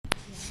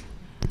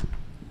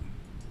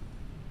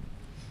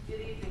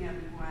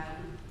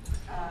everyone.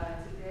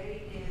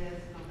 Today is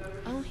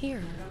November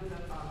Here. November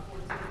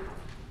 14th,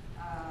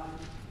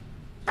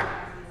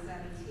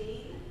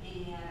 2017,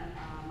 and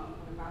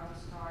we're about to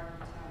start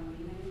town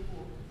meeting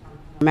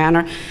for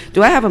Manor.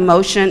 Do I have a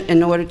motion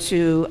in order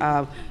to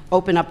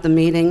open up the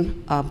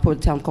meeting for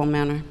the Colmar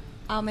Manor?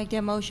 I'll make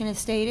that motion as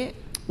stated.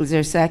 Is there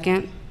a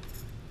second?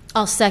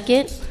 I'll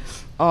second.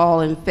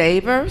 All in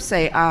favor,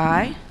 say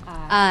aye.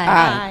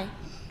 Aye.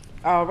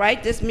 All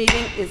right, this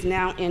meeting is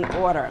now in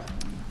order.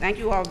 Thank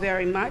you all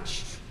very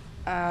much.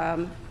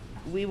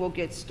 We will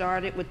get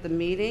started with the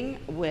meeting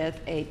with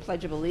a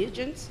Pledge of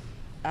Allegiance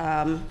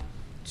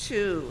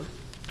to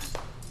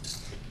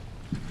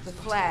the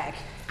flag.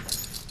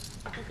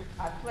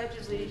 I pledge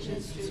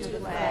allegiance to the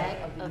flag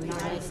of the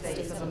United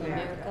States of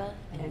America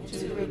and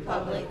to the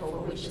republic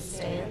for which it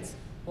stands,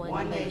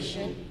 one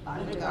nation,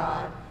 under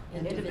God,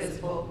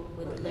 indivisible,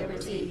 with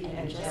liberty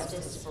and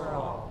justice for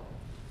all.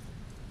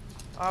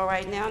 All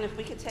right, now if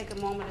we could take a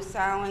moment of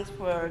silence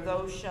for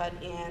those shut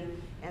in,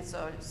 and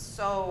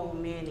so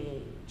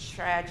many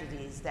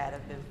tragedies that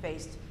have been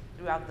faced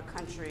throughout the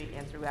country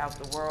and throughout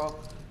the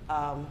world,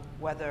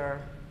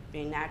 whether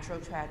being natural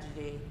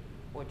tragedy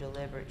or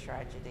deliberate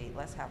tragedy.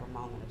 Let's have a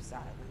moment of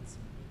silence.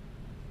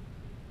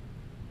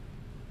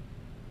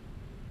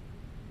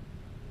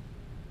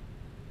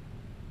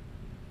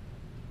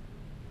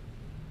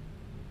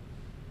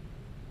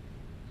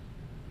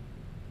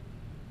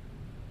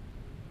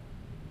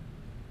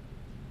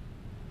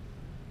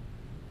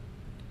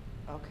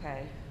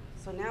 Okay,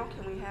 so now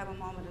can we have a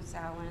moment of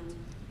silence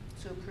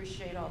to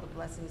appreciate all the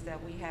blessings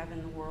that we have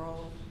in the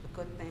world, the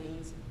good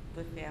things,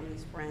 good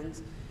families,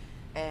 friends,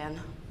 and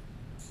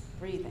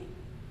breathing.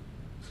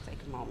 Take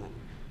a moment.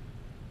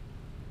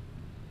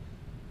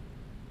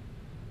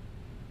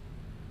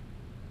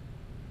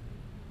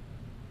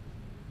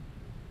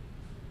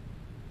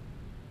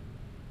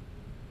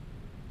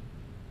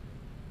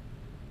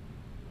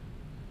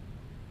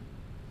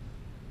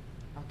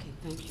 Okay,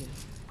 thank you.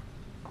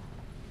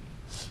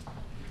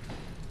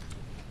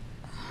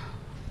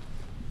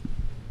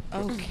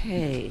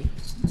 Okay.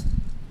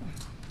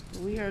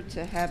 We are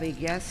to have a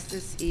guest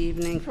this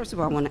evening. First of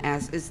all, I want to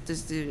ask,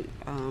 does the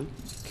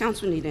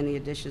council need any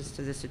additions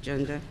to this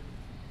agenda?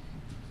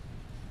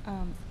 No,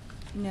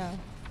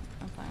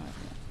 I'm fine with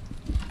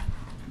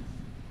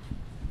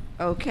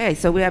it. Okay,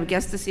 so we have a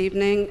guest this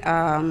evening,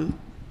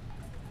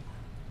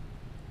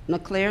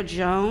 LaClaire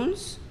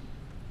Jones.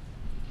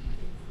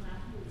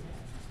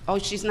 Oh,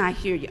 she's not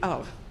here yet.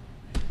 Oh.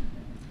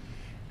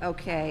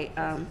 Okay.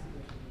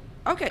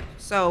 Okay,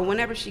 so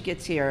whenever she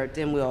gets here,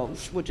 then we'll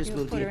just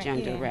move the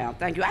agenda around.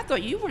 Thank you. I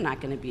thought you were not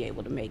going to be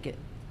able to make it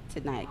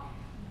tonight,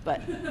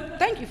 but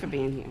thank you for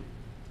being here.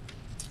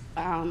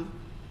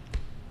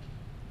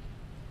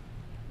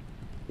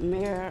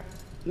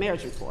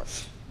 Mayor's report.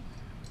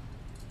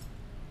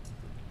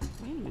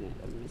 Wait a minute,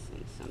 I'm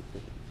missing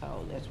something.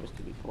 Oh, that's supposed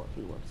to be report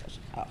from the work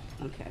session. Oh,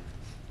 okay.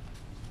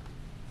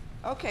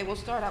 Okay, we'll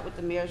start out with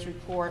the mayor's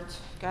report.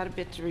 Got a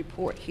bit to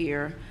report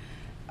here.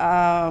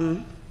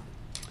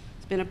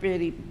 Been a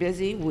pretty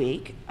busy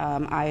week.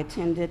 I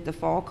attended the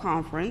fall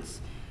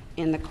conference,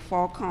 and the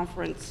fall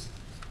conference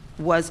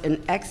was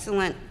an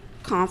excellent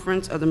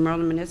conference of the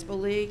Maryland Municipal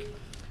League.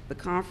 The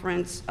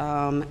conference,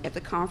 at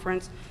the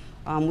conference,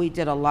 we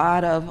did a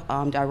lot of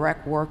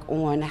direct work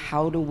on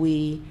how do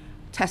we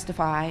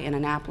testify in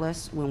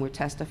Annapolis when we're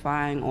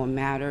testifying on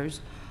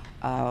matters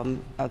of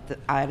the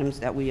items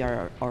that we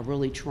are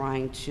really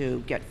trying to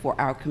get for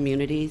our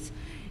communities.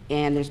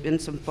 And there's been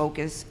some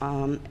focus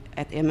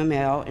at the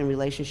MML in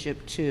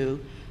relationship to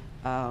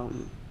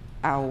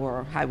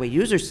our highway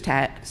users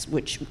tax,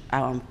 which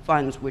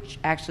funds, which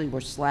actually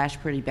were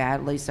slashed pretty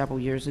badly several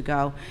years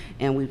ago,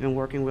 and we've been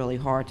working really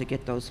hard to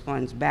get those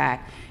funds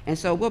back. And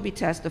so we'll be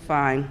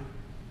testifying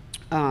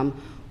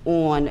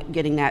on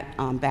getting that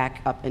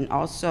back up. And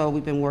also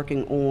we've been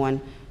working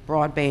on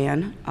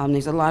broadband.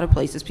 There's a lot of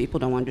places people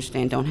don't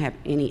understand, don't have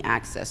any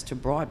access to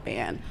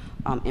broadband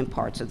in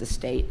parts of the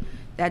state.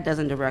 That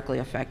doesn't directly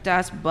affect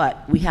us,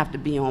 but we have to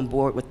be on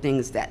board with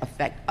things that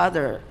affect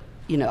other,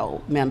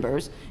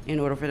 members in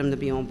order for them to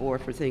be on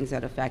board for things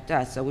that affect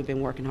us. So we've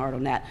been working hard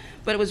on that.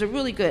 But it was a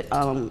really good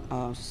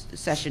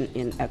session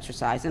in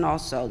exercise, and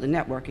also the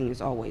networking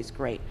is always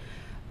great.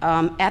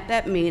 At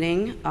that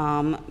meeting,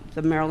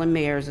 the Maryland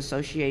Mayors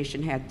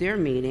Association had their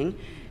meeting,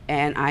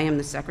 and I am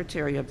the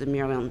secretary of the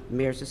Maryland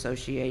Mayors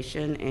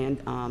Association,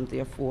 and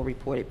therefore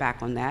reported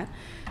back on that.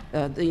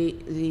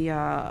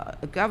 The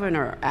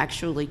governor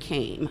actually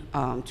came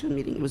to a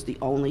meeting. It was the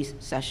only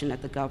session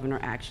that the governor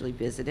actually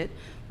visited,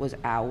 was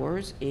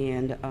ours,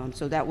 and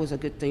so that was a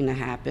good thing to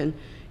happen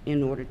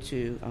in order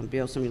to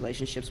build some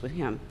relationships with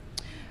him.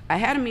 I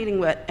had a meeting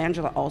with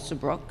Angela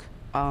Alsabrook.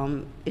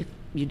 If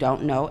you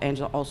don't know,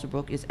 Angela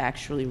Alsabrook is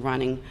actually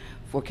running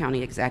for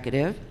county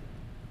executive.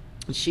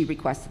 She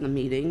requested a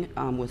meeting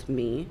with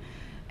me,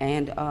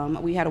 and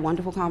we had a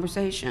wonderful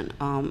conversation.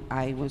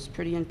 I was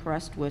pretty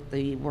impressed with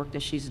the work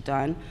that she's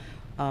done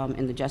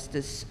in the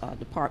Justice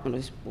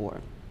Department, or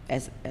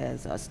as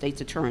a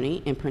state's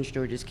attorney in Prince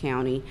George's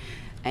County,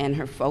 and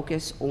her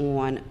focus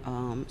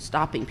on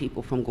stopping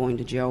people from going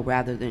to jail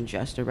rather than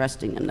just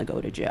arresting them to go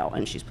to jail.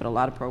 And she's put a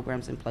lot of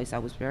programs in place I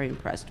was very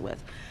impressed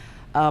with.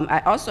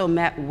 I also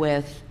met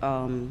with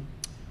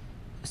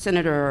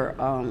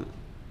Senator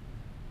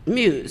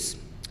Muse,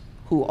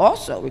 who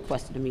also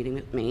requested a meeting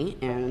with me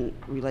in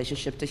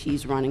relationship to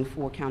he's running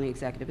for county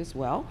executive as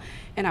well.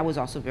 And I was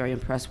also very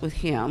impressed with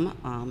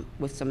him,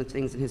 with some of the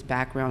things in his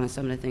background and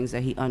some of the things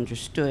that he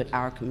understood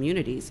our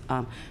communities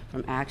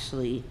from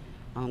actually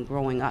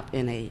growing up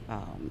in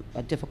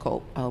a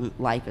difficult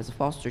life as a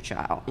foster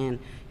child, and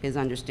his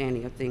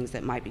understanding of things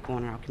that might be going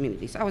on in our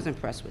community. So I was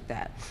impressed with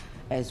that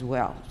as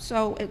well.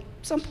 So at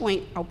some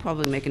point, I'll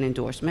probably make an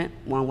endorsement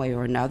one way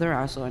or another.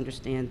 I also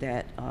understand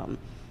that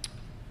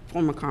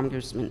former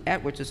Congressman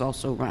Edwards is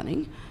also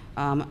running,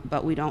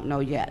 but we don't know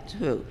yet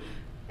who.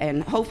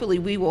 And hopefully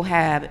we will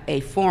have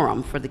a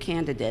forum for the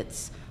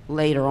candidates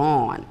later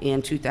on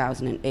in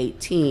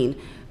 2018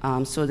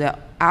 so that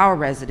our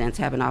residents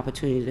have an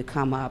opportunity to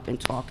come up and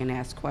talk and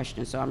ask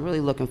questions. So I'm really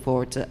looking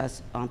forward to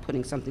us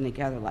putting something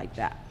together like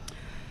that.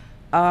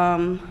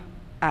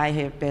 I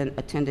have been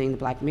attending the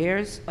Black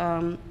Mayors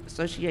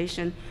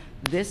Association.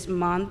 This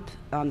month,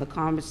 the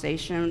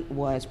conversation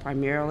was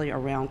primarily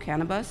around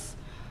cannabis,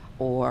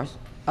 or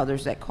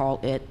others that call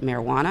it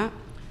marijuana,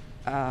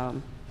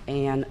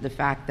 and the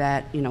fact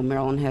that, you know,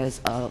 Maryland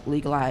has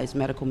legalized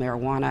medical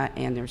marijuana,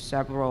 and there's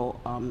several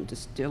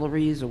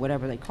distilleries or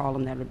whatever they call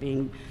them that are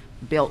being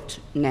built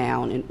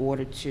now in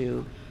order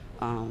to,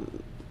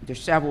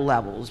 there's several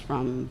levels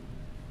from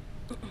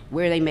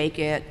where they make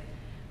it,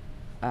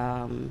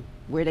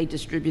 where they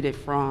distribute it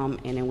from,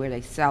 and then where they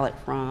sell it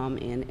from,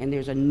 and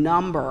there's a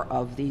number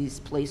of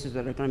these places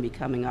that are going to be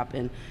coming up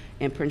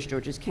in Prince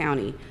George's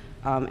County.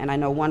 And I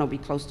know one will be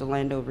close to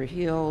Landover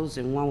Hills,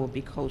 and one will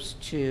be close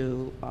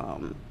to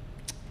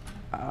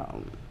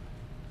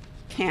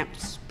Camp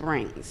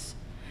Springs.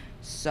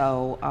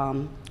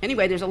 So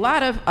anyway, there's a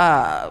lot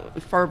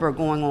of fervor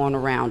going on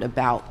around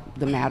about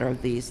the matter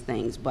of these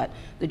things. But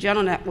the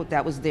gentleman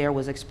that was there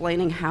was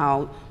explaining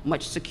how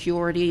much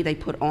security they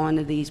put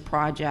onto these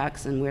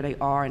projects and where they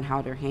are and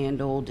how they're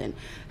handled and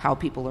how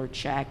people are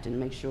checked and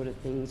make sure that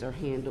things are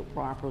handled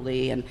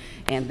properly, and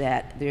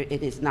that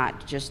it is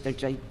not just that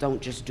they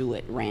don't just do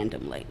it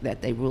randomly,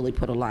 that they really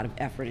put a lot of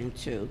effort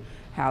into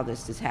how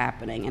this is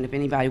happening. And if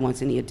anybody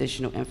wants any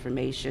additional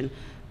information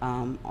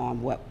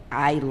on what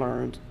I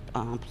learned,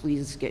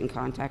 please get in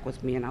contact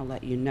with me and I'll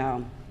let you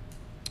know.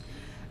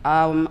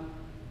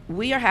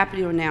 We are happy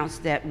to announce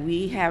that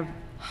we have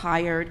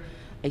hired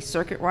a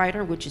circuit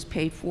rider, which is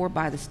paid for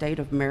by the state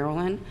of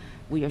Maryland.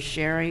 We are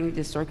sharing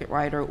the circuit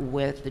rider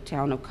with the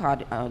town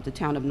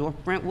of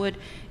North Brentwood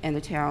and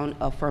the town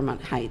of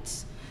Fairmont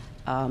Heights.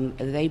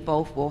 They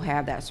both will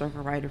have that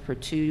circuit rider for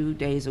 2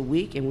 days a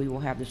week, and we will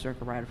have the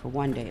circuit rider for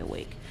 1 day a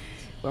week.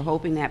 We're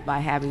hoping that by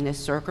having this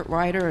circuit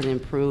rider and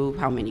improve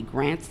how many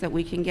grants that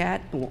we can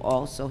get, it will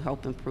also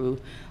help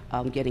improve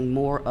getting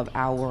more of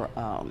our,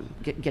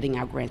 getting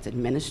our grants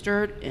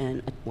administered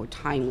in a more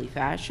timely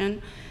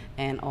fashion,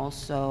 and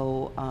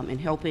also in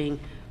helping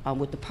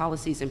with the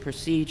policies and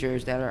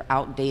procedures that are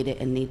outdated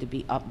and need to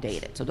be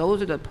updated. So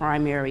those are the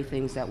primary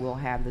things that we'll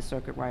have the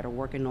circuit rider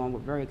working on. We're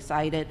very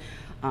excited.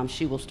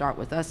 She will start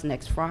with us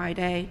next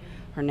Friday.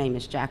 Her name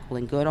is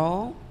Jacqueline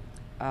Goodall.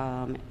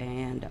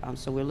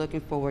 So we're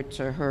looking forward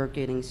to her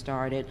getting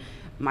started.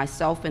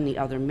 Myself and the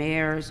other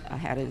mayors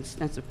had an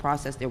extensive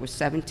process. There were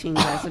 17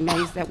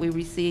 resumes that we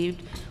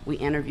received. We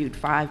interviewed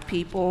 5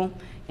 people,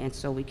 and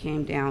so we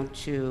came down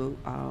to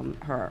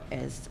her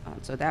as,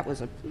 so that was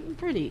a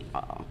pretty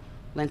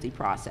lengthy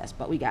process,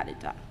 but we got it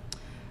done.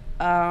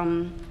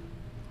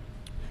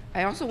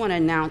 I also want to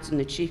announce, and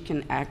the chief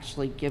can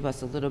actually give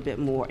us a little bit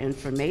more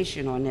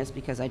information on this,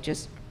 because I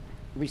just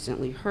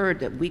recently heard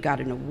that we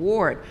got an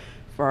award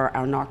for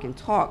our Knock and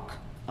Talk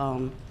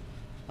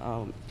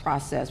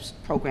process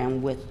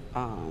program with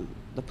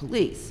the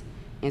police.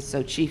 And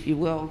so, Chief, you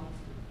will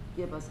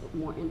give us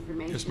more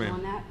information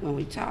on that when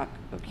we talk?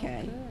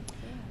 Okay.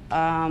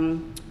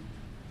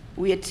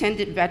 We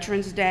attended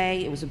Veterans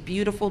Day. It was a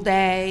beautiful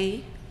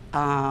day.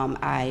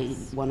 I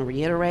want to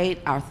reiterate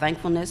our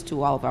thankfulness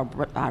to all of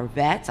our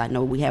vets. I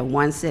know we have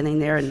one sitting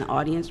there in the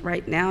audience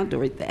right now,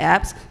 Dorothy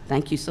Epps.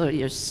 Thank you for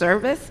your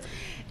service.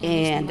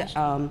 And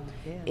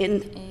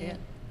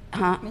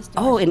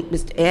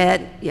Mr.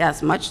 Ed,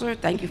 yes, Muchler,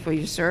 thank you for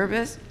your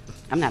service.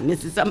 I'm not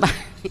missing somebody.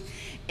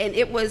 And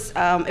it was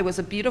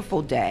a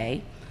beautiful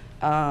day,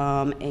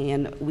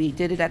 and we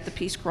did it at the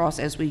Peace Cross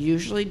as we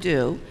usually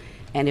do.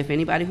 And if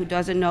anybody who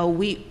doesn't know,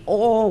 we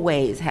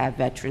always have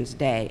Veterans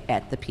Day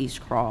at the Peace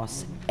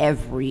Cross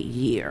every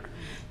year.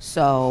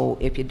 So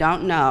if you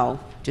don't know,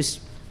 just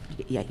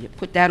you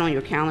put that on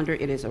your calendar.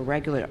 It is a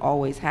regular, it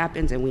always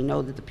happens, and we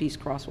know that the Peace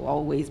Cross will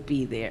always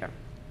be there,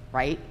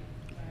 right?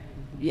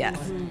 Yes.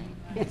 Mm-hmm.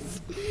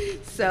 Yes.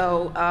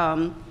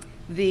 So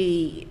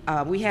we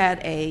had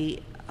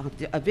a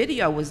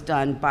video was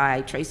done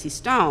by Tracy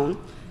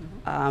Stone,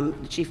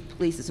 the chief of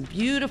police. It's a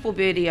beautiful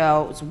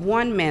video. It's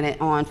 1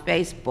 minute on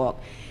Facebook,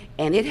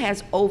 and it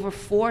has over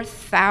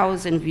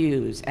 4,000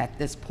 views at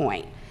this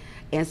point.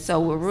 And so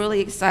we're really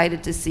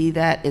excited to see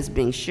that it's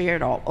being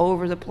shared all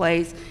over the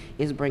place.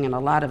 It's bringing a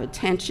lot of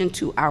attention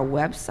to our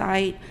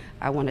website.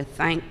 I want to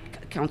thank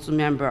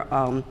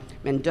Councilmember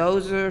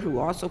Mendoza, who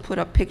also put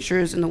up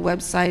pictures in the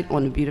website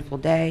on a beautiful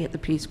day at the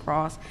Peace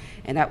Cross,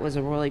 and that was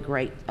a really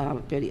great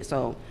video.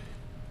 So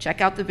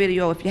check out the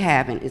video if you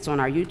haven't. It's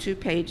on our YouTube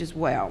page as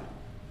well.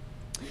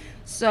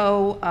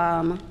 So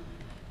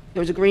there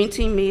was a Green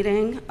Team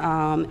meeting,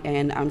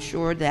 and I'm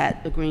sure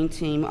that the Green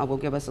Team will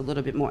give us a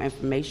little bit more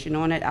information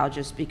on it. I'll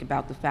just speak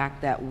about the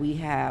fact that we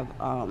have,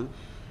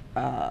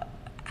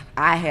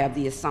 I have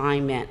the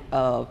assignment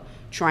of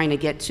trying to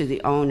get to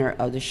the owner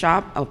of the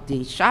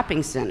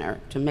shopping center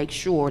to make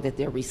sure that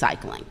they're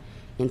recycling.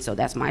 And so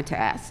that's my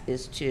task,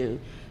 is to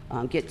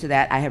get to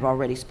that. I have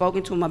already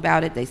spoken to them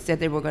about it. They said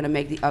they were going to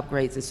make the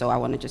upgrades, and so I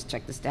want to just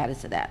check the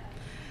status of that.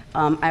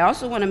 I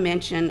also want to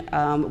mention,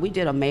 we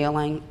did a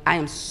mailing. I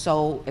am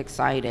so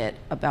excited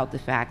about the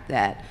fact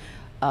that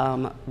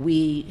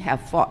we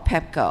have fought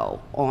Pepco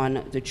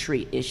on the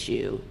tree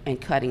issue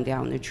and cutting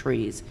down the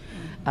trees.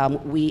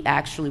 We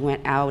actually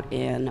went out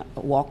and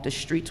walked the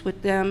streets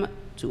with them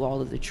to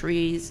all of the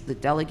trees. The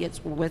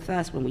delegates were with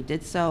us when we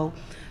did so.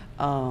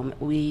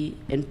 We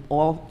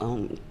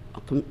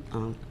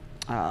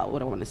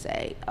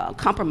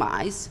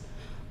compromise,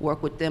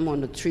 work with them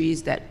on the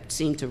trees that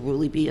seem to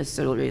really be a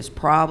serious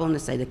problem, to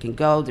say they can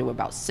go. There were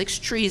about 6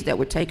 trees that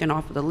were taken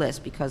off of the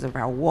list because of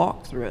our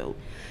walkthrough.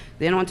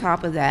 Then on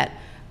top of that,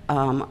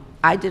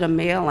 I did a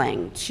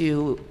mailing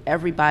to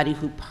everybody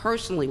who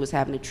personally was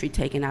having a tree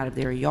taken out of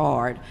their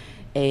yard,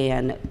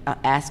 and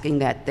asking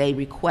that they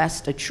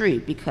request a tree,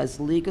 because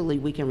legally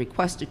we can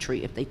request a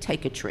tree if they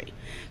take a tree.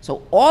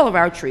 So all of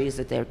our trees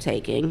that they're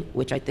taking,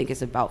 which I think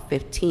is about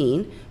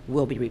 15,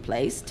 will be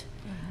replaced.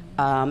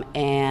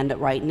 And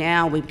right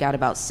now we've got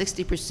about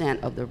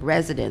 60% of the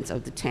residents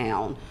of the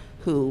town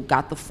who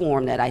got the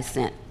form that I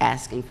sent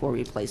asking for a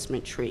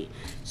replacement tree.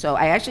 So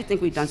I actually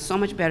think we've done so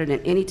much better than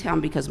any town,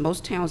 because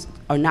most towns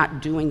are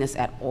not doing this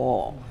at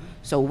all.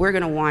 So we're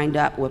going to wind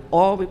up with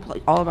all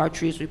of our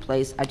trees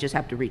replaced. I just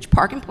have to reach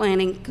Park and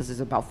Planning, because there's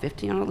about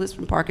 15 on the list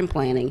from Park and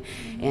Planning,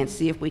 and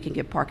see if we can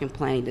get Park and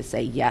Planning to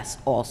say yes,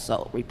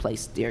 also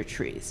replace their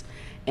trees.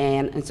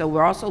 And so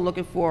we're also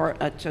looking for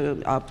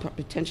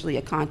potentially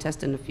a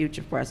contest in the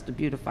future for us to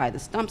beautify the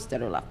stumps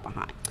that are left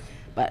behind.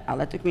 But I'll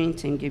let the Green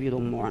Team give you a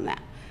little more on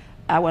that.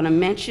 I want to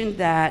mention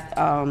that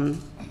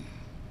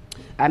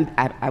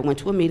I went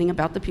to a meeting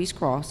about the Peace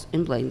Cross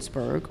in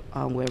Bladensburg,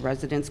 where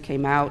residents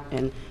came out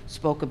and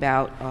spoke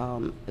about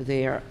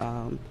their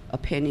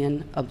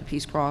opinion of the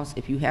Peace Cross.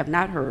 If you have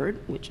not heard,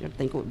 which I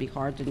think it would be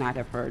hard to not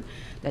have heard,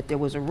 that there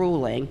was a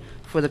ruling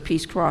for the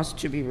Peace Cross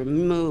to be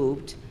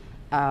removed,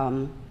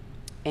 and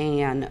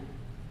in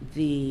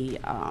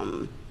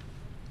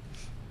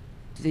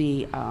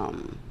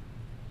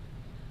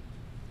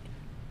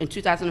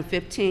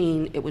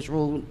 2015, it was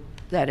ruled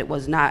that it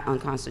was not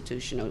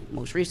unconstitutional.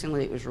 Most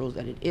recently, it was ruled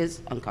that it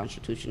is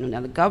unconstitutional.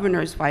 Now, the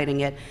governor is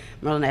fighting it.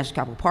 Maryland National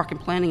Capital Park and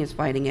Planning is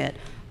fighting it.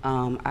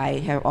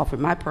 I have offered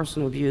my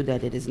personal view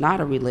that it is not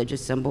a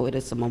religious symbol. It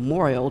is a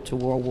memorial to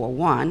World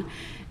War I.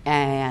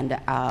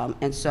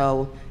 And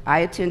so I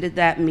attended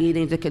that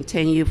meeting to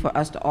continue for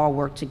us to all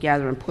work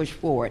together and push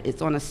forward.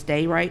 It's on a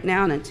stay right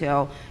now, and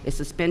until it's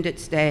suspended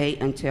stay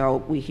until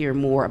we hear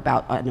more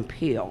about an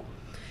appeal.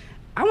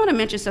 I want to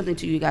mention something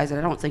to you guys that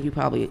I don't think you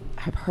probably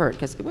have heard,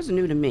 because it was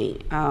new to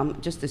me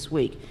just this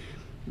week.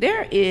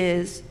 There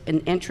is an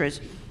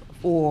interest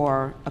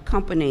for a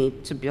company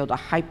to build a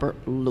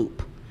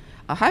Hyperloop.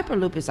 A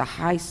Hyperloop is a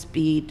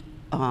high-speed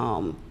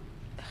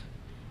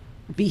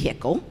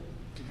vehicle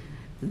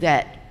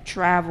that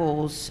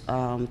travels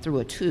through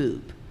a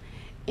tube.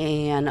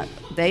 And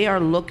they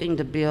are looking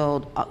to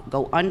build,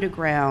 go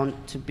underground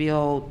to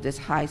build this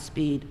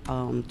high-speed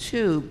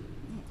tube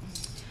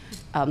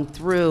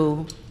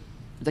through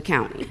the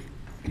county.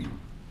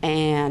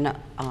 And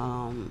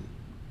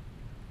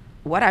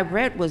what I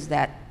read was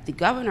that the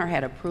governor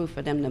had approved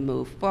for them to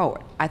move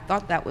forward. I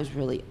thought that was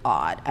really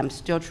odd. I'm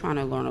still trying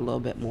to learn a little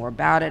bit more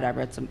about it. I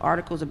read some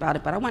articles about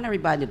it, but I want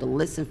everybody to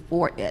listen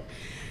for it,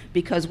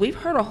 because we've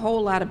heard a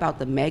whole lot about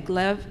the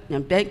maglev. Now,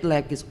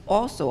 maglev is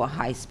also a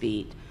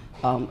high-speed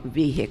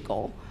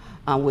vehicle,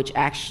 which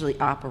actually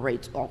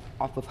operates off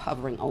of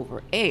hovering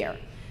over air.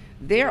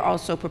 They're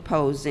also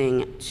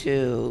proposing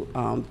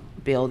to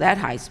build that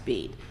high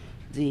speed.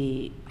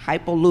 The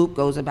Hyperloop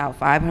goes about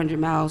 500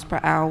 miles per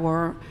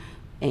hour,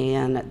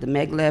 and the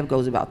maglev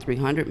goes about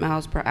 300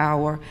 miles per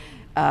hour.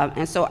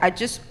 And so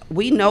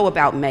we know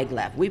about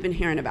maglev. We've been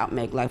hearing about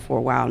maglev for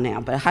a while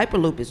now, but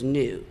Hyperloop is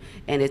new,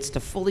 and it's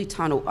to fully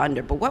tunnel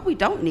under. But what we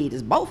don't need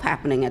is both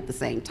happening at the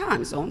same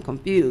time, so I'm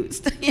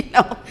confused,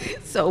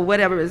 so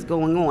whatever is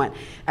going on.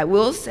 I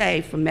will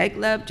say for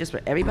maglev, just for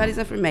everybody's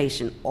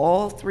information,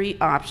 all 3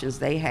 options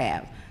they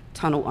have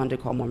tunnel under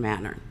Colmar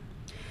Manor.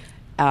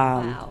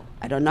 Wow.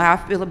 I don't know how I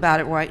feel about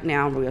it right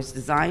now. We're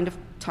designed to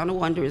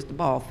tunnel under is the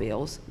ball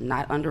fields,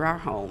 not under our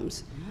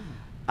homes,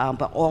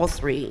 but all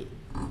three.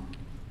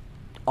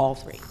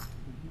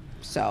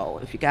 So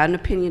if you got an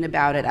opinion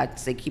about it, I'd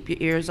say keep your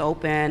ears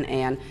open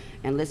and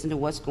listen to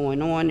what's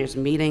going on. There's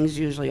meetings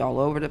usually all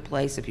over the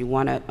place if you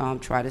want to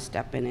try to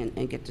step in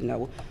and get to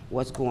know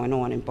what's going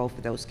on in both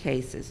of those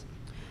cases.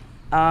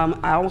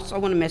 I also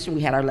want to mention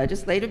we had our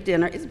legislative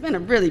dinner. It's been a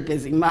really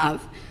busy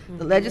month.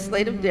 The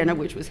legislative dinner,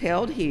 which was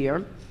held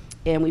here,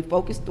 and we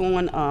focused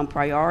on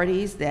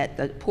priorities, that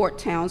the Port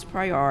Town's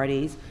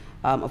priorities,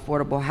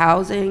 affordable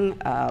housing,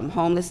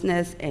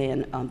 homelessness,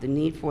 and the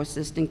need for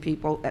assisting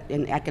people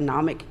in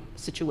economic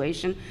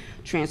situation,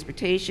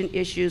 transportation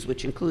issues,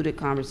 which included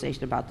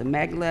conversation about the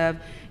maglev,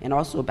 and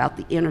also about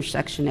the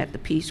intersection at the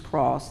Peace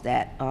Cross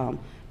that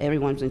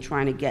everyone's been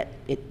trying to get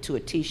it to a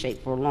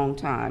T-shape for a long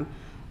time.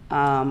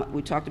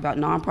 We talked about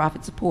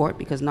nonprofit support,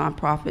 because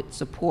nonprofit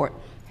support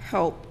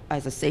help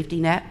as a safety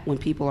net when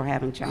people are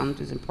having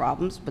challenges and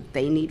problems, but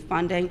they need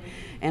funding,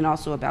 and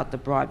also about the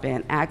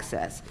broadband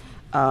access.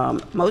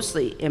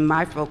 Mostly in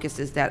my focus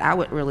is that I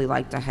would really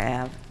like to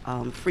have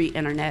free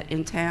internet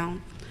in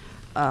town.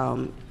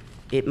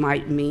 It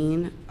might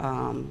mean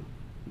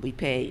we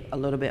pay a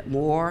little bit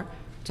more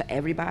to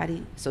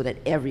everybody so that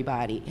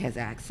everybody has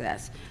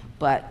access.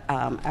 But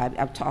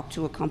I've talked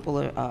to a couple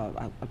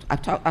of,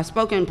 I've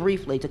spoken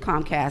briefly to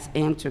Comcast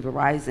and to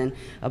Verizon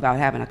about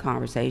having a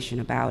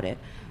conversation about it.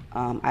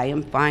 I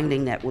am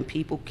finding that when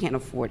people can't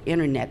afford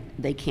internet,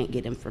 they can't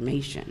get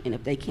information. And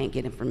if they can't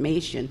get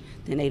information,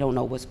 then they don't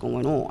know what's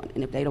going on.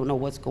 And if they don't know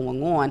what's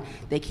going on,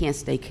 they can't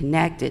stay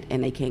connected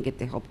and they can't get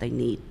the help they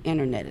need.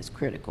 Internet is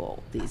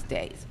critical these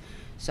days.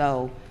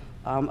 So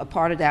a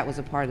part of that was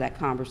a part of that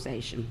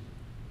conversation.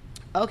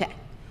 Okay,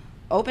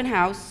 open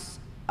house.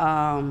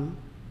 Oh,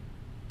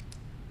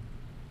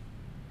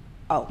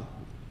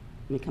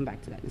 let me come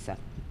back to that in a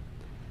second.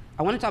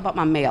 I want to talk about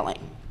my mailing.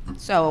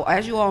 So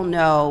as you all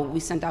know, we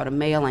sent out a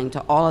mailing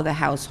to all of the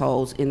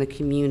households in the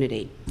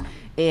community.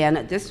 And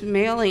this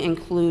mailing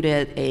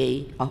included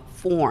a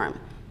form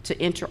to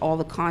enter all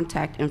the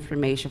contact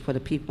information for the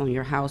people in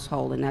your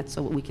household, and that's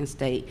so we can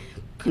stay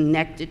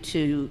connected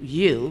to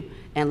you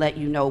and let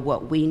you know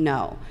what we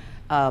know.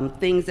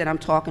 Things that I'm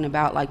talking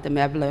about, like the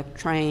maglev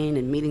train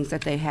and meetings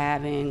that they're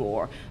having,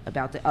 or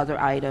about the other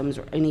items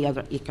or any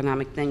other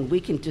economic thing, we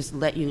can just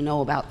let you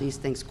know about these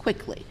things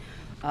quickly.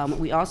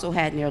 We also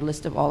had in there a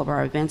list of all of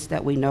our events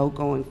that we know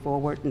going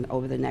forward and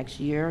over the next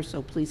year,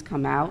 so please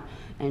come out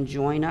and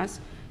join us.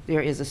 There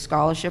is a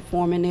scholarship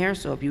form in there,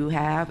 so if you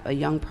have a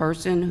young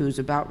person who's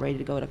about ready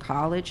to go to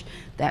college,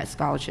 that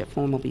scholarship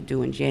form will be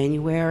due in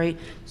January,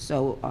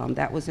 so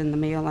that was in the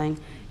mailing.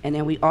 And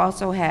then we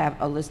also have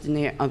a list in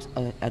there,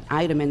 an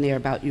item in there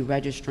about you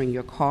registering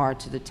your car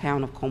to the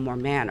town of Colmar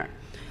Manor.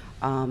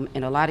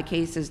 In a lot of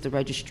cases, the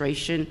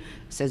registration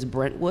says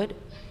Brentwood.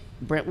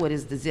 Brentwood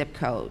is the zip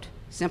code.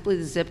 Simply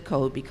the zip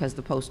code because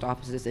the post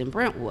office is in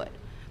Brentwood.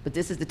 But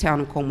this is the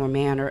town of Colmar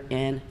Manor,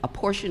 and a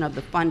portion of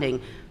the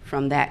funding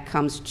from that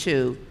comes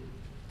to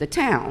the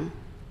town.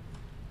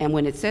 And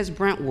when it says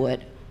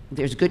Brentwood,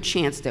 there's a good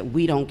chance that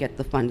we don't get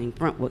the funding.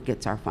 Brentwood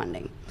gets our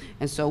funding.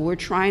 And so we're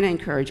trying to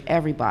encourage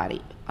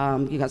everybody,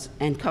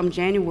 and come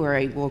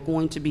January, we're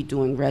going to be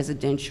doing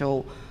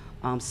residential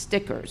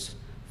stickers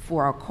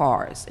for our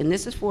cars. And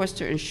this is for us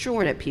to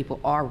ensure that people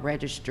are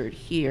registered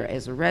here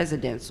as a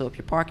resident. So if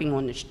you're parking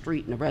on the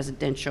street in a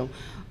residential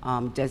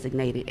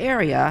designated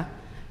area,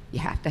 you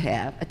have to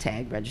have a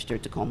tag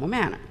registered to Colmar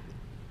Manor.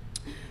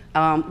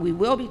 We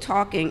will be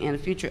talking in the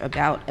future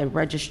about a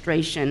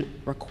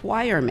registration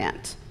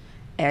requirement,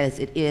 as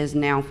it is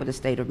now for the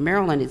state of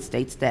Maryland. It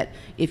states that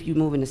if you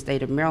move in the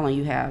state of Maryland,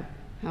 you have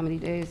how many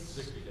days?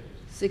 60 days.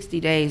 60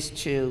 days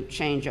to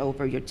change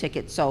over your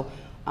ticket. So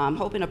I'm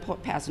hoping to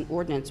pass an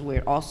ordinance where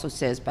it also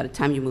says by the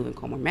time you move in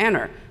Colmar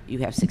Manor, you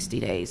have 60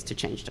 days to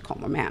change to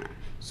Colmar Manor.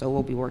 So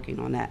we'll be working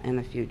on that in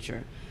the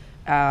future.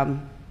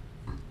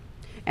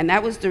 And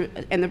that was the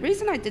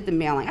reason I did the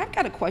mailing. I've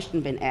got a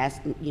question been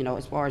asked,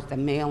 as far as the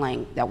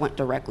mailing that went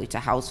directly to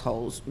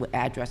households with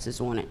addresses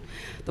on it.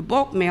 The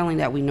bulk mailing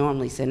that we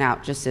normally send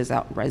out just says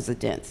out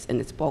residents, and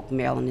it's bulk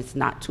mailing. It's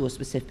not to a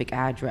specific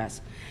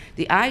address.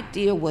 The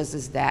idea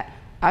is that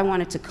I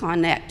wanted to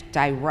connect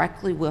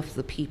directly with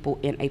the people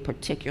in a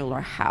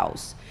particular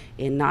house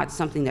and not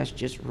something that's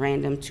just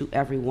random to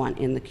everyone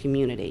in the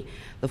community.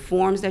 The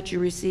forms that you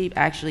receive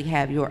actually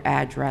have your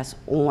address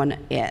on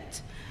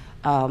it.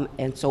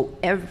 And so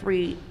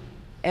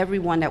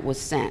everyone that was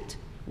sent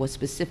was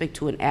specific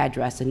to an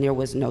address, and there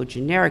was no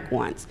generic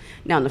ones.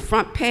 Now, on the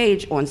front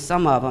page on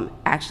some of them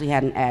actually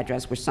had an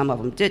address where some of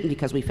them didn't,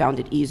 because we found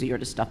it easier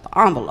to stuff the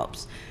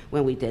envelopes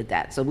when we did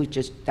that. So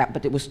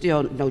but there was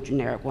still no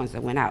generic ones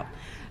that went out.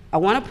 I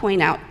want to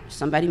point out,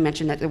 somebody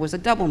mentioned that there was a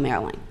double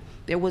mailing.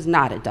 There was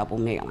not a double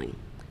mailing.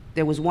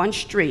 There was one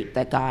street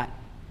that got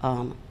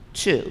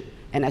two,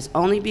 and that's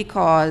only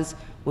because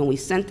when we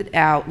sent it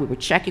out, we were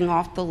checking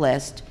off the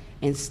list,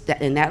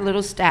 and that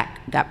little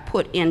stack got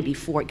put in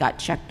before it got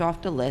checked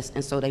off the list,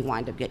 and so they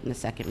wind up getting the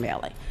second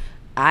mailing.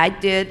 I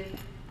did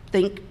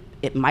think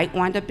it might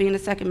wind up being a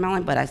second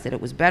mailing, but I said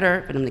it was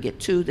better for them to get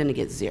two than to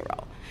get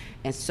zero.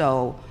 And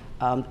so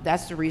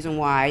that's the reason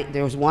why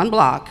there was one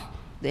block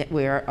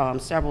where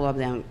several of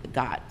them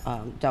got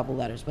double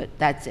letters, but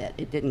that's it.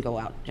 It didn't go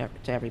out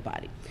to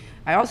everybody.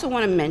 I also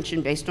want to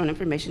mention, based on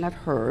information I've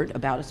heard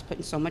about us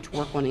putting so much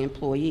work on the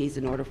employees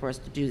in order for us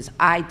to do this,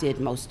 I did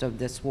most of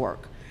this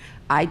work.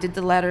 I did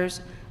the letters,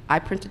 I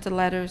printed the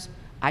letters,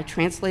 I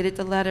translated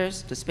the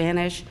letters to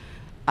Spanish.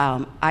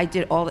 I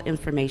did all the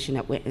information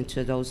that went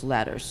into those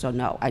letters. So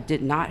no, I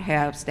did not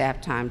have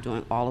staff time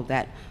doing all of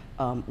that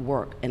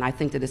work. And I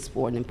think that it's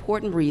for an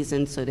important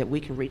reason so that we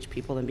can reach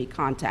people and be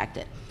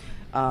contacted.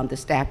 The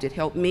staff did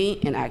help me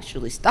in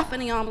actually stuffing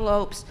the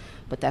envelopes,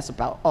 but that's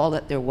about all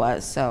that there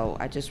was. So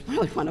I just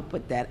really want to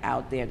put that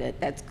out there,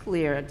 that that's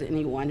clear to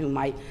anyone who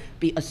might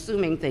be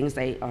assuming things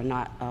they are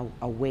not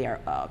aware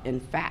of, in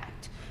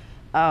fact.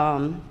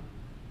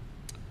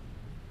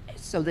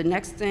 So the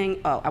next thing,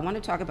 I want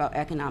to talk about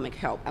economic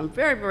help. I'm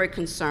very, very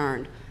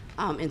concerned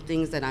in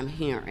things that I'm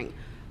hearing.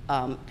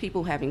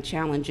 People having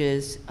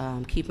challenges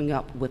keeping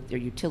up with their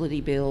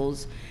utility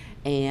bills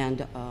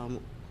and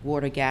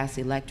water, gas,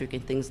 electric,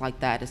 and things like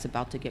that. It's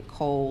about to get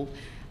cold.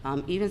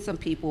 Even some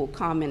people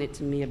commented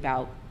to me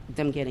about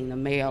them getting the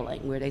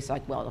mailing, where they say,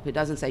 like, well, if it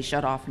doesn't say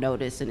shut off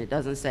notice and it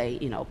doesn't say,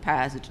 you know,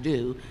 passage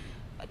due,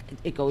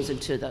 it goes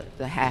into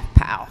the half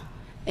POW.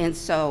 And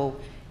so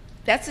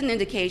that's an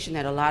indication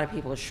that a lot of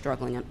people are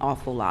struggling an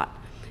awful lot.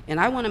 And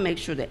I want to make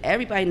sure that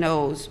everybody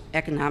knows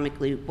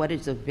economically what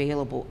is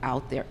available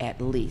out there at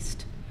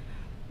least.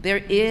 There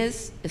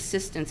is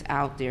assistance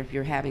out there if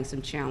you're having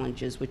some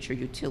challenges with your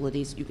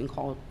utilities. You can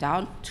call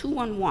dial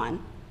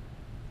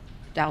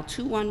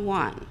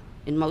 211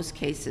 in most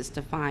cases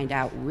to find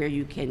out where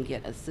you can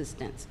get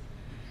assistance.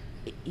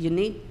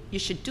 You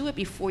should do it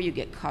before you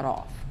get cut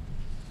off.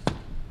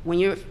 When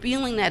you're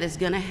feeling that it's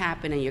going to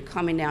happen and you're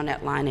coming down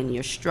that line and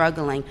you're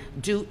struggling,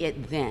 do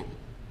it then.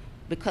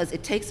 Because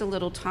it takes a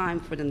little time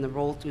for them to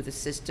roll through the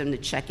system, to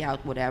check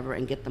out whatever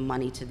and get the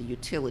money to the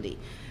utility.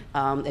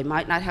 They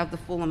might not have the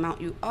full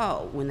amount you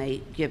owe when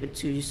they give it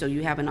to you, so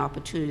you have an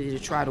opportunity to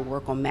try to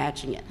work on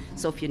matching it.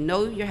 So if you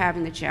know you're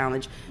having the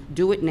challenge,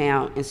 do it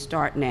now and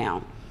start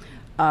now.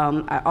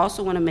 I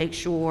also want to make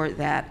sure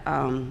that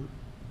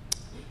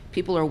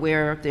people are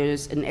aware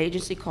there's an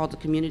agency called the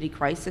Community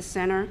Crisis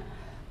Center.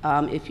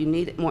 If you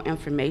need more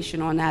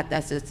information on that,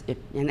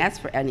 and that's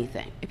for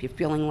anything. If you're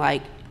feeling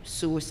like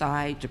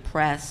suicide,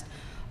 depressed,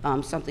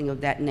 something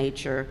of that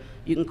nature,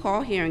 you can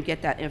call here and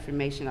get that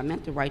information. I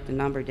meant to write the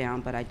number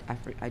down, but I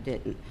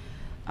didn't.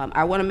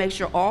 I want to make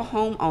sure all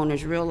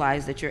homeowners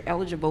realize that you're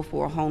eligible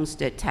for a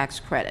homestead tax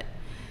credit.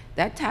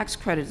 That tax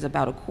credit is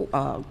about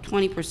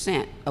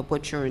 20% of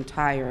what your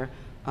entire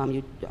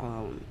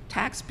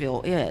tax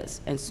bill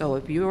is. And so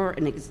if you're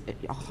a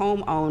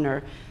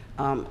homeowner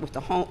with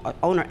a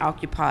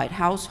owner-occupied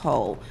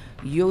household,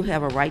 you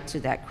have a right to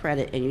that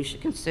credit, and you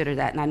should consider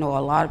that. And I know a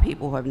lot of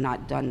people who have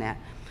not done that.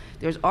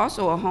 There's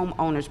also a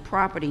homeowner's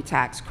property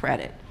tax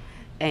credit,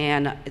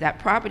 and that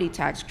property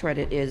tax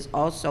credit is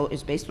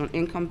based on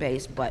income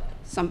based, but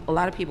a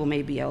lot of people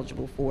may be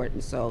eligible for it,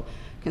 and so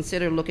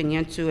consider looking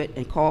into it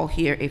and call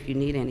here if you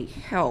need any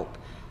help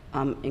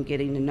in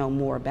getting to know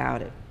more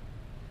about it.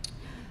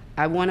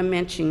 I want to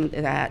mention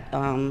that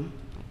I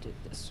did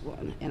this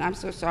one, and I'm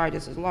so sorry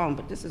this is long,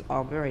 but this is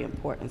all very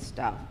important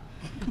stuff.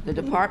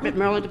 The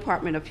Maryland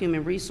Department of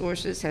Human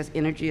Resources has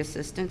energy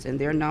assistance, and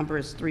their number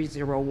is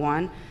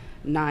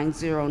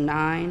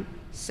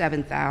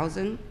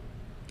 301-909-7000.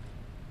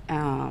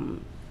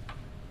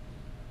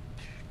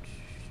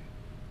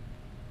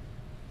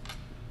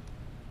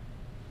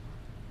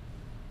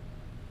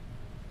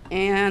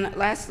 And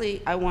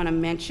lastly, I want to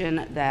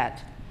mention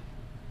that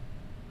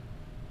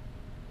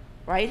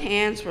Right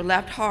Hands for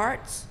Left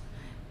Hearts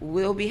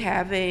will be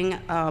having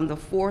the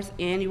 4th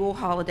annual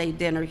holiday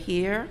dinner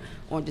here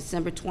on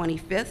December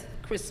 25th,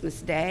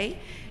 Christmas Day.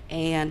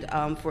 And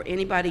for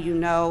anybody you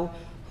know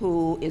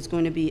who is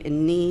going to be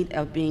in need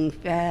of being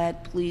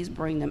fed, please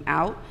bring them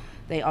out.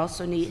 They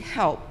also need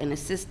help and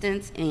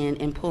assistance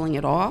in pulling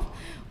it off.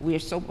 We are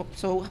so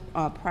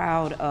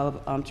proud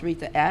of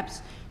Taretha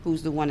Epps,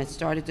 who's the one that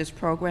started this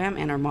program,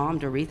 and her mom,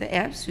 Doretha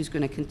Epps, who's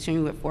going to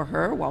continue it for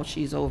her while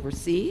she's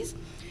overseas.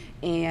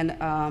 And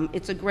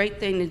it's a great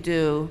thing to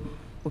do.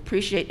 We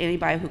appreciate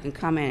anybody who can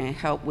come in and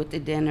help with the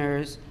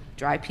dinners,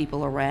 drive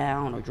people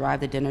around, or drive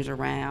the dinners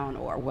around,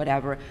 or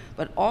whatever,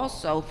 but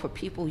also for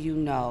people you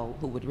know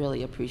who would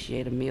really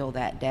appreciate a meal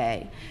that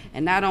day.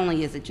 And not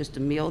only is it just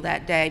a meal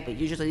that day, but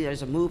usually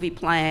there's a movie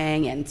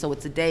playing, and so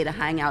it's a day to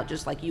hang out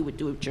just like you would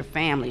do with your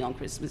family on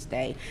Christmas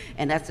Day.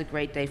 And that's a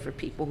great day for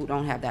people who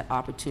don't have that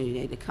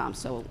opportunity to come.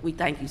 So we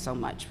thank you so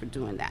much for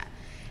doing that.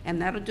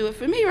 And that'll do it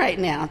for me right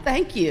now.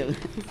 Thank you.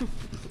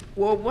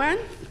 Ward 1?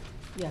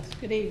 Yes,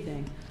 good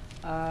evening.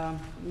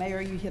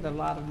 Mayor, you hit a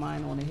lot of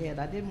mine on the head.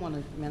 I did want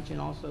to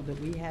mention also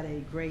that we had a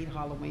great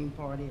Halloween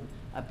party,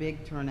 a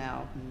big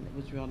turnout, and it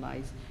was real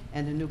nice.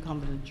 And the New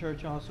Cumberland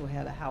Church also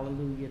had a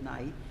Hallelujah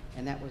night,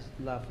 and that was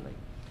lovely.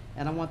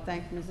 And I want to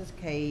thank Mrs.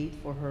 Cade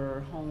for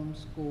her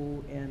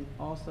homeschool and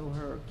also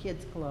her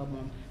kids club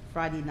on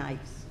Friday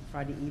nights.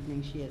 Friday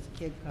evening she has a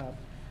kid club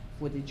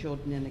for the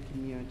children in the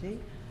community.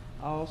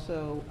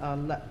 Also,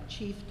 let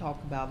Chief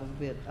talk about a little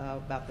bit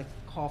about the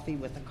coffee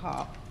with the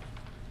cop.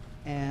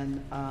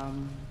 And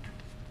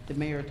the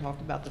mayor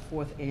talked about the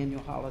 4th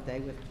annual holiday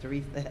with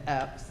 3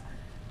 steps.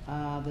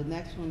 The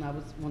next one I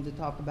wanted to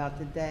talk about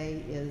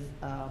today is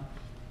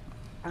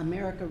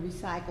America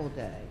Recycle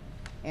Day,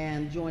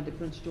 and join the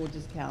Prince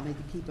George's County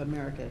to keep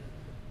America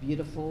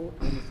beautiful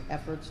in its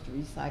efforts to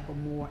recycle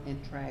more and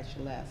trash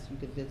less. You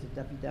can visit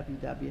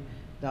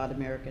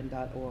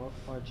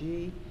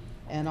www.american.org.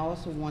 And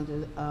also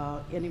wanted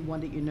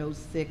anyone that you know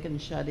sick and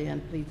shut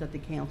in, please let the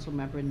council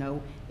member know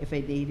if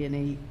they need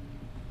any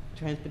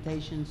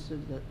transportation to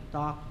the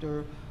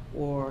doctor,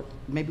 or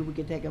maybe we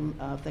could take them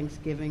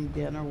Thanksgiving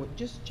dinner, or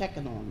just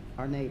checking on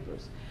our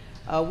neighbors.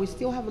 We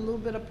still have a little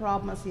bit of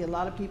problem. I see a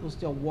lot of people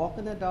still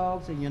walking their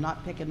dogs, and you're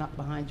not picking up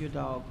behind your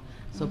dog.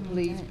 So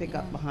please pick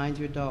up behind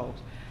your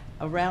dogs.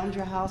 Around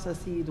your house, I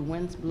see the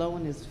wind's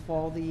blowing. It's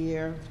fall of the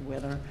year, it's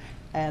winter,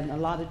 and a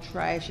lot of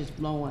trash is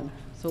blowing.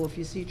 So if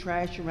you see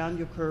trash around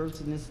your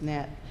curbs and this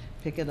net,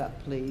 pick it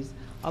up, please.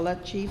 I'll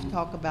let Chief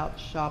talk about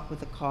Shop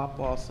with a Cop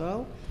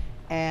also.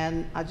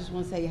 And I just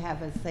want to say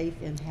have a safe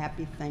and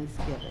happy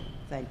Thanksgiving.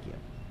 Thank you.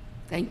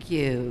 Thank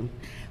you.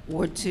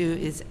 Ward 2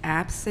 is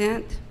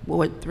absent.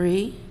 Ward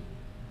 3?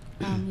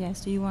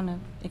 Yes, do you want to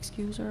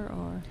excuse her,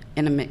 or?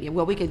 In a minute.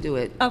 Well, we could do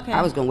it. Okay.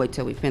 I was going to wait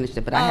till we finished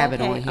it, but I have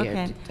it on here.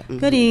 Okay. Mhm.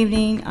 Good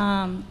evening.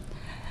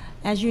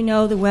 As you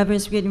know, the weather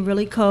is getting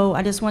really cold.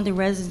 I just want the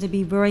residents to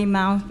be very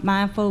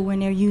mindful when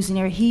they're using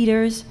their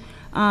heaters.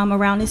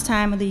 Around this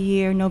time of the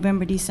year,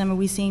 November, December,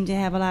 we seem to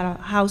have a lot of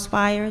house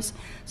fires,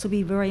 so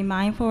be very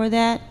mindful of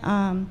that.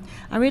 I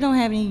really don't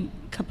have any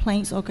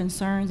complaints or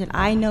concerns that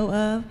I know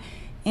of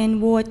in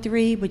Ward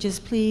 3, but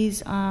just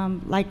please,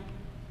 like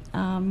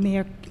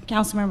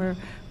Councilmember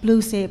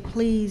Blue said,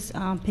 please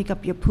pick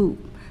up your poop.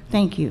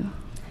 Thank you.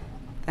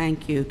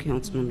 Thank you,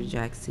 Councilmember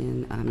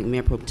Jackson.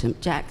 Mayor Pro Tem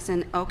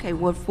Jackson. Okay,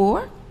 Ward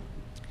 4?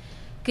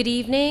 Good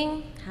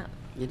evening.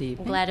 Good I'm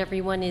evening. glad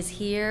everyone is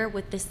here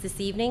with us this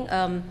evening.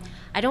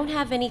 I don't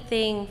have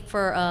anything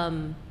for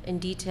in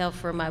detail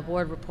for my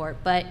ward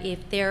report, but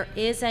if there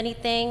is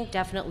anything,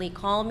 definitely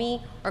call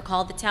me or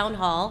call the town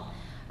hall.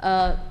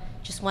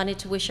 Just wanted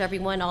to wish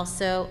everyone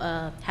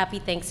also happy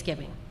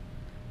Thanksgiving.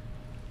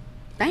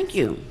 Thank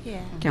you.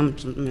 Yeah.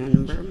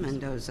 Councilmember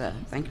Mendoza.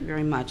 Thank you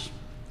very much.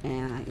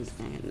 And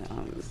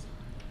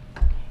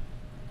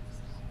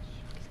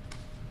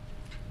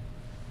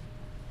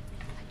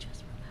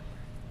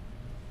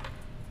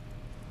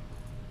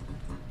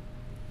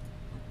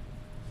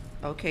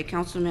okay,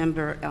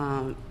 Councilmember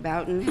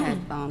Boughton had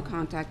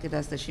contacted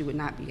us that she would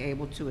not be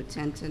able to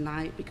attend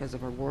tonight because of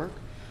her work.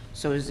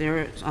 So is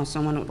there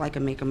someone who would like to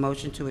make a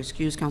motion to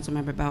excuse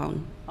Councilmember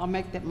Boughton? I'll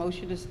make that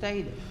motion as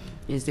stated.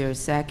 Is there a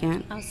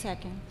second? I'll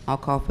second. I'll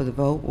call for the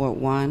vote. Ward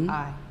 1?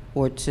 Aye.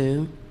 Ward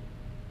 2?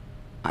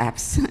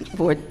 Absent.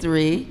 Ward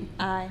 3?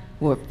 Aye.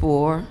 Ward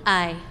 4?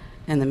 Aye.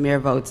 And the mayor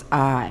votes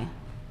aye.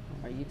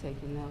 Are you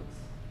taking notes?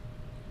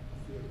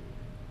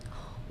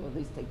 Or at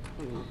least take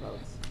 20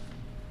 votes.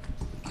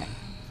 Okay.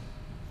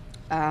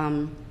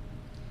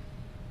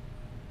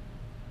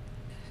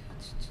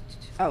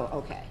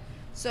 Okay.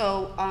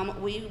 So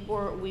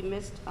we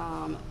missed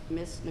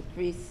Miss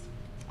Nacrease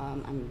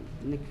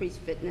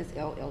Fitness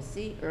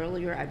LLC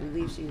earlier. I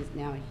believe she is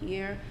now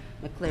here.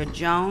 McClare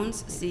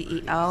Jones,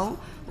 CEO.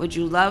 Would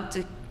you love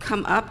to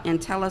come up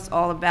and tell us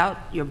all about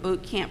your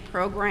boot camp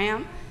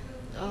program?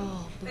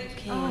 Oh, boot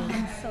camp.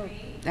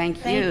 Thank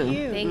you. Thank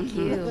you. Thank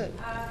you.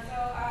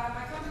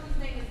 My company's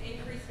name is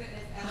Increase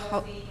Fitness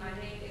LLC. My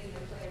name is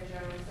McClare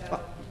Jones. So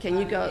Can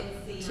you go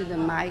to the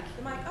mic?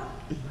 the mic up.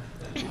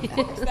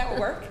 Does that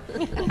work?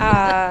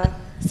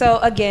 So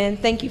again,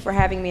 thank you for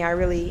having me. I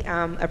really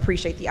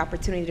appreciate the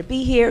opportunity to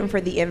be here and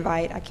for the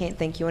invite. I can't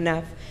thank you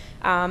enough.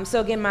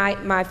 So again,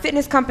 my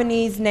fitness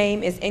company's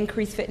name is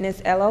Increase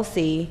Fitness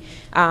LLC.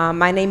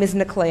 My name is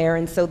Niclaire,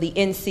 and so the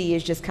NC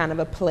is just kind of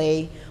a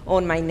play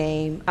on my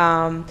name.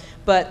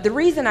 But the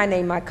reason I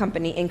named my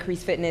company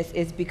Increase Fitness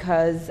is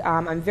because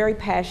I'm very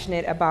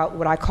passionate about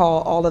what I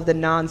call all of the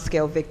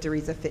non-scale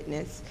victories of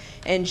fitness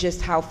and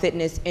just how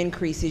fitness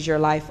increases your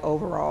life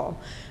overall.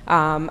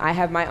 I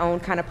have my own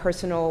kind of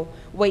personal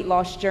weight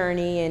loss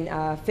journey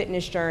and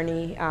fitness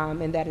journey,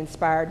 and that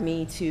inspired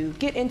me to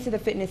get into the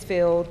fitness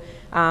field,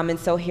 and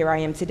so here I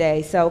am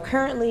today. So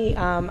currently,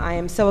 I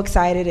am so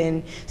excited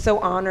and so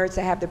honored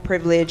to have the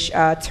privilege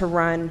to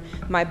run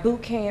my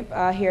boot camp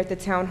here at the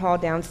town hall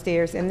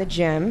downstairs in the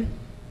gym.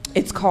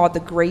 It's called the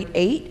Great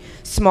 8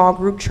 Small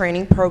Group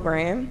Training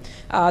Program.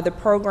 The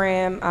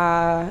program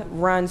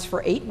runs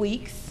for 8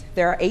 weeks.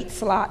 There are 8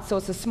 slots, so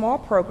it's a small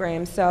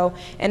program. So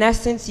in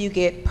essence, you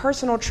get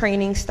personal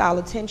training style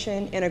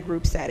attention in a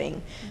group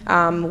setting,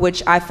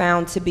 which I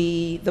found to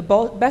be the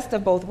best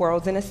of both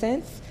worlds in a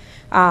sense.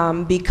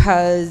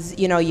 because,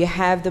 you know, you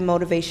have the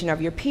motivation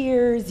of your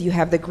peers, you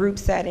have the group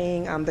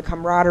setting, the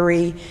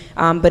camaraderie,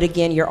 but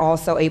again, you're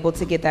also able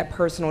to get that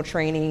personal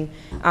training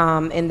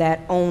in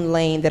that own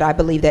lane that I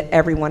believe that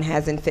everyone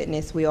has in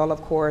fitness. We all,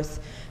 of course,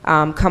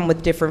 come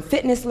with different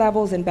fitness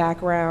levels and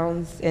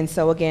backgrounds, and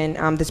so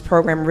again, this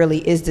program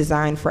really is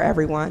designed for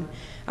everyone.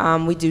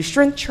 We do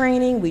strength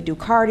training, we do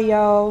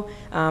cardio.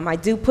 I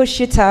do push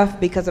you tough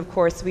because, of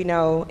course, we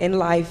know in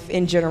life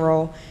in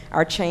general,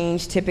 our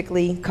change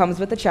typically comes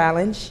with a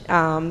challenge.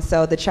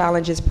 So the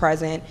challenge is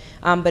present,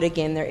 but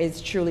again, there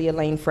is truly a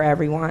lane for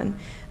everyone.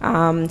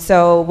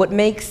 So what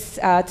makes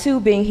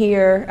being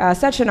here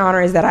such an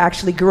honor is that I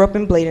actually grew up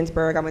in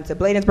Bladensburg. I went to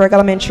Bladensburg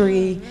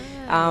Elementary,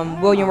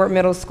 William Wirt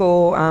Middle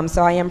School,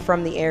 so I am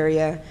from the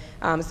area.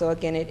 So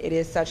again, it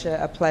is such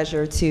a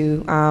pleasure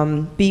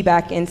to be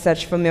back in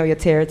such familiar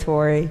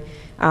territory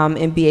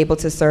and be able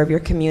to serve your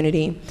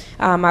community.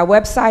 My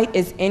website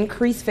is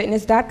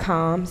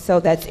increasefitness.com, so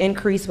that's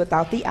increase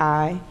without the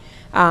I.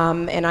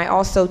 And I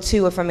also,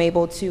 too, if I'm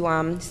able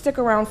to stick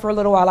around for a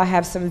little while, I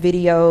have some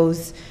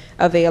videos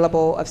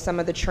available of some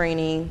of the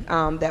training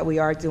that we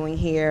are doing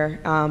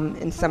here,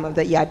 and some of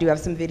the, I do have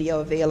some video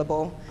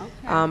available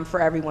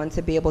for everyone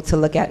to be able to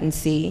look at and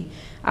see.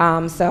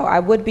 So I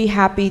would be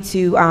happy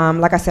to,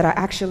 like I said, I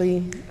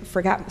actually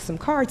forgot some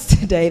cards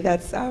today.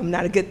 That's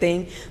not a good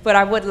thing, but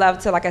I would love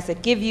to, like I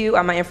said, give you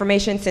my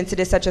information. Since it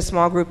is such a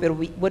small group, it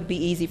would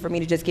be easy for me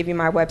to just give you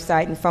my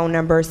website and phone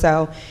number.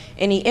 So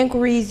any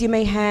inquiries you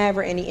may have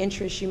or any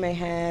interests you may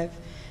have,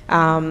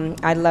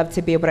 I'd love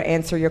to be able to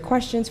answer your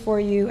questions for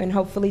you and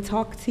hopefully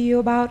talk to you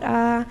about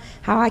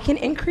how I can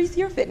increase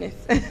your fitness.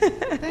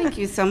 Thank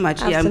you so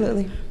much.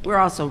 Absolutely. Yeah, we're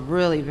also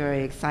really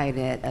very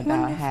excited about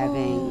Wonderful.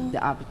 having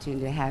the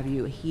opportunity to have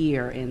you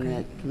here in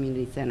the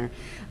community center.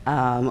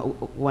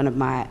 One of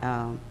my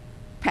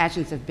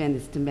passions have been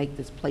is to make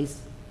this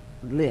place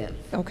live.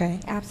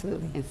 Okay,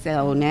 absolutely. And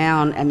so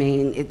now, I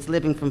mean, it's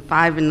living from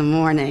 5 in the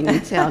morning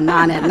until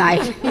 9 at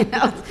night, you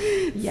know?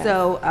 Yes.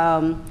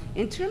 So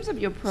in terms of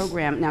your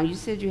program, now you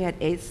said you had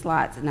 8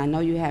 slots, and I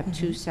know you have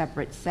 2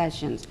 separate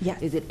sessions.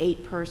 Yes. Is it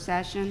 8 per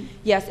session?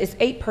 Yes, it's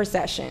 8 per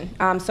session.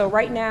 So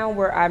right now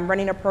I'm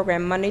running a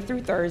program Monday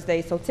through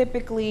Thursday. So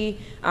typically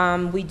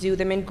we do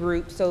them in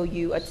groups. So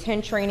you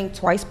attend training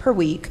twice per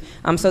week.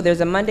 So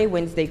there's a Monday,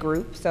 Wednesday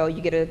group. So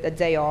you get a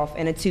day off,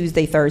 and a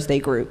Tuesday, Thursday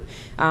group.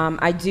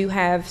 I do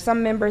have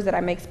some members that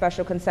I make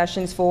special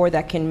concessions for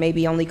that can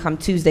maybe only come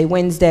Tuesday,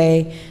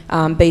 Wednesday.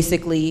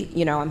 Basically,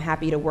 you know, I'm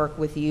happy to work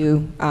with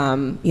you,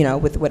 you know,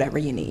 with whatever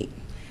you need.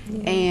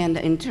 Yeah. And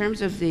in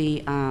terms of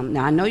the,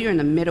 now I know you're in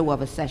the middle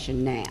of a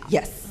session now.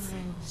 Yes.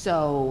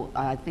 So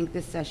I think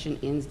this session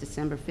ends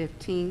December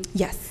 15th.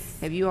 Yes.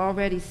 Have you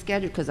already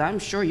scheduled, because I'm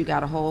sure you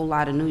got a whole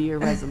lot of New Year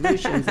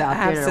resolutions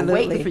out there that are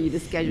waiting for you to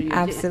schedule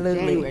your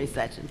January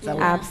session. So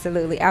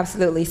Absolutely,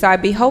 absolutely. So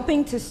I'd be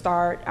hoping to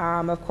start,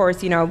 of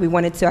course, you know, we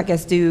wanted to, I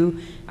guess, do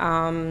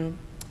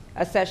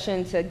a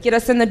session to get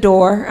us in the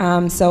door.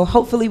 So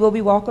hopefully we'll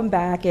be welcome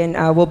back, and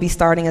we'll be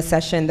starting a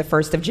session the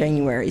 1st of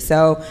January.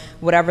 So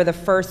whatever the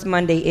first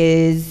Monday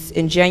is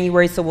in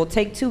January, so we'll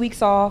take 2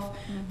 weeks off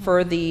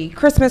for the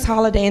Christmas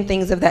holiday and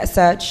things of that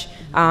such.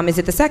 Is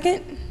it the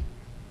 2nd?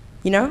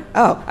 You know?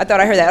 Oh, I thought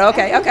I heard that.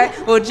 Okay, okay.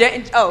 Well,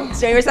 January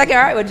 2nd, all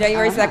right. Well,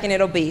 January 2nd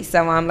it'll be.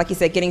 So, like you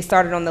said, getting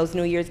started on those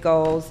New Year's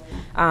goals.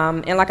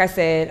 And like I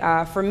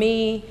said, for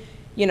me,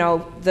 you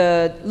know,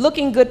 the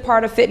looking good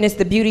part of fitness,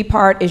 the beauty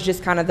part is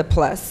just kind of the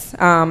plus.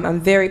 I'm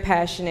very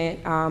passionate,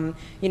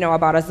 you know,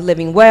 about us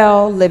living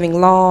well, living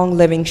long,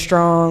 living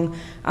strong.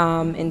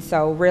 And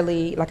so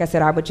really, like I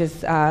said, I would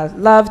just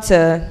love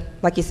to,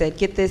 like you said,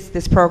 get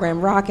this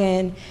program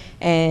rocking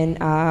and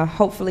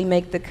hopefully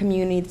make the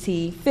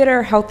community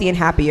fitter, healthy, and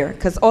happier.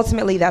 Because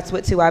ultimately, that's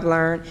what, too, I've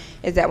learned,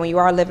 is that when you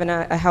are living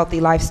a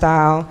healthy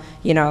lifestyle,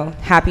 you know,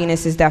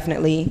 happiness is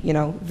definitely, you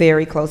know,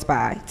 very close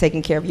by.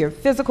 Taking care of your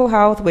physical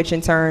health, which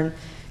in turn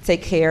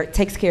takes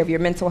care of your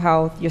mental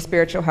health, your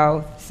spiritual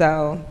health.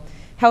 So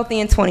healthy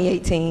in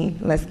 2018.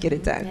 Let's get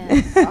it done.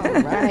 Yes. all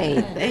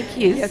right. Thank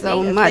you Yes,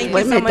 so thank much. you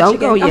Wait a so minute, much don't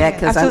again. go yet, Okay,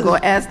 because I'm absolutely.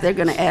 going to ask. They're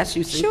going to ask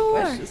you some Sure.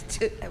 questions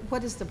too.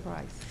 What is the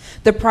price?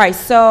 The price.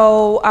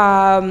 So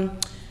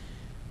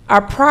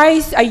our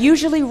price, I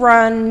usually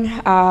run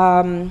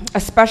a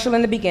special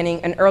in the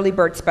beginning, an early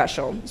bird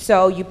special.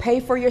 So you pay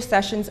for your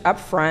sessions up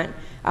front.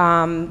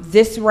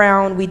 This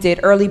round we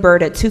did early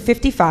bird at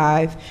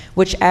 $255,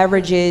 which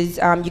averages,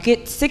 you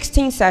get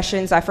 16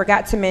 sessions. I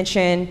forgot to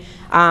mention,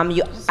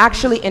 you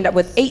actually end up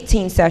with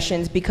 18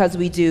 sessions because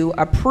we do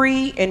a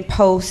pre and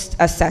post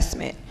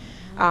assessment.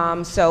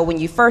 So when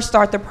you first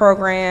start the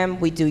program,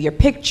 we do your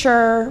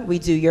picture, we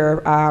do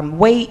your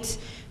weight,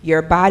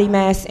 your body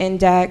mass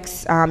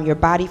index, your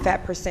body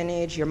fat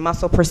percentage, your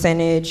muscle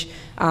percentage.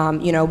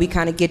 You know, we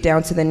kind of get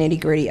down to the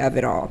nitty-gritty of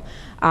it all.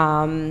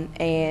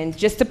 And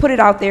just to put it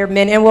out there,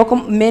 men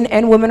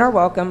and women are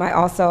welcome.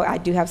 I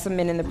do have some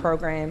men in the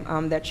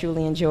program that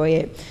truly enjoy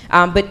it.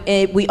 But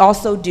we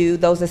also do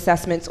those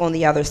assessments on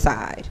the other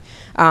side.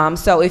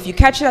 So if you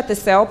catch it at the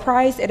sale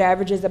price, it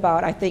averages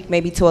about, I think,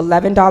 maybe to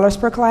 $11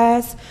 per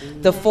class.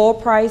 The full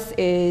price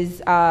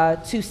is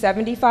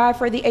 $275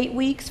 for the 8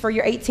 weeks for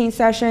your 18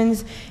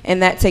 sessions,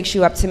 and that takes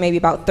you up to maybe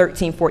about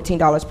 $13,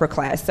 $14 per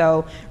class.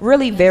 So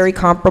really very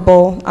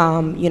comparable,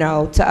 you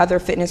know, to other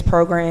fitness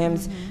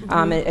programs.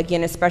 And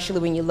again, especially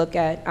when you look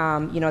at,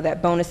 you know,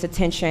 that bonus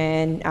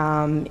attention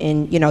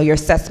and, you know, your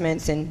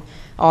assessments and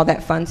all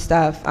that fun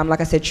stuff.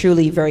 Like I said,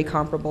 truly very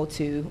comparable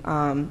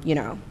to, you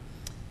know,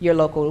 your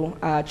local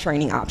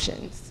training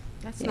options.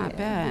 That's not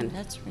bad.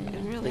 That's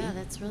Really? Yeah,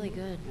 that's really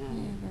good.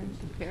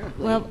 Comparably.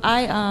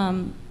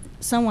 Well,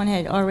 someone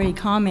had already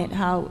commented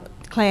how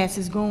class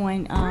is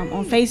going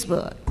on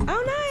Facebook. Oh,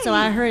 nice. So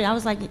I heard, I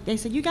was like, they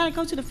said, you got to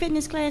go to the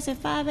fitness class at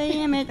 5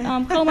 a.m. at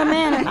Colmar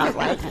Manor. And I was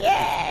like,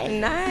 yay.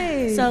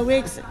 Nice. So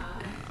it's,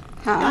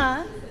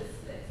 at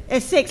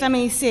 6, I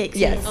mean 6.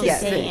 Yes, 6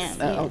 yes. a.m.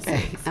 Oh, yes.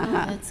 okay.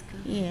 That's good.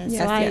 Yeah, Yes,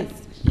 so yes.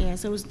 yeah,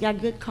 so it was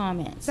got good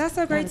comments. That's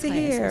so great on the to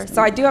hear. classes.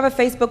 So I do have a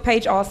Facebook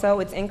page also.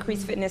 It's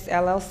Increase Fitness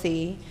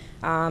LLC.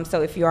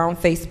 So if you're on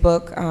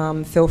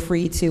Facebook, feel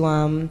free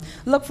to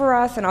look for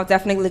us, and I'll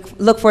definitely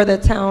look for the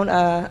town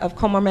of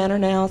Colmar Manor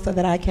now, so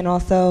that I can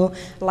also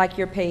like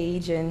your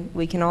page and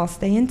we can all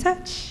stay in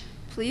touch.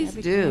 Please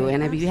do,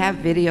 and if you have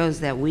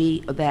videos that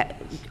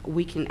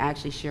we can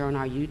actually share on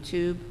our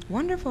YouTube,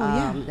 Wonderful,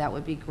 yeah. that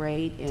would be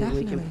great, and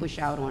we can Definitely. push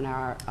out on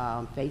our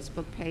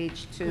Facebook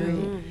page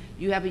too.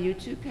 You have a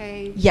YouTube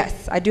page?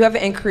 Yes, I do have a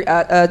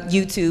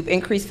YouTube,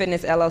 Increase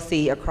Fitness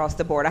LLC, across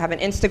the board. I have an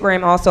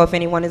Instagram also, if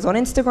anyone is on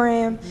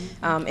Instagram,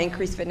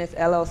 Increase Fitness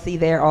LLC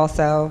there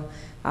also.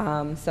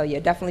 So yeah,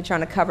 definitely trying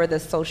to cover the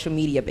social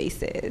media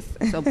bases.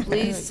 So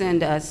please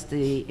send us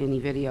any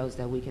videos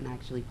that we can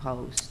actually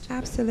post.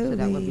 Absolutely. So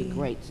that would be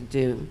great to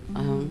do.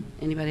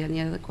 Anybody have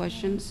any other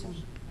questions?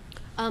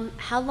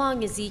 How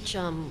long is each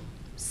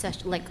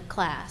session, like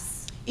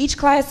class? Each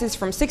class is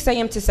from 6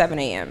 a.m. to 7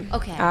 a.m.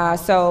 Okay.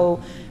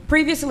 So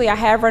previously I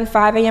have run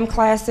 5 a.m.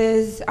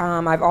 classes.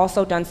 I've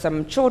also done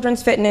some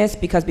children's fitness,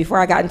 because before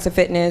I got into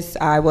fitness,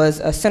 I was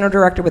a center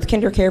director with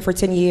KinderCare for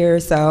 10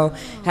 years, so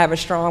I have a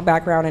strong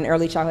background in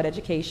early childhood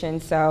education.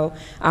 So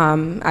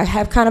I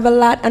have kind of a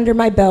lot under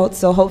my belt,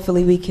 so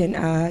hopefully we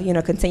can you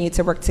know, continue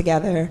to work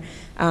together,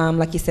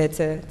 like you said,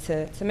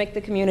 to make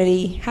the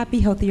community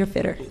happy, healthier,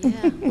 fitter.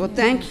 Yeah. Well,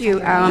 thank you.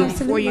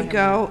 Before you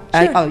go,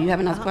 oh, you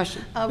have another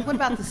question? What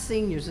about the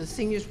seniors? Do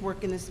seniors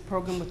work in this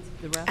program with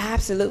the rest?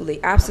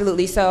 Absolutely,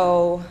 absolutely.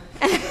 So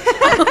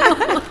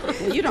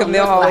You don't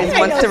Camille look always like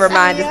wants to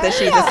remind us that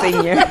she's a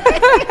senior.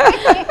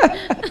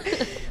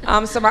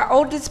 So my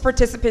oldest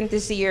participant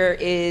this year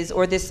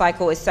this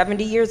cycle is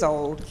 70 years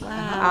old.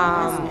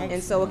 Wow.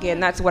 And so again,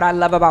 that's what I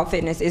love about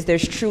fitness, is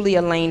there's truly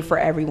a lane for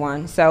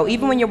everyone. So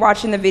even when you're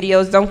watching the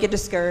videos, don't get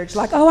discouraged,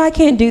 like, oh, I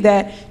can't do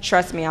that.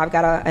 Trust me, I've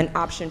got an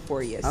option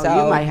for you. Oh,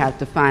 So you might have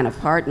to find a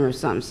partner or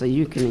something so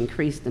you can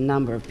increase the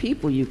number of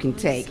people you can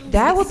take.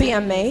 that would be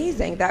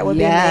amazing. That would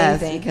Yes,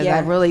 be amazing. because Yeah. I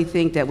really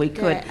think that we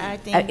could. I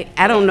think-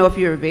 I don't know if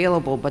you're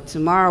available, but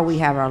tomorrow we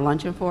have our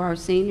luncheon for our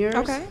seniors.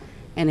 Okay.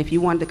 And if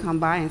you wanted to come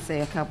by and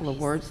say a couple of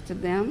words to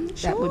them,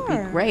 that would be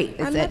Sure. great.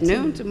 I'd It's at love to.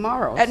 noon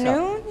tomorrow. At so-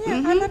 noon? Yeah,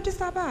 Mhm. I'd love to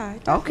stop by.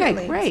 Okay,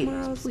 Definitely. great.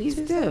 Tomorrow's Please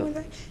Tuesday, do.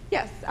 Wednesday.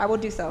 Yes, I will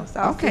do so. So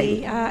I'll Okay.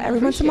 see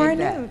everyone tomorrow at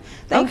Appreciate that. noon.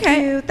 Thank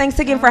Okay. you. Thanks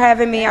again for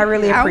having me. I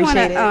really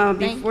appreciate I want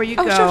it. to, before you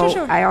Oh, go, sure,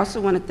 sure. I also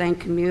want to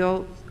thank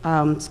Camille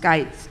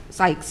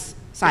Sykes,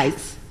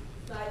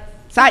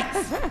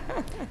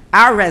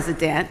 our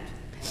resident,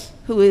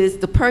 who is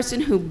the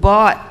person who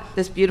bought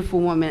this beautiful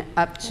woman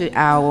up to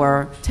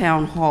our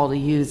town hall to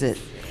use it.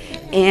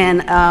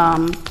 And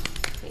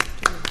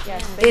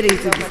it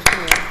is,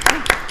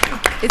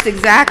 it's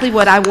exactly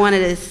what I wanted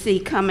to see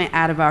coming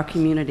out of our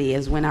community,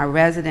 is when our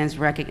residents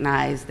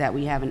recognize that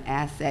we have an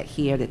asset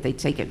here, that they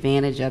take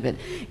advantage of it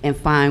and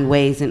find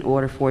ways in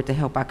order for it to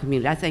help our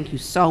community. I thank you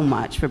so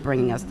much for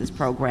bringing us this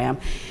program.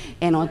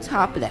 And on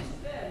top of that,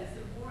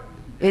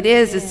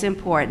 it's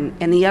important.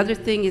 And the other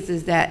thing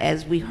is that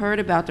as we heard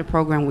about the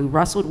program, we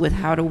wrestled with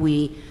how do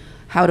we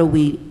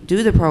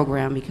do the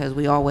program, because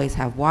we always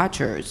have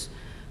watchers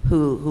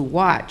who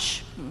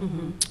watch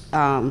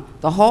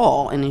the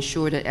hall and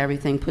ensure that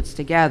everything puts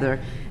together.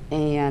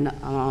 And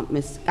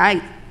Ms.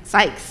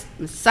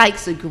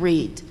 Sykes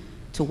agreed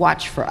to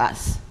watch for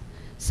us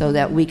so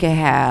that we can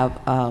have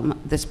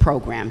this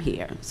program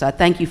here. So I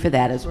thank you for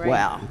that as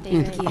well.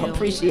 Thank you. I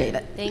appreciate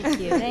it. Thank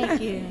you.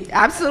 Thank you.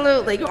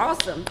 Absolutely, you're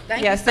awesome.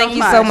 Yes, thank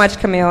you so much,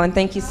 Camille, and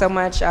thank you so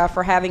much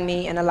for having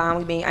me and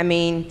allowing me. I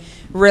mean,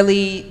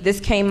 really, this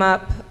came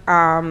up.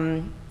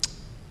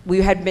 We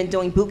had been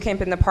doing boot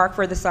camp in the park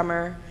for the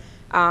summer,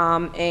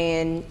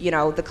 and you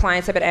know, the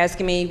clients have been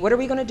asking me, "What are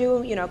we going to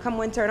do? You know, come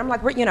winter?" And I'm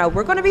like, "We're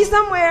going to be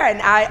somewhere,"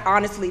 and I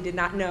honestly did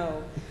not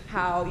know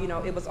how, you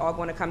know, it was all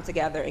going to come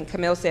together. And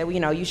Camille said, well, you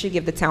know, you should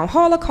give the town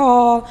hall a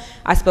call.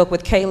 I spoke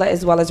with Kayla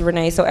as well as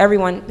Renee. So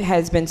everyone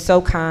has been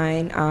so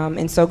kind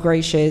and so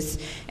gracious.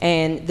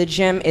 And the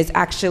gym is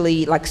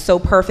actually like so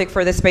perfect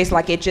for this space.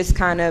 Like it just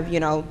kind of, you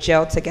know,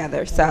 gelled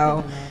together.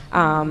 So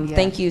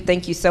thank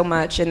you so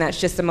much. And that's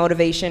just a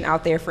motivation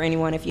out there for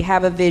anyone. If you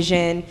have a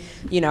vision,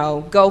 you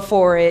know, go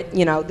for it.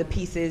 You know, the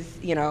pieces,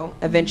 you know,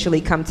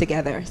 eventually come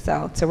together.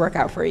 So to work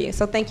out for you.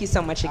 So thank you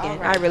so much again.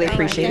 I really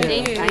appreciate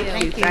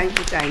it.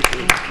 Thank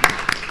you.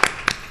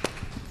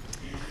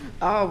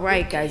 All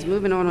right, guys,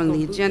 moving on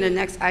the agenda.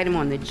 Next item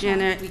on the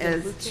agenda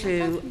is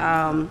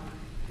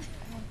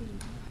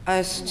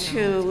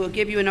we'll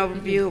give you an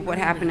overview of what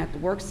happened at the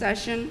work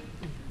session.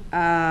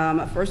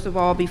 First of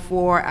all,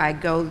 before I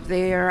go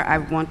there, I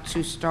want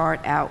to start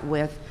out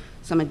with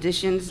some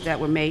additions that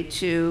were made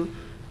to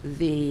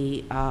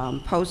the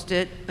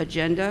posted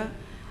agenda.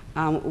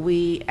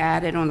 We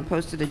added on the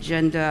posted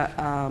agenda,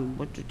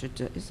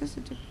 is this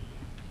a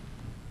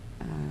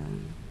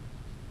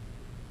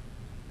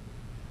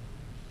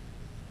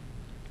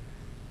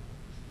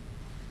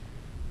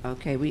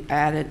okay, we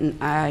added an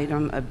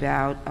item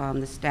about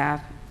the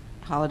staff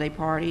holiday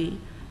party,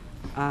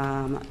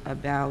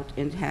 about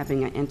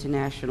having an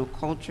international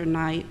culture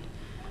night.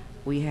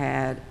 We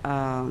had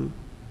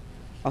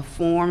a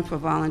form for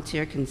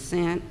volunteer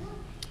consent,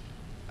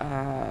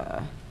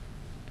 a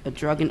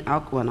drug and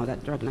alcohol, no,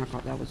 that drug and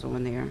alcohol, that was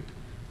on there.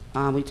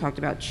 We talked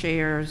about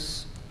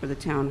chairs for the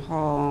town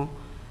hall,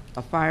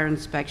 a fire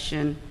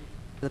inspection,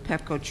 the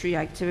Pepco tree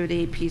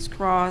activity, Peace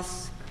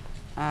Cross,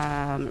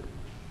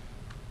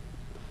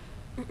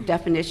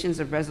 definitions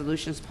of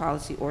resolutions,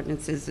 policy,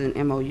 ordinances, and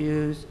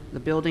MOUs, the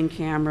building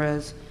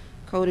cameras,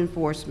 code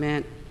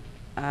enforcement,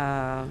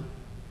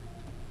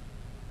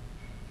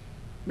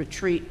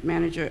 retreat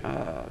manager,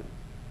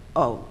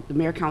 the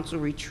mayor council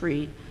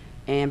retreat,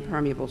 and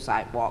permeable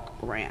sidewalk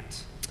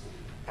grant.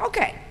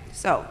 Okay,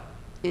 so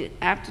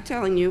after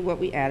telling you what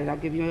we added, I'll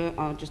give you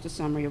just a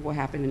summary of what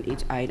happened in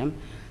each item.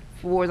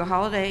 For the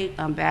holiday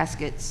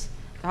baskets,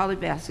 the holiday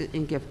basket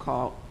and gift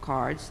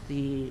cards,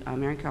 the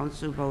mayor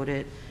council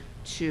voted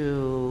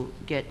to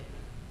get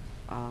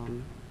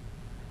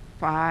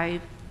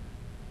five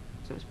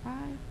 $50,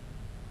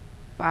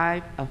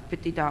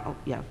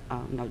 yeah,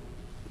 no,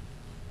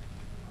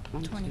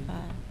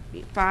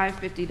 five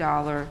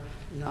 $50.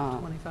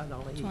 No,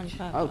 $25 each.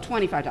 Oh,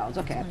 $25,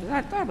 okay.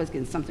 I thought I was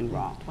getting something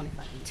wrong.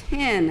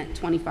 10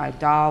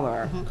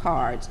 $25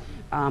 cards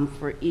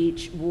for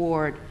each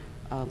ward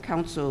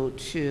council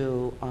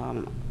to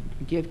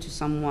give to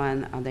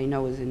someone they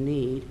know is in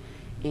need,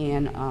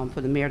 and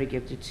for the mayor to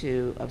give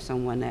to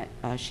someone that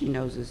she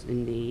knows is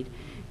in need.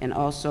 And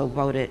also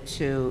voted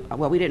to,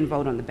 well, we didn't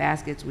vote on the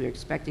baskets. We were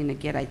expecting to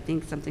get, I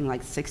think, something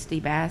like 60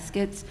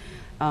 baskets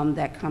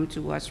that come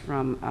to us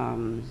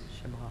from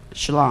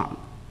Shalom.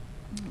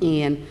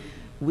 And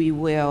we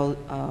will,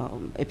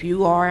 if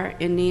you are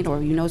in need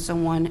or you know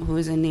someone who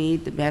is in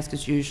need, the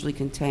baskets usually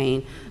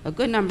contain a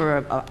good number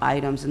of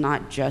items,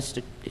 not just,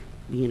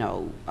 you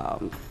know,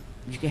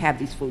 you can have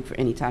these food for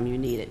any time you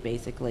need it,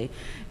 basically.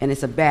 And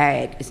it's a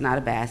bag, it's not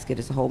a basket,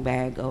 it's a whole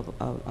bag of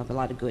a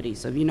lot of goodies.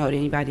 So if you know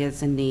anybody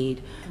that's in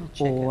need,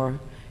 or,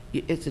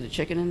 is it a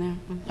chicken in there?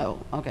 Oh,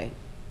 okay.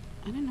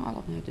 I didn't know all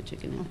of them had the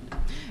chicken in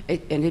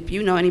it. And if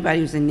you know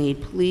anybody who's in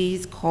need,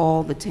 please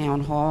call the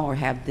town hall or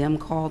have them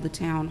call the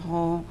town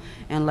hall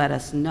and let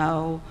us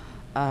know.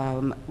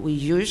 We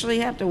usually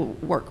have to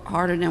work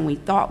harder than we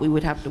thought we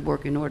would have to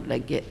work in order to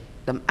get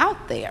them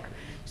out there.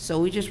 So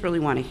we just really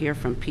want to hear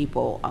from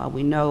people.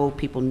 We know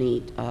people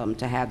need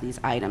to have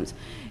these items.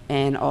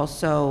 And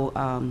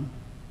also,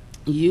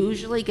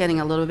 usually getting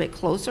a little bit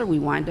closer, we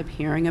wind up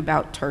hearing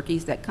about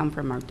turkeys that come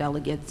from our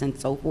delegates and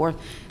so forth.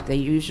 They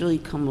usually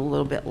come a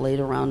little bit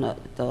later on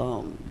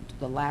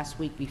the last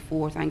week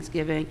before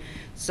Thanksgiving.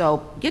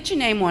 So get your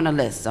name on a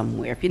list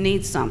somewhere if you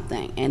need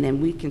something, and then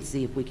we can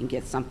see if we can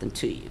get something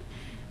to you.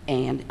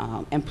 And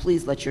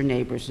please let your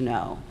neighbors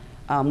know.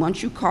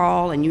 Once you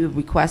call and you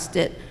request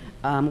it,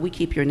 we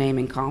keep your name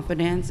in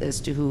confidence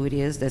as to who it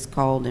is that's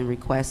called and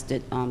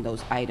requested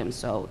those items.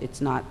 So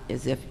it's not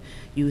as if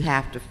you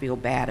have to feel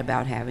bad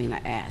about having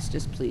to ask.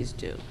 Just please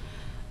do.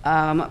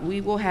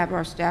 We will have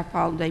our staff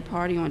holiday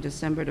party on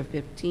December the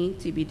 15th.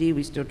 TBD,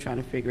 we're still trying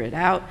to figure it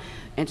out.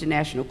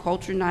 International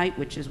Culture Night,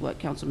 which is what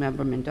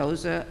Councilmember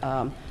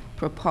Mendoza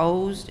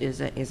proposed,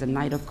 is a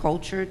night of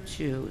culture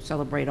to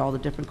celebrate all the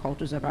different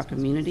cultures of our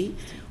community.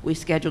 We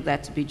scheduled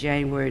that to be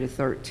January the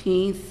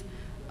 13th.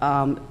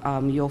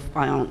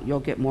 You'll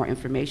get more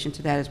information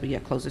to that as we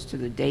get closer to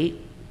the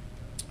date.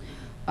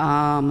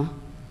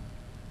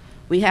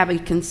 We have a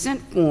consent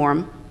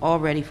form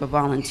already for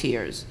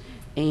volunteers,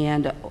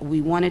 and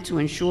we wanted to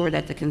ensure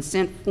that the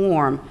consent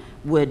form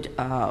would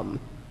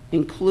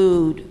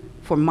include,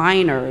 for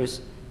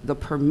minors, the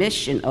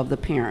permission of the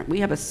parent. We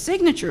have a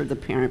signature of the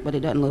parent, but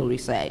it doesn't literally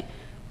say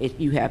if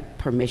you have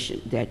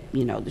permission that,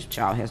 you know, this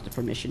child has the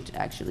permission to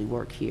actually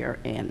work here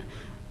and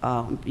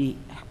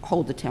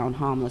hold the town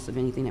harmless of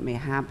anything that may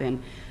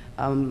happen.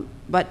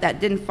 But that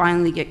didn't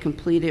finally get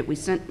completed. We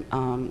sent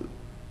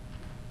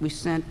we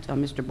sent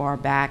Mr. Barr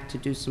back to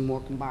do some more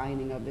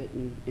combining of it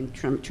and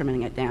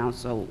trimming it down,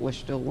 so we're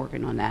still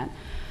working on that.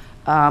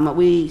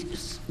 We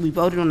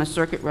voted on a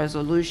circuit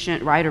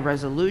resolution, rider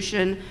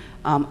resolution.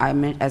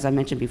 As I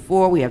mentioned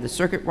before, we have the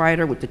circuit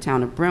rider with the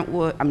town of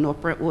Brentwood,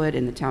 North Brentwood,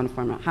 and the town of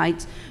Fairmount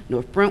Heights.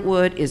 North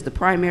Brentwood is the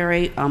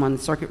primary on the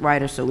circuit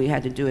rider, so we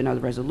had to do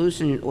another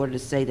resolution in order to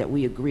say that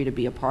we agree to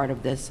be a part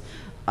of this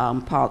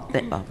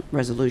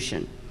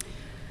resolution.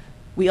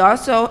 We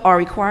also are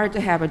required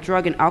to have a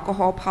drug and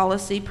alcohol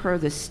policy per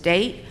the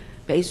state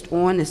based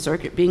on the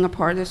circuit being a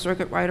part of the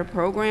circuit rider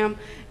program.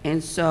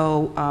 And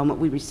so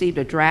we received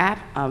a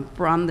draft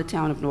from the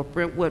town of North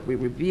Brentwood. We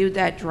reviewed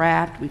that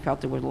draft. We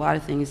felt there were a lot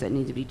of things that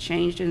need to be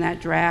changed in that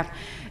draft.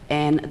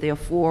 And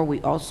therefore, we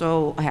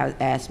also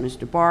have asked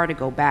Mr. Barr to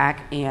go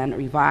back and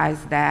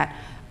revise that.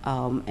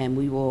 And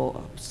we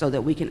will, so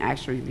that we can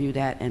actually review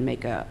that and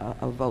make a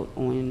vote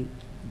on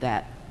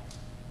that.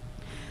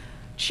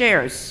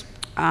 Chairs.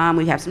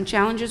 We have some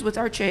challenges with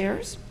our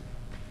chairs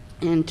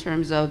in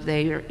terms of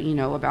they're,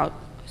 about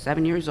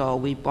 7 years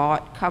old. We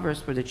bought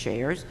covers for the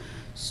chairs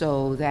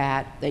so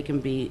that they can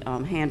be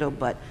handled,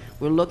 but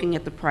we're looking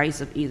at the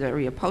price of either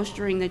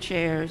reupholstering the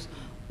chairs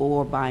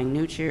or buying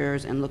new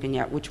chairs and looking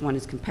at which one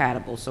is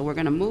compatible. So we're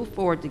going to move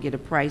forward to get a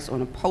price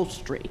on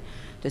upholstery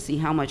to see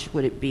how much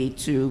would it be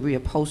to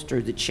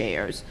reupholster the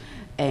chairs.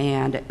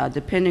 And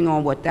depending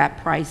on what that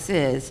price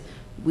is,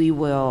 we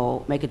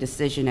will make a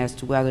decision as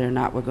to whether or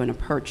not we're going to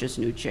purchase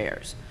new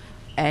chairs.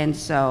 And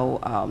so,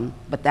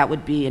 but that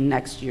would be in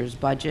next year's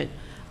budget.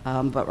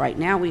 But right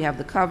now we have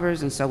the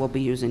covers, and so we'll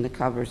be using the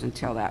covers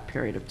until that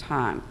period of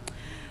time.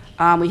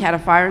 We had a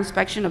fire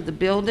inspection of the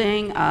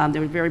building.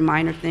 There were very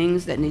minor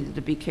things that needed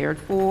to be cared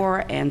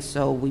for, and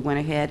so we went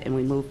ahead and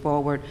we moved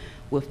forward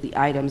with the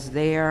items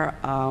there.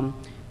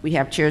 We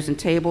have chairs and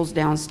tables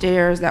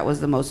downstairs. That was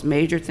the most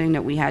major thing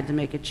that we had to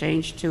make a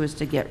change to, is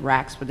to get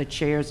racks for the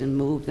chairs and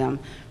move them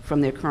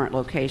from their current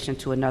location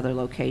to another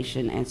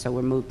location, and so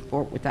we're moving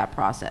forward with that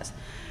process.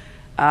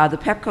 The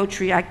Pepco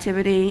tree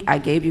activity, I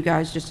gave you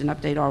guys just an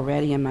update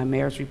already in my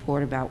mayor's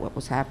report about what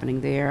was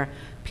happening there.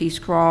 Peace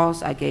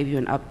Cross, I gave you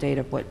an update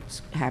of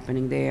what's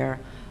happening there.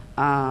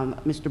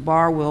 Mr.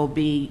 Barr will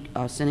be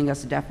sending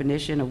us a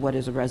definition of what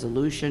is a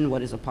resolution,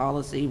 what is a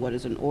policy, what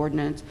is an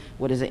ordinance,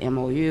 what is an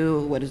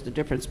MOU, what is the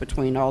difference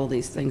between all of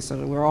these things, so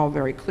that we're all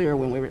very clear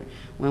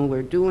when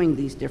we're doing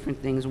these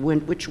different things,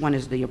 which one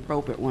is the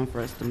appropriate one for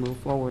us to move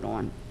forward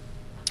on.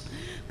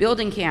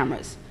 Building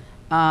cameras.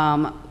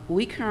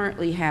 We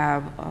currently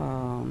have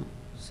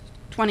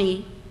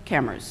 20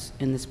 cameras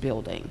in this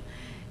building.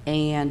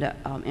 And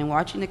in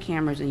watching the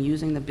cameras and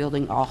using the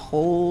building a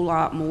whole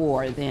lot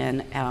more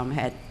than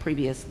had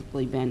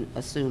previously been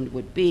assumed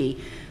would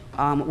be,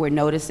 we're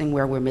noticing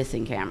where we're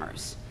missing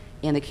cameras.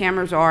 And the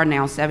cameras are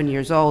now 7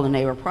 years old, and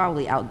they were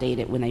probably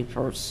outdated when they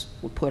first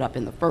were put up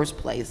in the first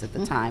place at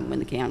the time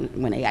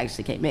when they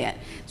actually came in.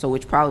 So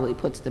which probably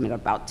puts them at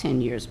about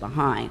 10 years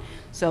behind.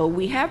 So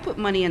we have put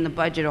money in the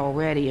budget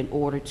already in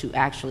order to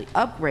actually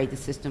upgrade the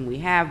system we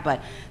have,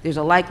 but there's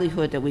a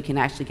likelihood that we can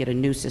actually get a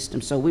new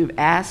system. So we've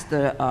asked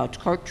the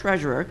clerk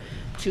treasurer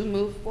to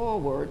move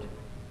forward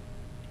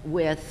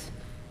with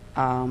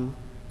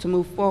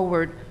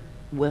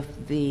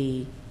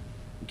the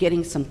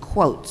getting some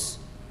quotes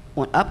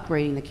on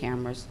upgrading the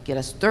cameras, get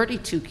us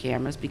 32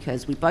 cameras,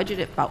 because we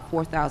budgeted about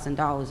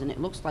 $4,000, and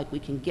it looks like we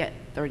can get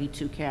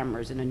 32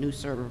 cameras and a new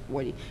server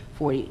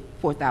for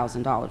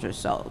 $4,000 or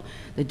so.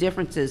 The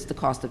difference is the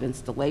cost of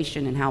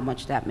installation and how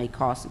much that may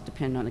cost,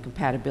 depending on the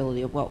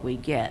compatibility of what we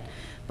get.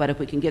 But if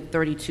we can get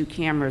 32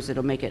 cameras,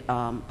 it'll make it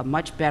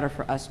much better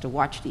for us to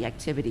watch the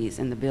activities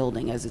in the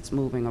building as it's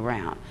moving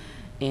around.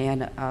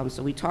 And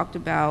so we talked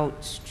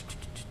about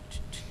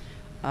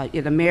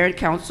the mayor and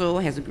council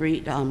has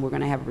agreed we're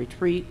going to have a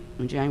retreat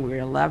on January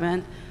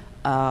 11th.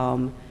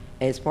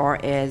 As far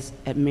as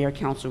a mayor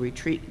council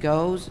retreat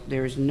goes,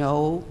 there's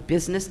no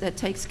business that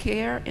takes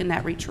care in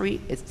that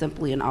retreat. It's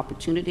simply an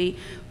opportunity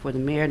for the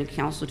mayor and the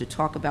council to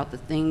talk about the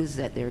things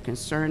that they're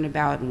concerned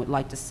about and would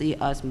like to see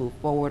us move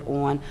forward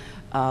on.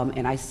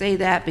 And I say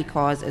that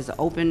because as the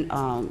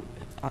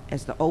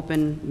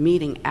Open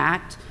Meeting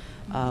Act,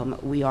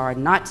 we are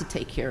not to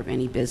take care of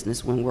any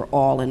business when we're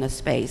all in a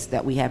space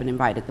that we haven't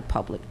invited the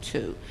public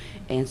to.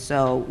 And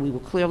so we will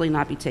clearly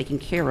not be taking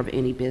care of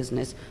any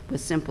business, but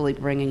simply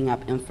bringing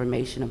up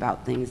information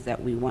about things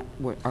that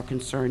are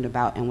concerned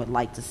about and would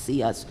like to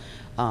see us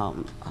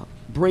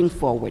bring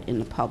forward in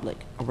the public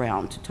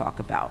around to talk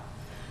about.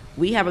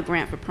 We have a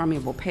grant for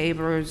permeable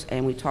pavers,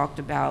 and we talked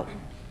about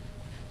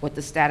what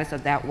the status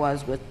of that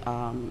was with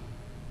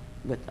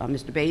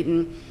Mr.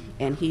 Baden,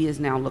 and he is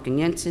now looking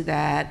into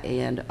that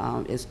and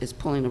is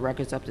pulling the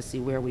records up to see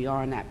where we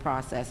are in that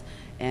process,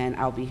 and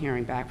I'll be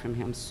hearing back from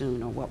him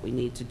soon on what we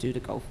need to do to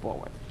go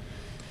forward.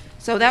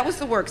 So that was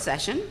the work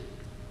session.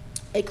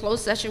 A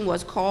closed session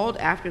was called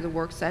after the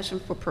work session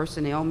for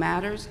personnel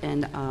matters,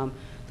 and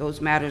those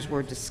matters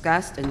were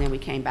discussed, and then we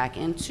came back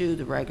into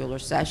the regular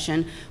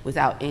session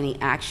without any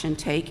action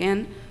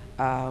taken.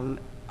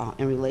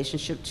 in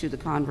relationship to the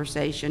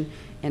conversation,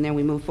 and then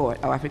we move forward.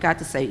 Oh, I forgot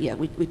to say, yeah,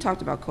 we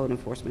talked about code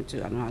enforcement too.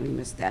 I don't know how you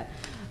missed that.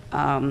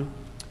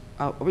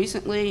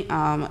 Recently,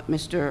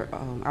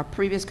 our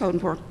previous code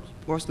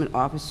enforcement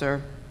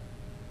officer,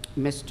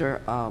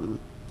 Mr.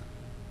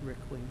 Rick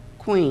Queen,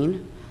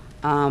 Queen.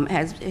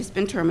 has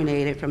been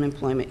terminated from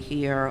employment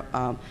here,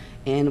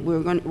 and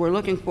we're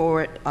looking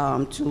forward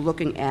to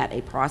looking at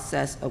a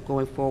process of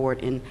going forward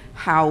in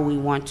how we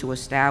want to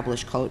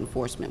establish code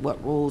enforcement,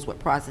 what rules, what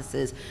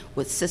processes,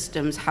 what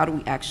systems, how do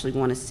we actually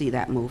want to see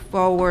that move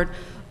forward.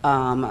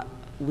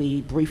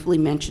 We briefly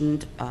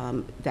mentioned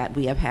that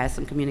we have had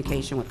some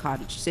communication with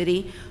Cottage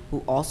City,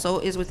 who also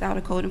is without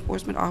a code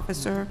enforcement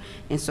officer,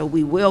 and so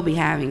we will be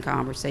having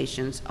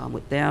conversations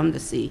with them to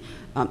see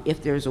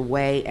if there's a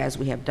way, as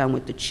we have done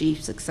with the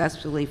chief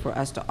successfully, for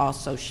us to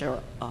also share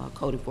a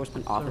code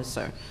enforcement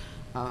officer,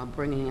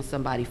 bringing in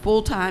somebody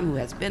full-time who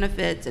has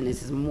benefits, and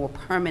this is a more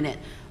permanent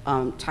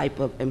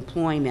type of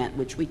employment,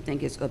 which we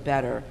think is a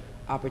better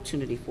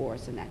opportunity for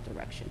us in that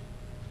direction.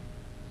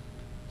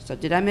 So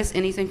did I miss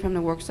anything from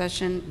the work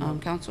session,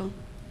 Council?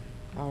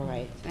 All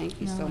right, thank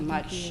you No, I so think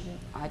much. you did it.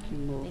 I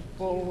can move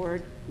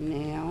forward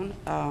now.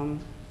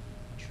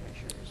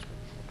 Treasurer's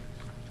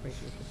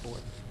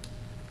report.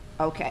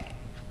 Okay.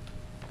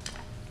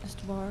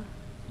 Mr. Barr?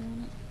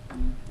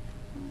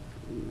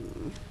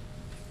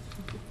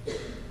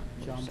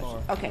 John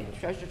Barr. Okay,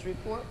 treasurer's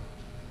report?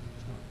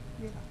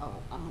 Oh,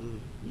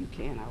 you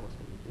can, I was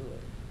gonna do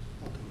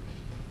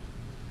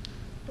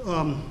it.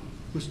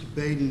 Mr.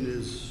 Baden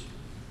is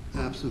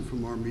absent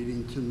from our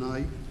meeting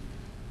tonight.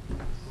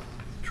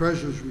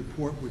 Treasurer's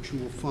report, which you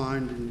will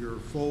find in your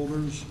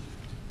folders,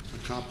 a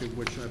copy of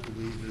which I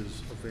believe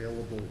is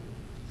available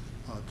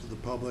to the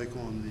public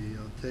on the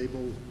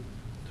table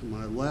to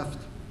my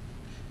left.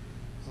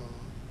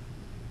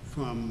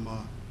 From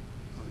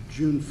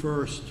June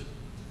 1st,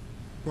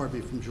 pardon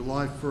me, from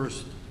July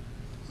 1st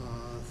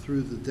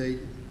through the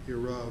date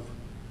hereof,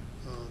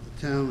 the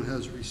town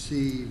has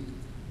received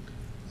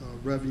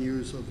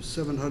revenues of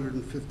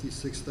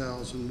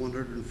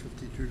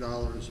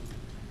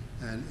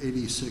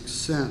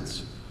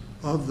 $756,152.86.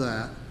 Of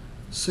that,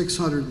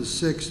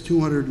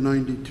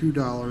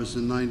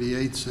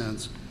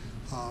 $606,292.98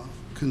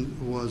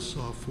 was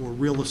for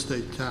real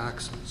estate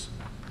taxes.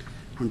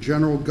 On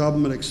general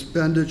government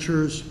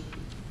expenditures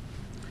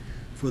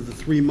for the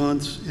 3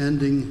 months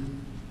ending,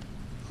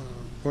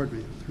 3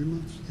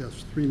 months?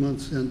 Yes, 3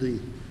 months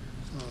ending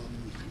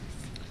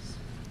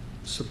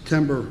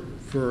September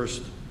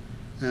 1st,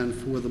 and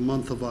for the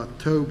month of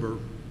October,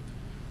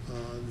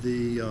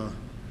 the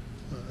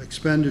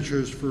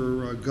expenditures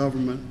for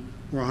government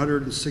were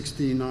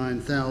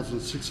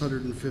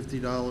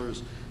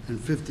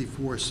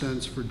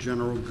 $169,650.54 for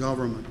general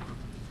government.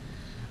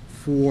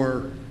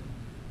 For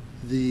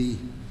the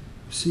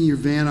senior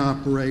van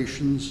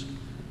operations,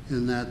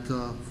 in that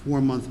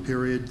 4-month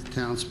period, the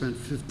town spent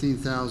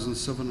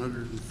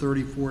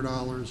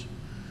 $15,734.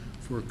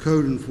 For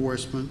code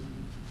enforcement,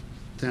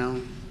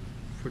 town,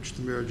 which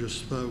the mayor just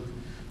spoke,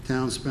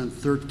 town spent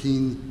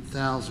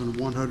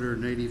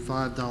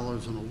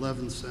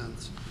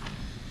 $13,185.11.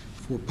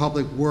 For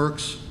public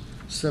works,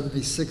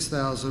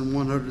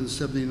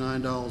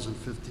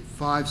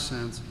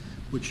 $76,179.55,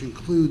 which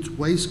includes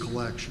waste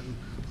collection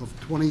of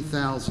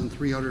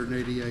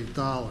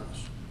 $20,388.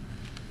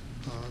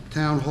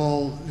 Town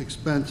hall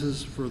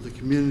expenses for the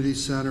community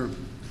center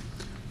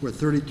were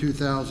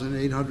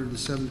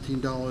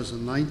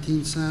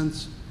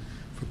 $32,817.19.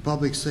 For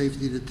public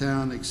safety, the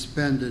town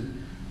expended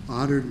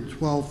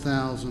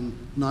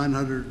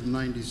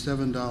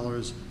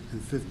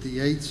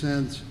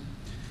 $112,997.58.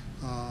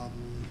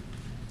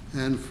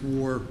 And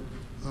for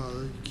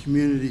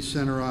community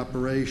center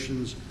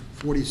operations,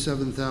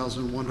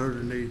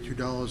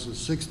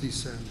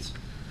 $47,182.60.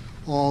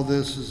 All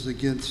this is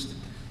against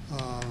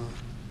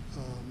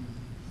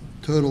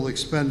total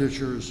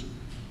expenditures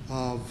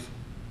of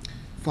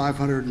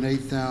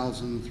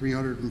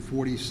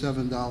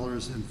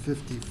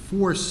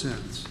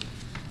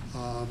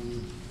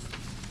 $508,347.54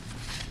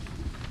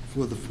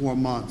 for the 4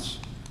 months.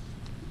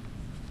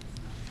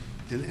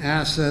 In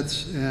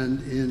assets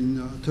and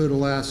in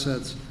total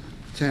assets,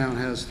 the town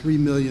has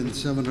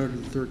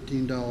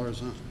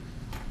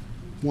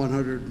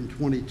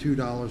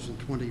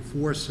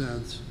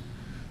 $3,713,122.24,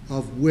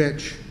 of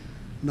which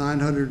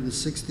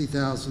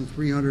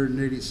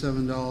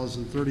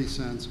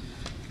 $960,387.30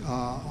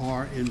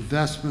 are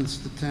investments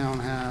the town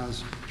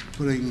has,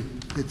 putting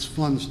its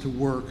funds to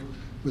work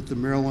with the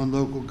Maryland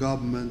local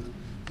government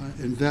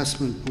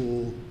investment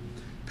pool.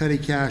 Petty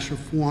cash of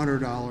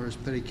 $400,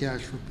 petty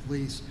cash for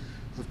police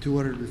of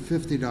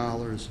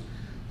 $250,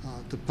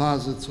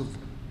 deposits of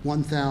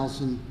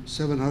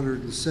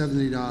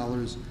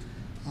 $1,770,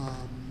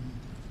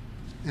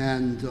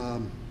 and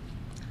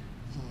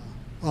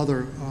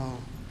other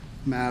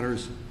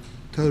matters,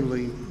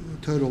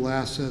 total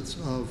assets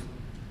of,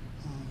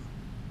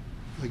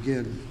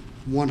 again,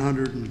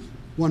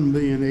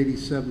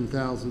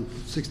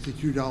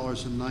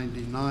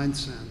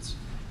 $1,087,062.99.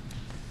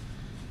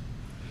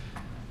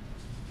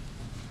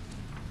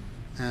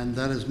 And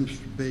that is Mr.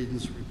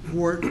 Baden's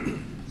report.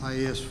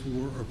 I ask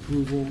for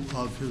approval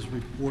of his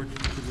report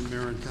to the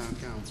Mayor and Town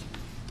Council.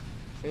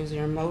 Is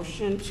there a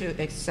motion to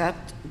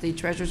accept the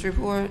treasurer's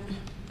report?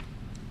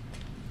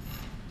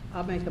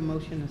 I'll make a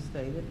motion as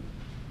stated.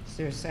 Is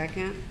there a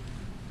second?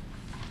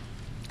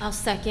 I'll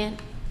second.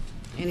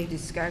 Any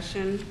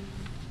discussion?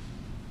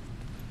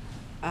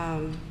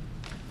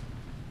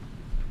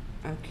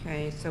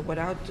 Okay, so what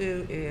I'll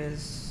do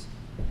is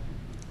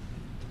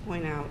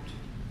point out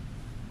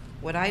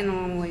what I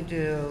normally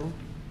do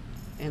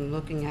in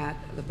looking at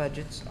the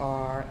budgets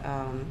are,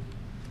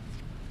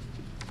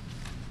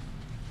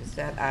 is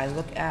that I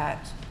look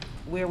at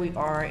where we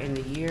are in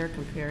the year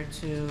compared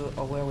to,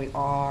 or where we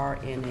are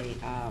in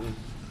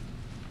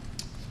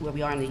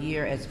the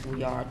year as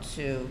we are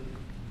to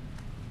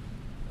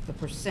the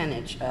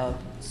percentage of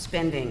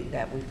spending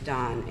that we've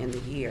done in the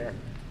year.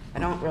 I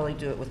don't really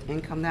do it with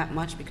income that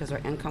much because our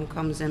income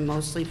comes in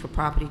mostly for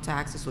property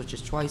taxes, which is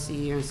twice a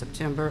year in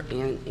September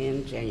and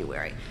in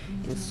January.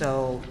 And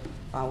so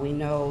we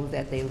know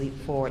that they leap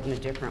forward in a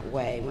different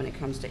way when it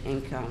comes to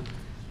income.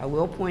 I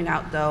will point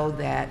out, though,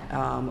 that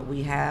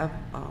we have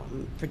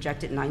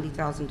projected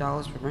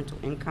 $90,000 for rental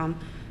income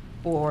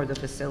for the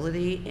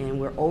facility, and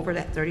we're over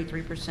that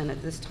 33%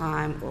 at this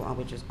time,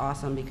 which is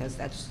awesome because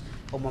that's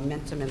a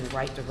momentum in the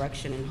right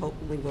direction, and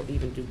hopefully we'll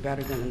even do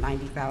better than the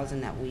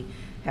 $90,000 that we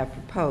have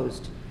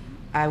proposed.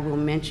 I will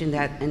mention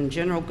that in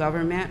general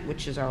government,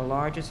 which is our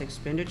largest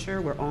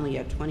expenditure, we're only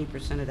at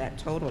 20% of that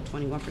total,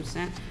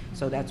 21%,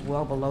 so that's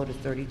well below the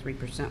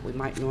 33% we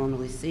might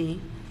normally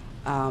see.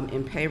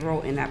 In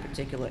payroll in that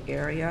particular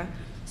area,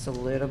 it's a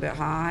little bit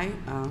high,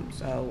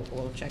 so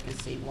we'll check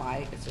and see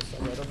why it's just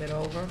a little bit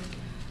over.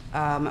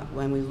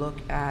 When we look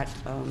at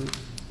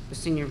the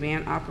senior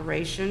van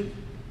operation,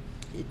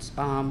 it's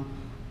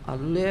a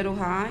little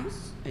high.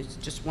 It's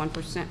just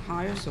 1%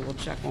 higher, so we'll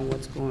check on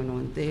what's going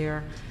on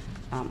there.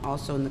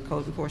 Also in the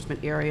code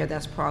enforcement area,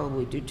 that's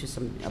probably due to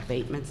some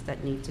abatements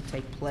that need to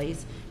take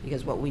place,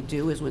 because what we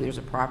do is when there's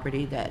a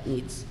property that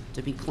needs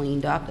to be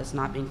cleaned up, that's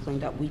not being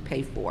cleaned up, we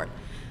pay for it.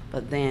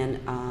 But then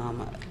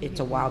it's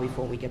a while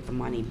before we get the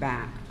money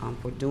back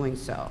for doing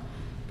so.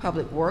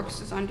 Public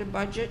Works is under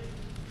budget.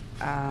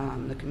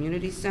 The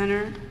community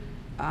center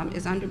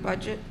is under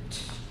budget.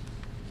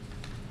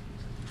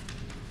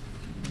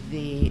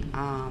 The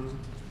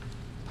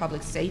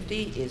public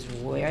safety is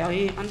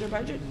way under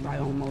budget by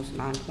almost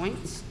 9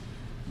 points.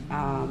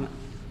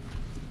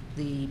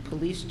 The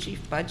police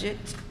chief budget,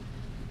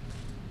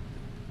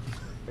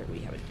 where we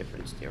have a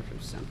difference there from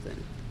something.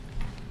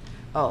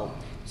 Oh,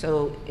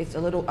 so it's a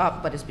little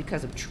up, but it's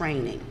because of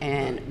training.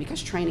 And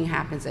because training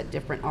happens at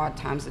different odd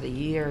times of the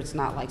year, it's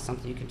not like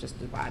something you can just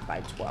divide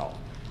by 12.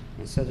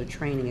 And so the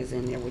training is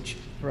in there, which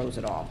throws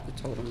it off, the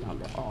total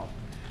number off.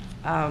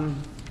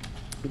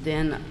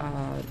 Then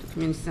the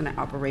community center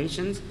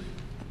operations,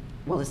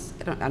 well,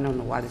 I don't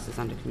know why this is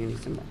under community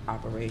center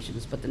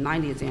operations, but the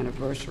 90th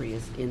anniversary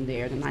is in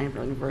there. The 90th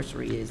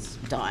anniversary is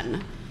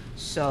done.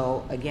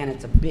 So again,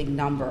 it's a big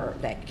number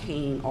that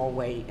came all the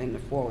way in the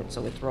forward,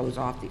 so it throws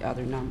off the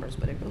other numbers,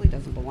 but it really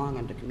doesn't belong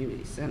under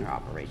community center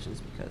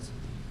operations because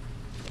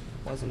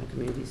it wasn't a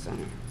community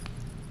center.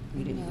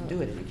 We didn't even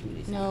do it in a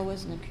community center. No, it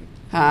wasn't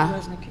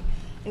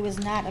it was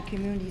not a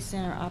community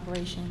center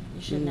operation.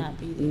 It should not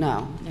be there.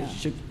 No.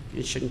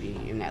 It shouldn't be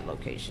in that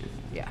location,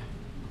 yeah.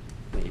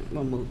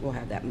 We'll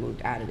have that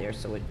moved out of there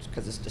so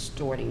because it's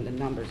distorting the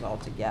numbers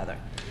altogether.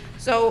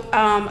 So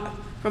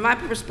from my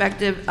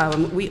perspective,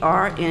 we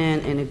are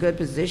in a good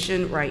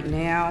position right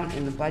now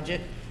in the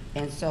budget,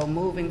 and so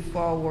moving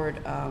forward,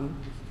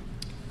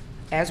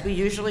 as we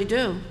usually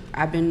do,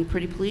 I've been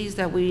pretty pleased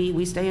that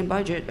we stay in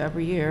budget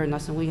every year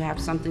unless we have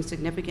something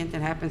significant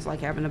that happens, like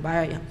having to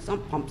buy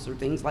sump pumps or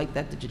things like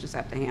that that you just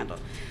have to handle.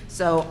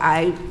 So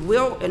I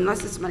will,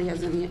 unless somebody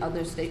has any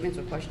other statements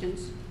or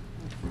questions,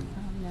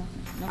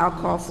 No. I'll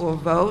call for a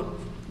vote.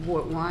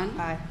 Ward 1.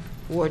 Aye.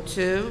 Ward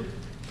 2.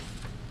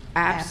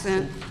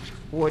 Absent.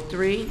 Ward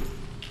 3.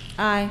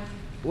 Aye.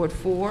 Ward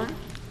 4.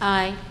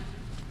 Aye.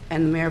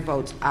 And the mayor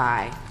votes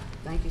aye.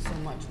 Thank you so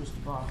much,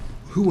 Mr. Barr.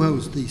 Who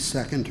was the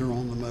seconder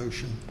on the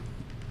motion?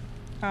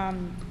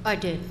 I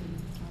did.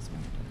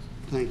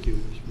 Thank you,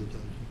 Ms. Mendoza.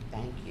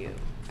 Thank you.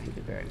 Thank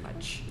you very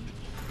much.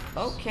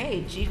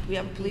 Okay, Chief, we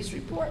have a police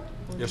report.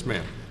 Yes,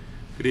 ma'am.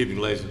 Good evening,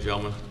 ladies and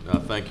gentlemen.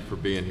 Thank you for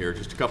being here.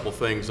 Just a couple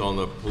things on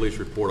the police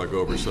report. I'll go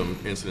over some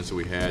incidents that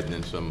we had and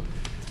then some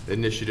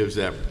initiatives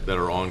that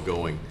are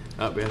ongoing.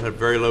 We had a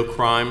very low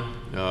crime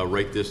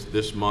rate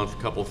this month.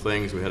 A couple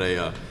things. We had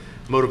a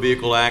motor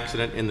vehicle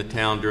accident in the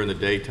town during the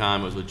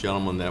daytime. It was a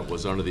gentleman that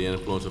was under the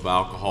influence of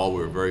alcohol.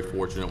 We were very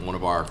fortunate. One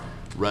of our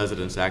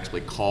residents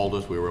actually called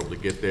us. We were able to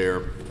get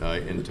there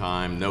in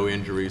time. No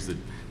injuries.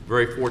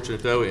 Very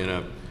fortunate, though, in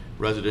a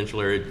residential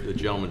area, the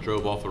gentleman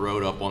drove off the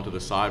road up onto the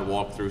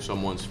sidewalk, through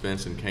someone's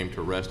fence, and came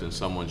to rest in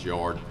someone's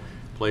yard.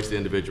 Placed the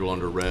individual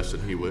under arrest,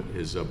 and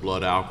his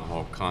blood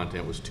alcohol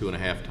content was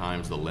 2.5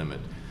 times the limit.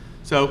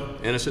 So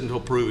innocent until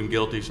proven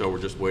guilty, so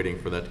we're just waiting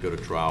for that to go to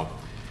trial.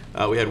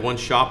 We had one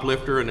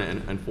shoplifter, and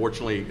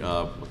unfortunately,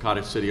 a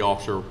Cottage City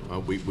officer,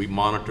 we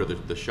monitor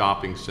the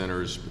shopping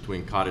centers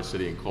between Cottage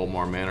City and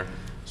Colmar Manor.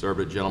 Observed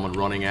a gentleman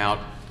running out,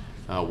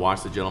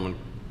 watched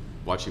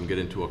him get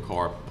into a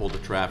car, pulled the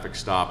traffic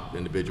stop. The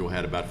individual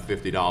had about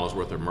 $50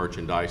 worth of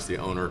merchandise. The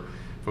owner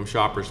from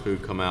Shoppers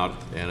Food come out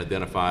and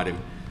identified him.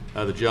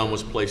 The gentleman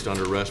was placed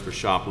under arrest for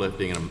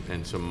shoplifting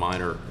and some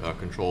minor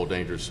controlled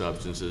dangerous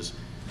substances.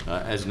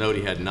 As noted,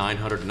 he had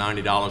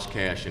 $990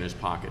 cash in his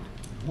pocket.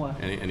 Wow.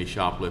 And he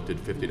shoplifted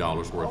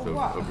 $50 worth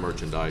wow. of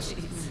merchandise.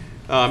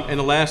 And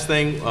the last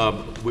thing,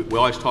 we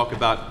always talk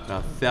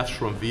about thefts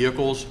from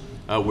vehicles.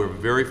 We're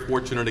very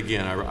fortunate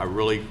again. I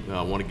really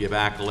want to give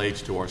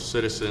accolades to our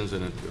citizens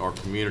and our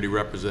community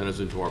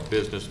representatives and to our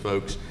business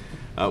folks.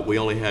 We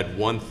only had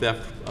one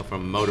theft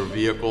from a motor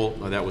vehicle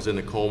that was in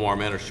the Colmar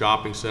Manor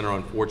Shopping Center.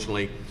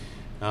 Unfortunately,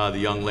 the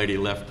young lady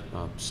left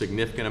a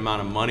significant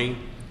amount of money,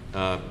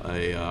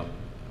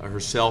 her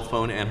cell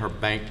phone and her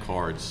bank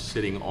cards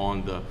sitting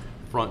on the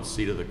front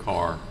seat of the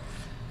car.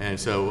 And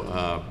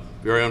so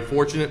very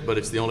unfortunate, but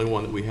it's the only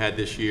one that we had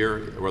this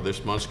year, or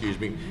this month, excuse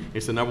me.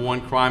 It's the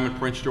 #1 crime in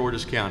Prince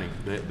George's County.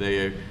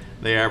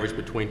 They average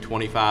between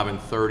 25 and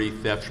 30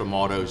 thefts from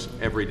autos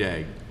every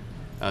day.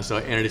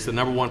 And it's the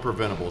 #1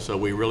 preventable. So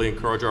we really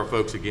encourage our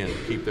folks, again, to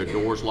keep their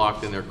doors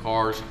locked in their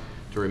cars,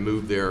 to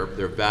remove their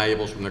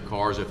valuables from their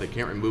cars. If they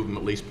can't remove them,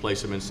 at least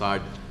place them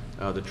inside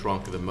the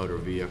trunk of the motor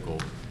vehicle.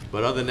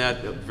 But other than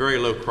that, very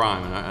low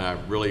crime, and I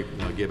really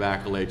give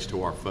accolades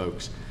to our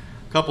folks.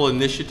 A couple of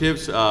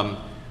initiatives.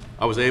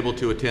 I was able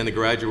to attend the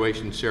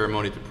graduation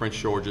ceremony at the Prince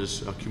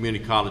George's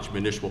Community College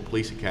Municipal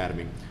Police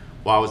Academy.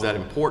 Why was that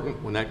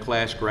important? When that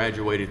class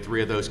graduated,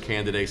 3 of those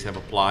candidates have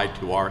applied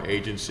to our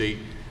agency.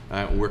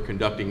 We're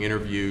conducting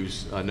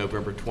interviews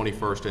November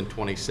 21st and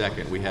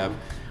 22nd. We have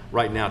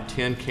right now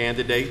 10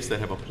 candidates that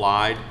have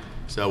applied,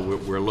 so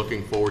we're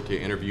looking forward to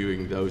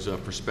interviewing those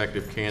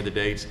prospective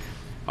candidates.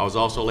 I was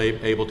also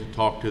able to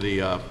talk to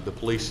the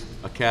Police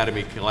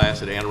Academy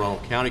class at Anne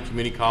Arundel County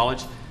Community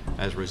College.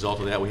 As a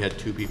result of that, we had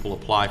 2 people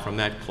apply from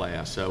that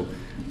class. So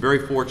very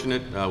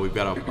fortunate. We've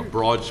got a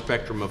broad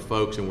spectrum of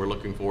folks, and we're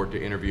looking forward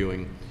to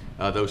interviewing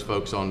those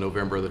folks on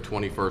November the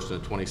 21st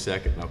and the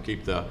 22nd. And I'll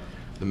keep the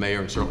mayor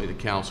and certainly the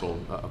council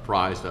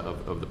apprised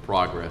of the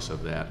progress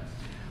of that.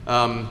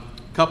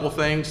 Couple of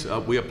things.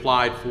 We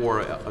applied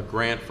for a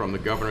grant from the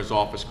Governor's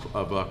Office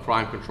of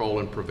Crime Control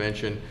and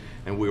Prevention,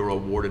 and we were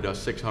awarded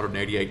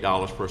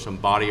 $688 for some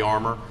body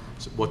armor.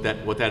 So what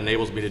that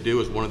enables me to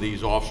do is one of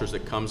these officers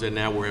that comes in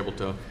now, we're able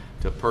to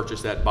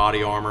purchase that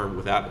body armor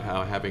without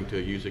having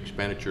to use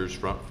expenditures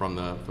from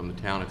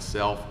the town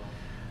itself.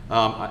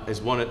 As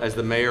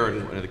the mayor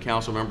and the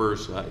council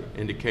members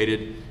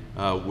indicated,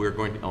 we're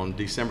going to, on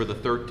December the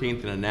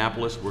 13th in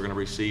Annapolis, we're going to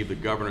receive the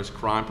Governor's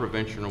Crime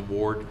Prevention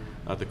Award.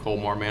 The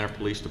Colmar Manor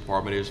Police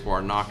Department is for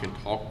our Knock and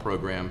Talk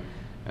program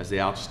as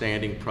the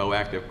outstanding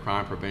proactive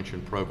crime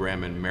prevention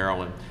program in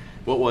Maryland.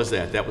 What was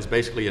that? That was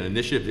basically an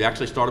initiative that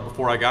actually started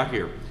before I got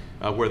here,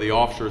 where the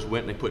officers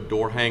went and they put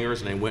door hangers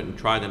and they went and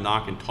tried to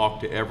knock and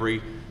talk to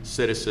every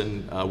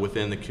citizen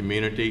within the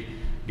community,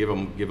 give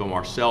them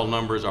our cell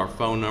numbers, our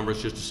phone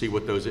numbers, just to see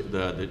what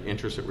the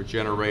interests that were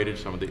generated,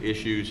 some of the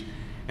issues,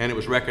 and it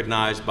was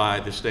recognized by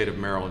the state of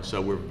Maryland.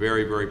 So we're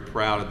very, very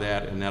proud of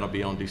that, and that'll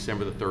be on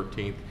December the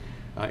 13th.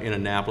 In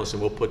Annapolis,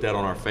 and we'll put that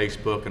on our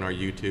Facebook and our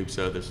YouTube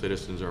so the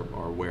citizens are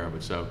aware of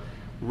it. So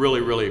really,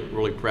 really,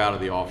 really proud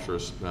of the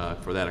officers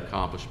for that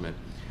accomplishment.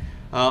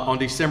 On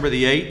December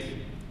the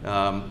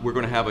 8th, we're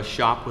going to have a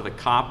shop with a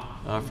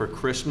cop for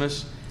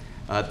Christmas.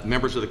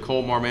 Members of the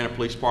Colmar Manor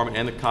Police Department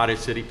and the Cottage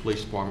City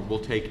Police Department will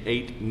take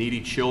 8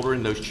 needy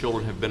children. Those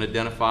children have been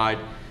identified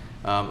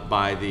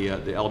by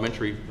the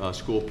elementary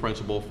school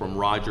principal from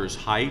Rogers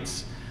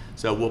Heights.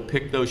 So we'll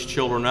pick those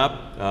children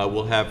up.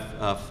 We'll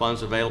have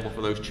funds available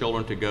for those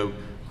children to go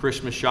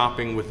Christmas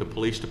shopping with the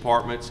police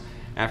departments.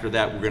 After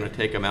that, we're going to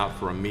take them out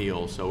for a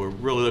meal. So we're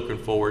really looking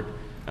forward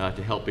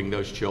to helping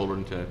those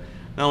children, to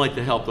not only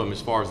to help them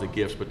as far as the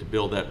gifts, but to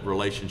build that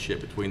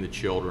relationship between the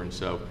children.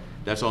 So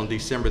that's on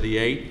December the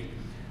 8th,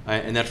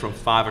 and that's from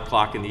 5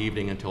 o'clock in the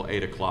evening until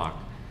 8 o'clock.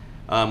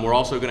 We're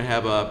also going to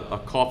have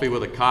a coffee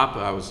with a cop.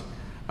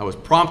 I was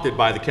prompted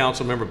by the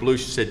council member Blue.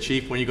 She said,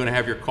 "Chief, when are you going to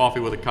have your coffee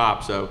with a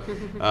cop?" So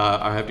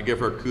I have to give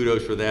her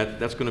kudos for that.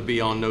 That's going to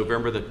be on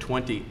November the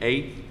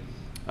 28th.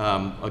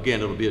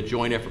 Again, it'll be a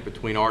joint effort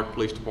between our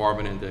police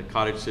department and the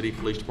Cottage City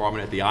Police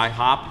Department at the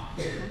IHOP.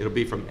 It'll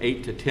be from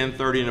 8 to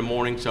 10:30 in the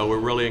morning, so we're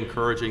really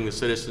encouraging the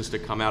citizens to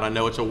come out. I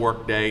know it's a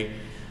work day,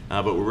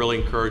 but we're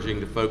really encouraging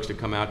the folks to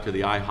come out to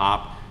the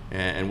IHOP,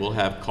 and we'll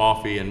have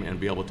coffee and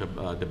be able to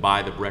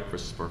buy the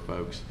breakfast for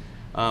folks.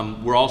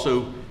 We're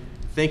also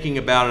thinking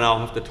about, and I'll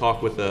have to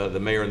talk with the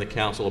mayor and the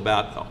council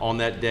about, on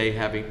that day,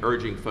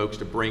 urging folks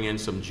to bring in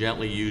some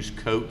gently used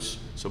coats,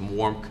 some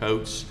warm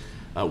coats.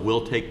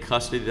 We'll take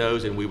custody of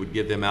those, and we would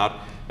give them out,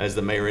 as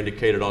the mayor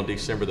indicated, on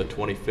December the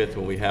 25th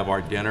when we have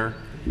our dinner.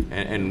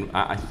 And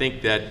I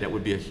think that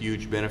would be a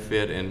huge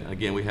benefit. And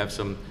again, we have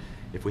some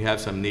if we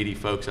have some needy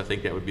folks, I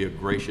think that would be a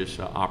gracious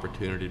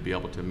opportunity to be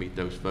able to meet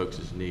those folks'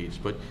 needs.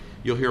 But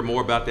you'll hear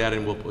more about that,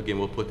 and we'll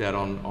put that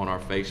on our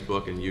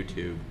Facebook and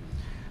YouTube.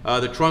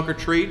 The trunk or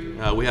treat,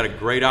 we had a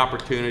great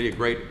opportunity, a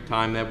great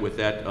time with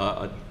that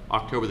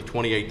October the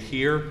 28th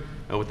here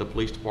with the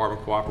police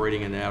department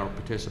cooperating in that or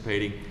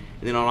participating.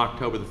 And then on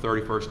October the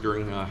 31st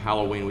during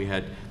Halloween, we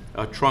had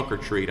a trunk or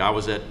treat. I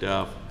was at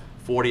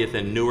 40th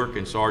and Newark,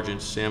 and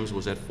Sergeant Sims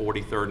was at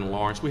 43rd and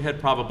Lawrence. We had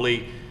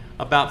probably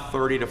about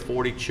 30 to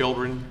 40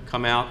 children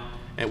come out,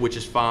 which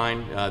is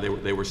fine.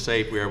 They were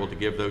safe. We were able to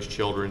give those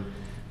children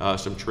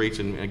some treats,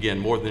 and again,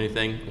 more than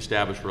anything,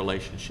 establish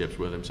relationships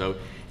with them. So,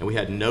 and we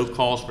had no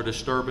calls for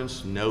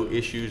disturbance, no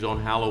issues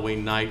on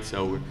Halloween night,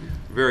 so we're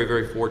very,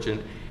 very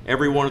fortunate.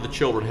 Every one of the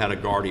children had a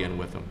guardian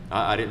with them.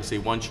 I didn't see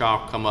one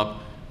child come up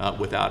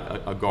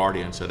without a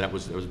guardian, so that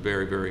was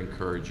very, very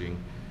encouraging.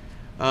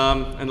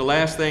 And the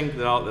last thing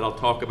that I'll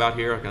talk about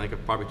here, I think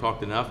I've probably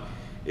talked enough,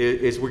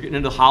 is we're getting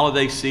into the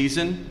holiday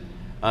season.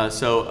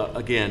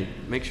 Again,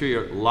 make sure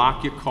you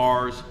lock your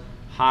cars,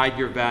 hide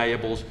your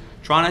valuables.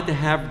 Try not to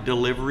have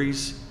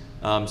deliveries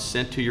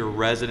sent to your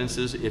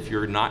residences if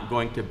you're not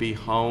going to be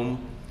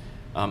home.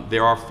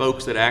 There are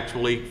folks that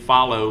actually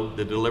follow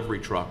the delivery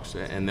trucks,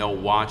 and they'll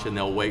watch and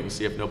they'll wait and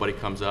see if nobody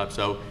comes up.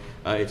 So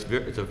it's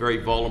a very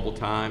vulnerable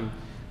time.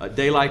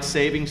 Daylight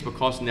savings,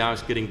 because now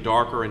it's getting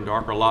darker and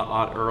darker a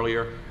lot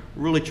earlier.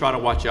 Really try to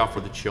watch out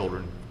for the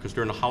children, because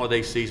during the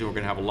holiday season we're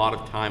going to have a lot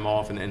of time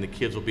off, and the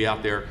kids will be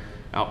out there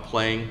out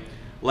playing.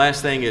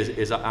 Last thing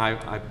is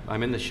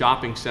I'm in the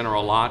shopping center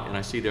a lot, and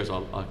I see there's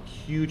a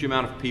huge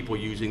amount of people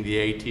using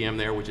the ATM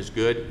there, which is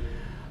good.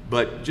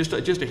 But just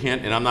a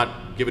hint, and I'm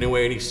not giving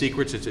away any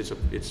secrets,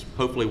 it's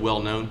hopefully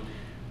well known.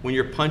 When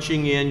you're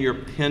punching in your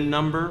PIN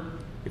number,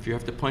 if you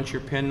have to punch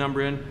your PIN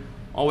number in,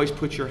 always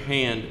put your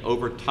hand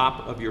over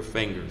top of your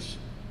fingers,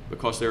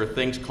 because there are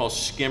things called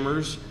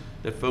skimmers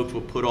that folks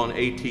will put on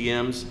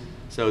ATMs.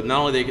 So not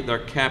only they're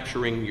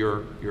capturing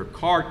your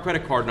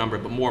credit card number,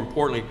 but more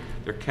importantly,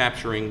 they're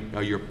capturing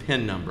your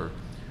PIN number.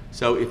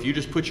 So if you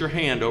just put your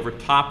hand over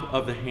top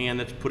of the hand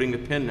that's putting the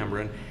PIN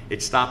number in,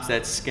 it stops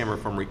that skimmer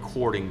from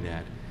recording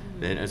that.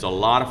 And there's a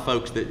lot of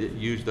folks that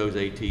use those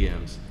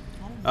ATMs.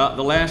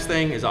 The last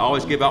thing is I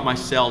always give out my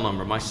cell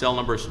number. My cell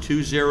number is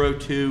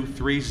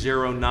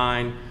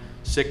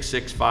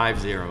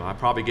 202-309-6650. I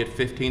probably get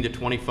 15 to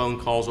 20 phone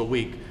calls a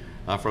week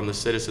from the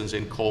citizens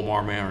in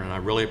Colmar Manor, and I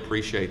really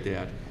appreciate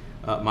that.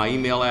 My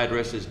email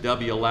address is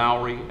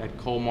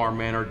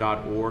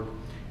wlowry@colmarmanor.org.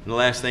 And the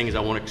last thing is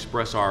I want to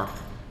express our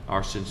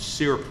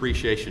sincere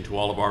appreciation to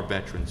all of our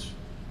veterans.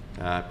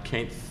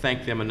 Can't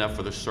thank them enough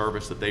for the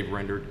service that they've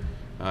rendered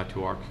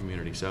to our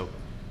community. So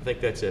I think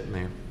that's it,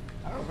 Mayor.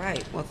 All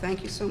right. Well,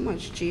 thank you so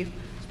much, Chief.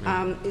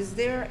 Is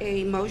there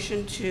a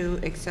motion to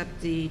accept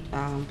the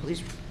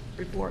police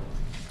report?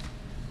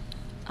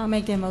 I'll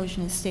make that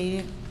motion as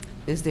stated.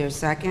 Is there a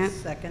second?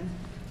 Second.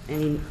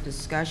 Any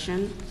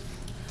discussion?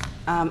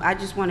 I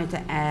just wanted to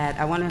add,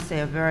 I want to say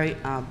a very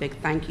big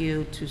thank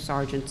you to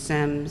Sergeant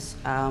Sims.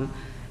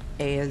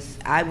 As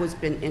I was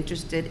been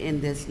interested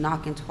in this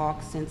knock and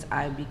talk since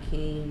I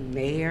became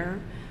mayor.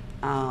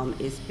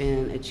 It's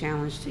been a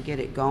challenge to get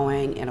it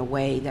going in a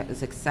way that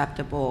is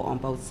acceptable on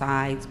both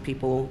sides.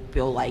 People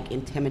feel like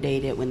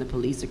intimidated when the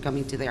police are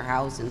coming to their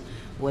house and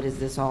what is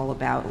this all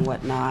about and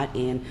whatnot.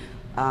 And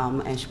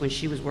when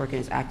she was working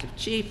as active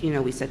chief, you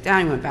know, we sat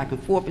down, we went back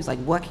and forth. It's like,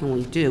 what can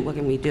we do? What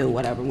can we do?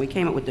 Whatever. And we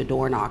came up with the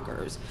door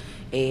knockers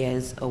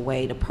as a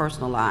way to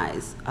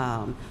personalize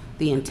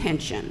the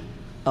intention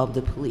of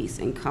the police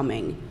in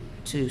coming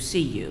to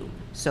see you,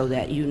 so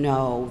that you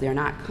know they're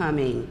not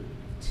coming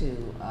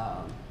to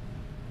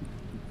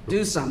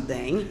do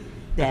something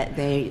that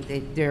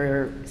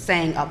they're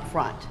saying up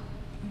front.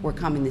 We're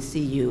coming to see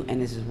you,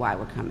 and this is why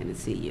we're coming to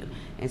see you.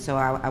 And so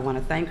I want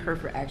to thank her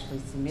for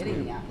actually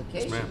submitting the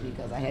application,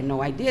 because I had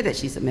no idea that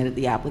she submitted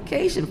the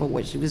application for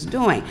what she was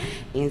doing.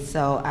 And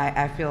so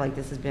I feel like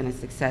this has been a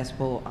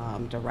successful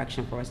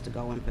direction for us to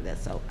go in for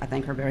this. So I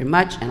thank her very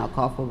much, and I'll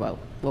call for a vote.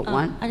 Vote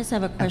one. I just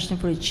have a question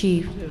for the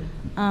chief.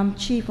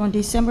 Chief, on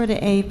December the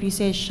 8th, you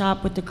said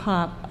shop with the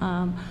cop.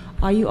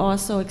 Are you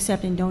also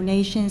accepting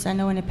donations? I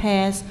know in the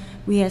past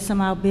we had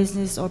some of our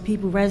business or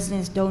people,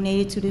 residents,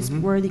 donated to this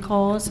worthy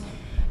cause.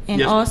 And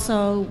yes.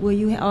 Also, will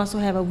you also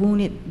have a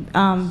wounded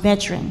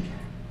veteran?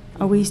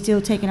 Are we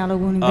still taking out a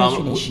wounded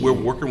veteran this year? We're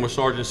working with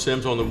Sergeant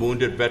Sims on the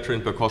wounded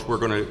veteran, because we're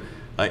going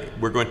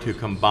to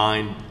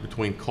combine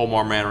between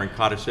Colmar Manor and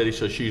Cottage City.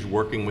 So she's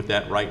working with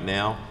that right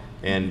now,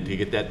 and to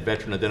get that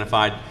veteran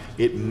identified.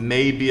 It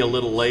may be a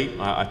little late.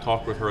 I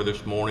talked with her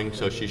this morning,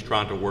 so she's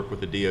trying to work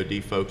with the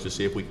DOD folks to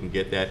see if we can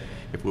get that.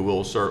 If we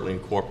will, certainly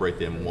incorporate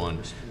them. One.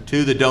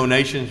 Two, the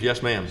donations,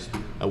 yes ma'am.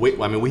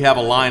 We have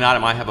a line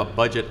item. I have a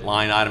budget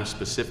line item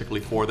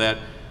specifically for that.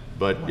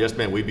 But yes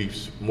ma'am, we'd be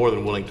more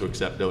than willing to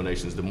accept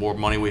donations. The more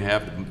money we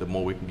have, the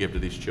more we can give to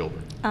these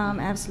children.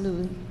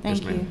 Absolutely.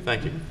 Thank yes, you.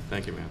 Thank you.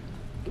 Thank you, ma'am.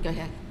 Go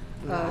ahead.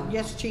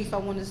 Yes, Chief, I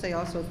want to say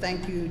also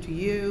thank you to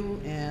you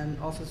and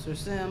Officer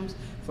Sims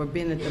for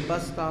being at the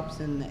bus stops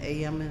in the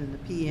AM and the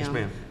PM. Yes,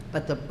 ma'am.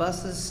 But the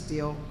buses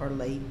still are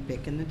late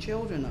picking the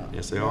children up.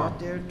 Yes, they They're are. out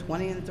there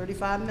 20 and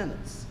 35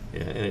 minutes.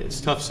 Yeah, and it's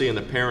tough seeing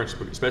the parents,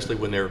 especially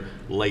when they're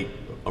late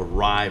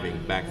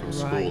arriving back from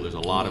school. Right. There's a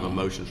lot of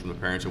emotions from the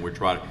parents, and we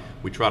try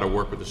to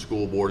work with the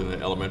school board and the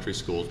elementary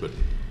schools. But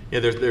yeah,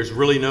 there's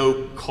really no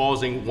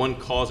one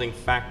causing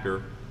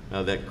factor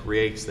that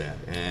creates that,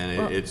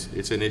 and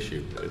it's an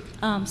issue.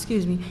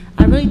 Excuse me.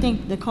 I really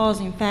think the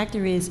causing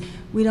factor is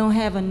we don't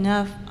have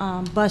enough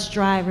bus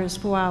drivers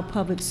for our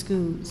public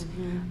schools.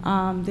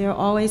 They're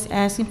always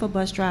asking for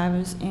bus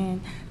drivers,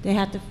 and they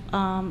have to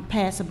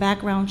pass a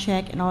background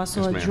check and also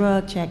Yes, a ma'am.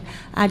 drug check.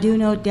 I do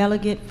know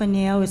Delegate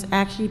Fennell has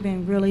actually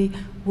been really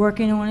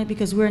working on it,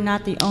 because we're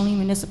not the only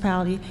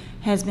municipality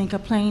has been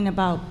complaining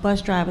about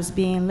bus drivers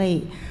being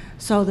late.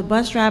 So the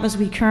bus drivers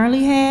we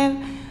currently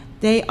have,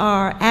 they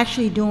are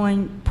actually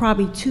doing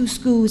probably 2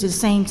 schools at the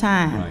same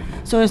time.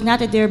 Right. So it's not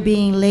that they're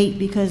being late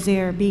because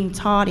they're being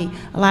tardy.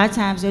 A lot of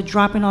times they're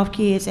dropping off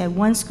kids at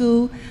one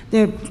school,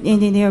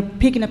 and then they're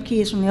picking up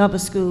kids from the other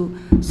school.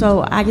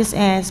 So I just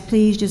ask,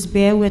 please just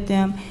bear with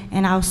them,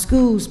 and our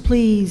schools,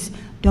 please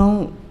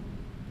don't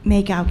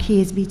make our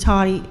kids be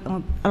tardy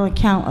on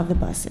account of the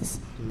buses.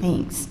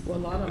 Thanks. Well, a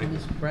lot of them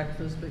miss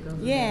breakfast because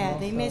of Yeah,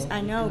 that they also, miss,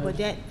 I know, you but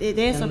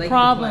there's and a late to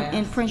problem class,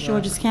 in Prince right.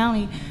 George's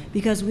County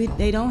because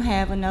they don't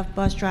have enough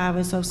bus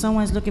drivers. So if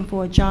someone's looking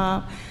for a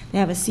job, they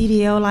have a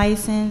CDL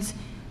license,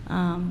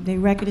 their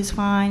record is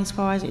fine as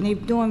far as, and they're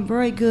doing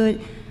very good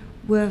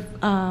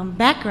with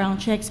background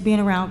checks being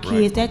around kids.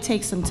 Right. That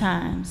takes some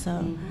time.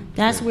 So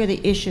that's where the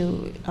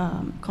issue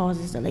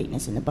causes the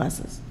lateness in the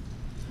buses.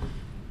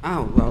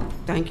 Oh, well,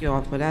 thank you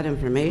all for that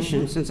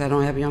information. Since I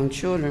don't have young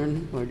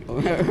children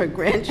or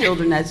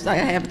grandchildren that I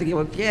have to give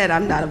a kid,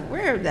 I'm not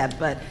aware of that.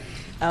 But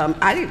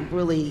I didn't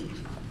really,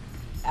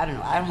 I don't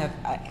know, I don't have,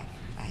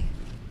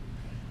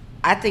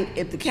 I think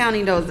if the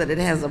county knows that it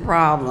has a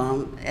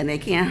problem and they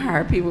can't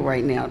hire people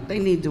right now, they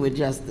need to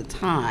adjust the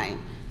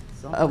time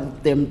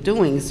of them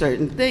doing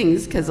certain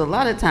things, because a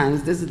lot of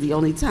times this is the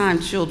only time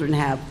children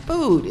have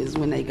food is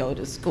when they go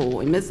to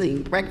school, and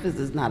missing breakfast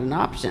is not an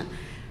option.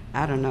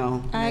 I don't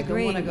know. I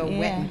agree. They don't want to go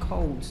wet yeah. and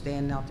cold,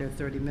 standing out there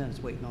 30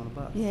 minutes waiting on a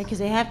bus. Yeah, because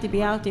they have to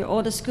be out there,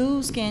 or the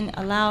schools can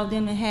allow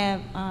them to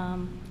have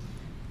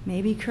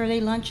maybe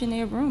curly lunch in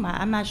their room.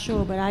 I'm not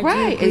sure, but I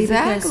Right, do agree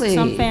exactly. because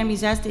some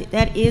families,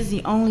 that is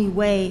the only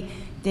way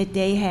that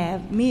they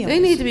have meals. They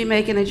need to be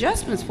making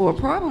adjustments for a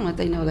problem that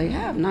they know they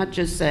have, not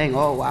just saying,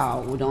 oh,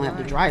 wow, we don't have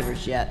the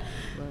drivers yet.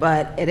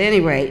 But at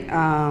any rate,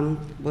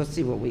 we'll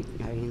see what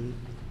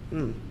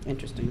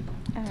interesting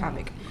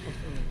topic.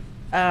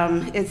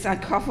 It's a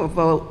call for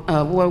vote,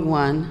 Ward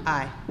 1.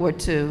 Aye. Ward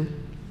 2,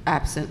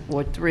 absent.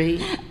 Ward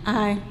 3,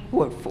 Aye.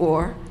 Ward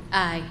 4,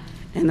 Aye.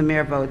 and the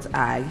mayor votes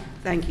aye.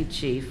 Thank you,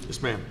 Chief.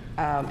 Yes, ma'am.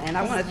 And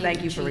I want to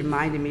thank you for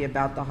reminding me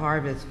about the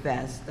Harvest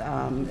Fest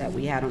that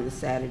we had on the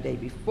Saturday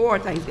before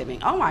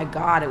Thanksgiving. Oh my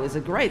God, it was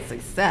a great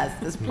success.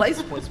 This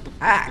place was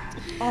packed,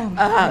 young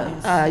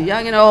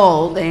and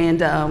old,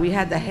 and we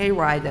had the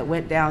hayride that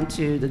went down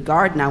to the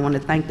garden. I want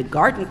to thank the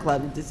Garden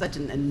Club. It did such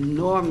an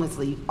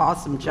enormously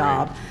awesome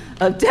job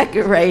of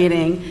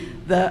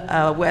decorating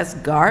the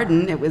West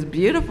Garden. It was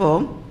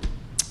beautiful.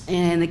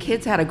 And the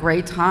kids had a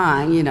great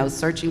time, you know,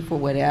 searching for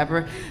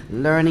whatever,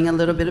 learning a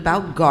little bit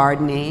about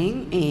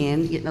gardening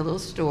and getting a little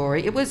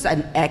story. It was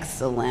an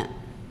excellent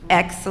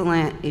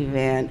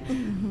event.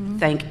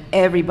 Thank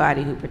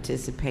everybody who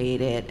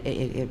participated.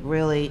 It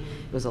really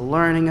was a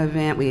learning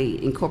event. We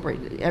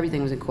incorporated,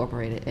 everything was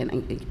incorporated.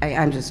 And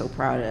I'm just so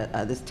proud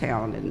of this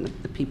town and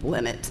the people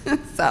in it.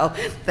 So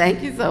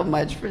thank you so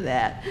much for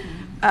that.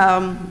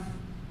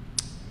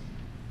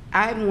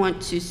 I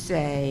want to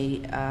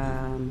say,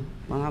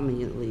 well, I'm going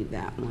to leave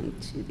that one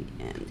to the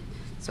end.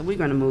 So we're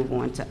going to move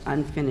on to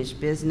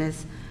unfinished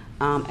business.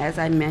 As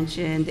I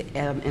mentioned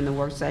in the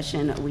work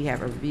session, we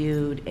have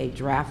reviewed a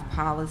draft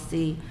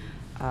policy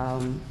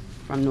from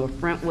North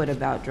Brentwood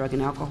about drug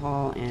and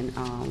alcohol, and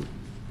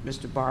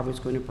Mr. Barber is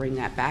going to bring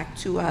that back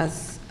to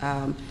us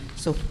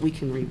so we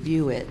can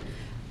review it.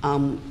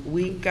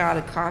 We got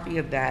a copy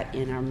of that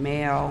in our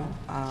mail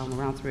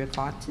around 3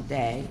 o'clock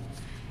today.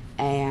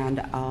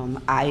 And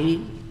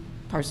I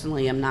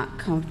personally am not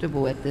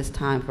comfortable at this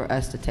time for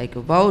us to take a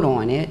vote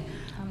on it.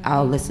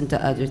 I'll listen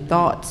to other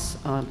thoughts.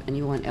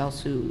 Anyone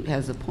else who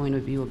has a point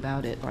of view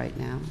about it right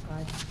now?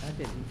 I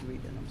didn't read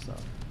it, I'm sorry.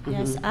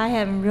 Yes, I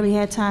haven't really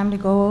had time to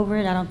go over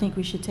it. I don't think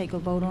we should take a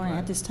vote on it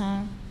at this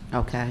time.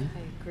 Okay.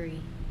 I agree.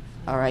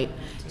 All right.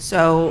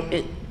 So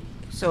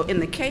in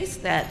the case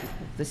that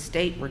the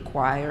state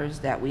requires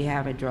that we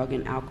have a drug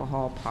and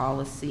alcohol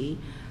policy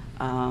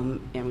in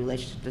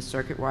relation to the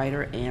circuit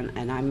rider,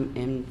 and I'm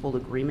in full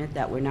agreement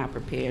that we're not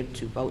prepared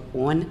to vote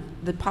on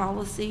the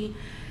policy,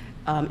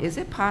 is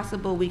it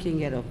possible we can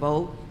get a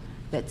vote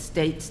that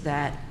states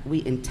that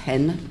we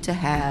intend to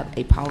have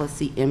a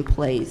policy in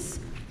place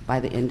by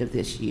the end of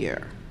this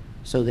year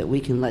so that we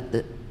can let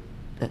the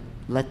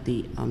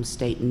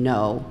state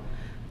know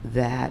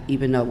that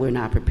even though we're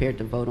not prepared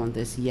to vote on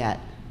this yet,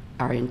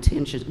 our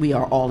intentions, we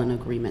are all in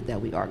agreement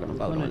that we are going to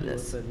vote Gonna on do it,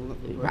 this. but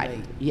we're Right, late.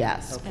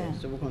 yes. Okay,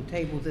 so we're gonna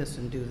table this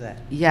and do that.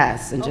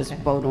 Yes, and just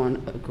Okay. vote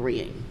on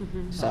agreeing.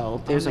 So I'll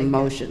there's a make that-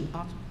 motion.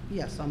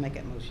 Yes, I'll make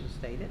that motion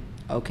stated.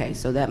 Okay,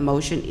 so that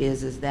motion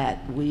is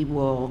that we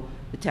will,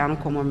 the town of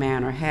Colmar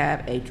Manor,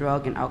 have a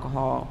drug and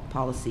alcohol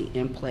policy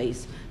in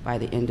place by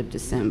the end of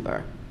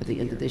December, at the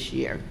end of this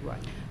year. Right.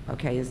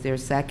 Okay, is there a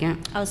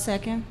second? I'll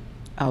second.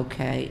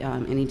 Okay,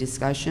 any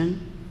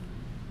discussion?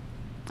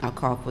 I'll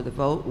call for the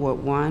vote.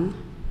 Ward 1,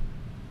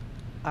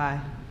 Aye.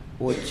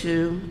 Ward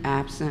 2,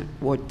 absent.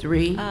 Ward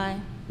 3, Aye.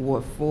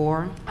 Ward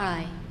 4,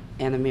 Aye.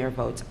 and the mayor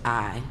votes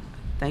aye.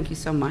 Thank you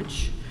so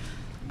much.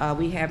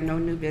 We have no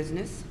new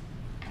business,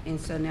 and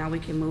so now we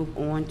can move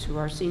on to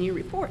our senior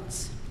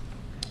reports.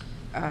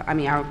 Our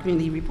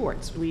community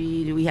reports. Do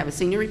we have a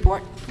senior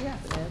report? Yeah,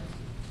 Ed.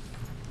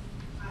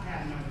 I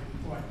have no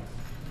report.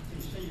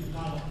 The seniors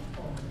all looking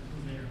forward to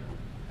their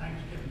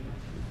Thanksgiving.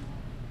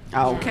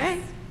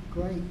 Okay.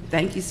 Great.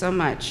 Thank you so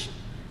much.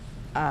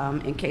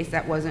 In case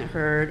that wasn't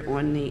heard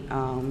on the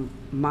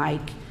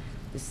mic,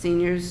 the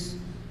seniors,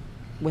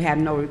 we have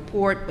no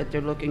report, but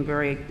they're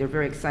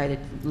very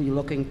excitedly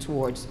looking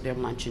towards their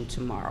luncheon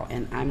tomorrow,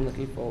 and I'm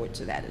looking forward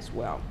to that as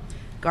well.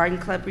 Garden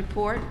Club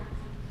report.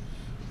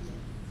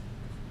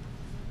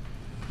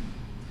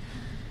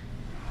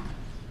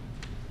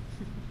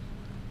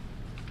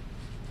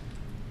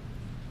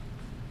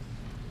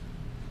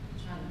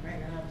 Trying to bring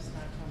it up, it's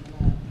not coming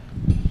up.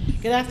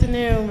 Good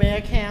afternoon,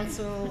 Mayor,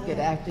 Council. Good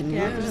afternoon.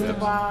 Yeah, Mr.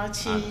 Ball,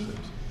 Chief. It's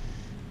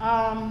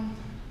not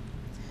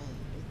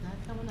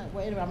coming up.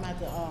 Wait, I'm at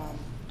the, I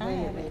read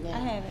have right it. now. I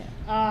have it.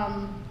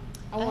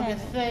 I want to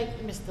have it. thank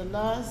Mr.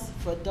 Luss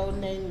for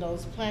donating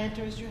those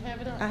planters. You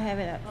have it up? I have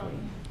it up for you.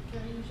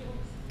 Can I use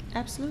yours?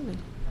 Absolutely.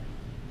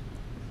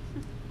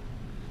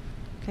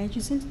 Glad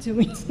you sent it to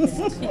me.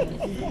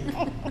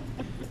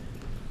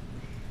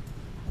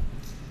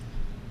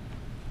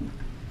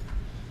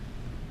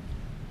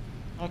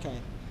 Okay.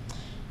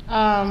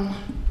 I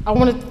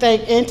want to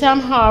thank End Time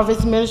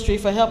Harvest Ministry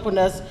for helping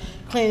us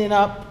cleaning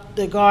up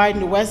the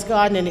garden, the west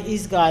garden and the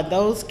east garden.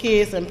 Those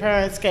kids and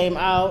parents came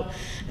out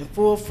in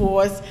full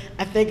force.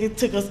 I think it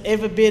took us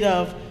every bit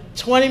of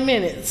 20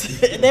 minutes.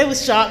 They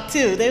was shocked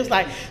too. They was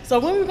like, so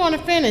when we going to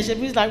finish? And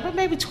we was like, well,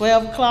 maybe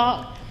 12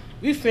 o'clock.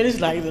 We finished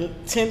like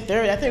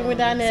 10:30. I think we went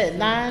down there at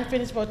 9,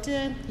 finished about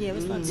 10. Yeah, it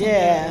was about 10:30,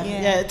 Yeah,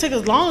 yeah. It took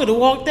us longer to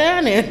walk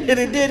down there than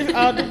it did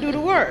to do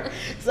the work.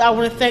 So I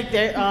want to thank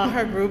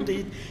her group,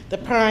 the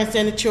parents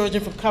and the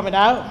children for coming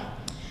out.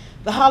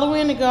 The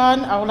Halloween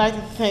garden, I would like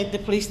to thank the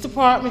police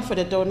department for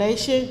the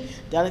donation,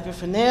 Delegate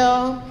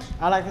Fennell.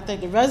 I'd like to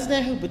thank the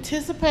resident who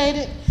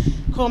participated,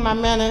 Colmar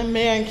Manor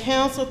Mayor and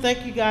Council.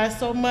 Thank you guys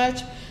so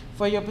much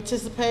for your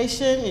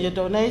participation and your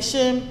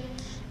donation.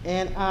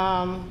 And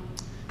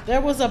there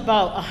was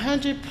about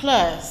 100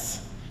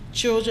 plus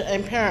children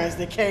and parents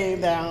that came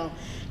down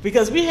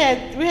because we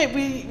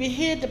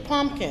hid the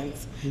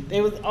pumpkins. They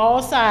was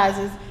all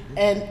sizes,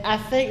 and I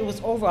think it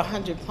was over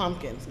 100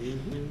 pumpkins.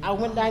 I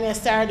went down there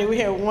Saturday. We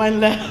had one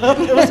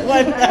left. It was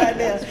one down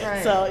there.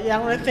 right. So yeah,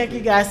 I want to thank you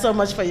guys so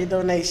much for your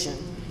donation.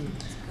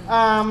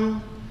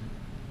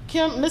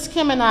 Miss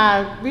Kim and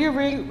I, we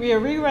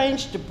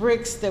rearranged the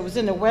bricks that was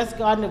in the west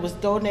garden that was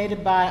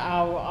donated by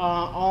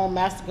our own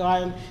master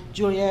garden,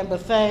 Julianne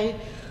Buffet,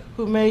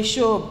 who made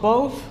sure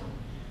both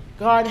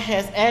garden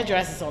has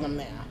addresses on them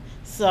now.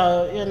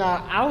 So, you know,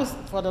 I was,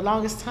 for the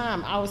longest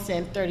time, I was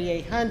saying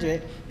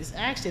 3800. It's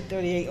actually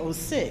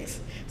 3806.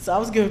 So I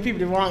was giving people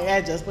the wrong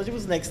address, but it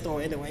was next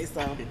door anyway,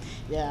 so,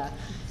 yeah.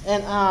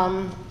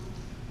 And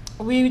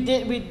we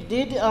did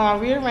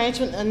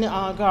rearrangement in the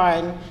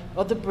garden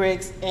of the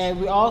bricks, and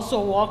we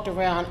also walked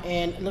around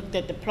and looked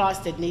at the plots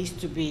that needs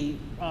to be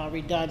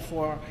redone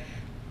for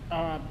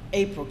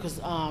April,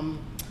 because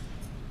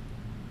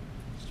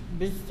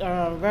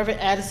Reverend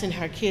Addison,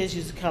 her kids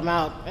used to come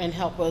out and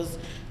help us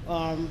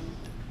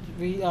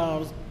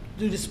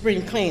do the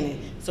spring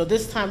cleaning. So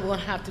this time we're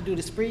gonna have to do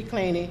the spring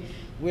cleaning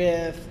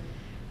with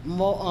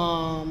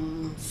more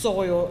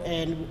soil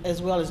and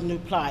as well as new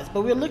plots.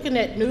 But we're looking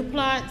at new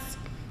plots,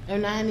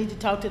 and I need to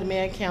talk to the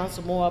mayor and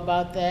council more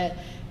about that.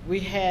 We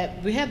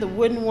had the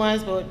wooden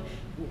ones, but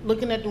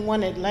looking at the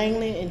one at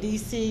Langley in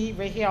DC,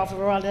 right here off of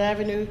Raleigh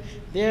Avenue,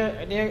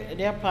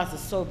 their plots are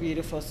so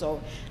beautiful.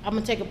 So I'm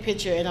gonna take a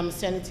picture and I'm gonna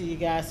send it to you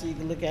guys so you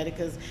can look at it,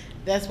 because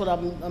that's what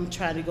I'm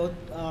trying to go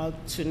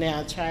to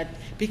now.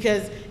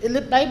 Because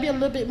it might be a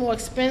little bit more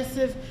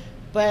expensive,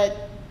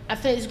 but I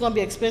think it's gonna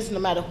be expensive no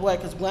matter what,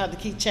 because we'll have to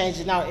keep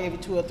changing out every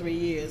 2 or 3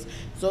 years.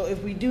 So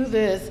if we do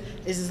this,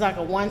 it's just like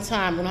a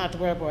one-time, we don't have to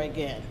worry about it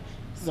again.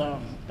 So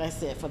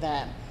that's it for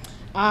that.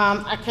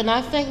 I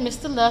cannot thank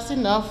Mr. Luss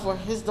enough for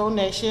his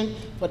donation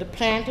for the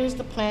planters,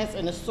 the plants,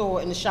 and the soil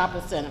in the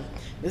shopping center.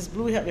 Ms.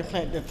 Blue helped me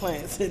plant the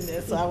plants in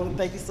there, so I want to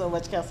thank you so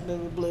much,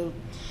 Councilmember Blue.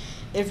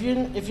 If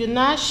you're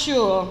not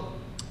sure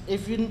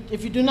if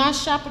you do not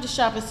shop at the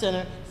shopping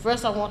center,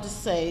 first I want to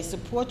say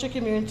support your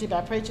community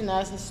by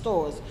patronizing the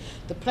stores.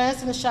 The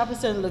plants in the shopping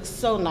center look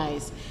so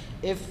nice.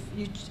 If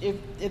you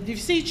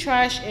see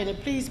trash in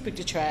it, please pick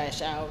the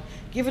trash out.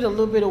 Give it a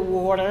little bit of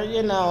water,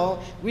 you know.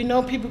 We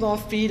know people gonna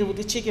feed it with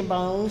the chicken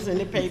bones and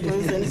the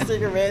papers and the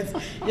cigarettes.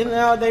 You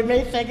know, they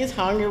may think it's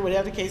hungry,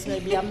 whatever the case may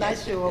be, I'm not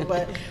sure,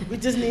 but we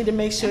just need to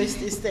make sure it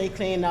stay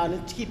clean out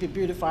and keep it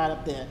beautified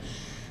up there.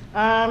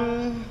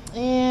 And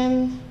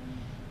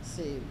let's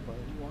see, what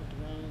do you want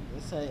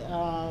to say?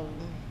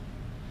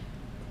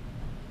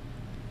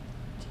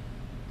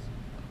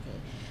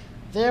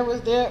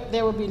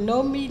 There will be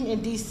no meeting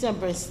in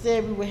December.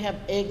 Instead, we will have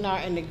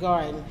eggnog in the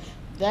garden.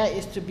 That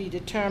is to be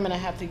determined. I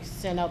have to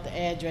send out the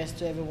address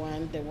to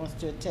everyone that wants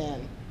to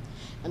attend.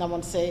 And I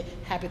want to say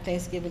happy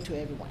Thanksgiving to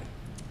everyone.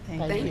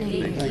 Thank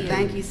you.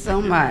 Thank you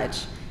so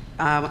much.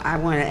 I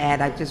want to add,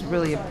 I just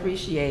really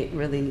appreciate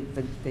really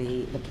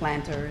the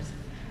planters.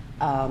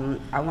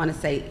 I want to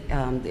say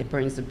it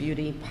brings the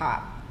beauty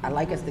pop. I'd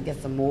like us to get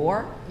some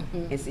more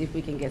and see if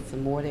we can get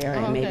some more there,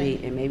 and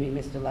maybe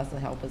Mr. Less will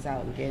help us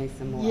out in getting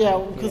some more. Yeah,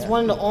 because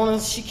one of the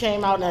owners, she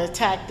came out and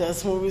attacked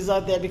us when we was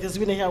out there because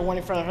we didn't have one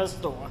in front of her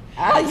store.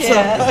 Ah,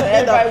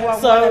 yeah.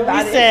 So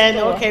we said,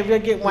 okay, we'll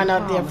get one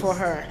out there for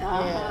her.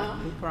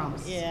 Yeah. We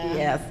promise. Yeah.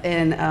 Yes,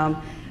 and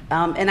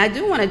I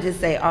do want to just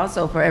say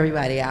also for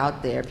everybody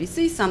out there, if you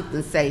see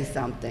something, say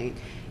something.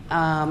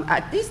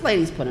 These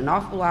ladies put an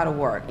awful lot of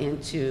work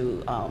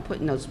into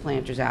putting those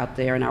planters out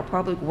there, and our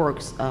public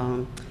works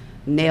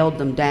nailed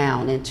them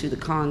down into the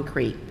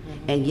concrete,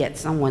 and yet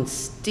someone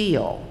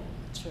still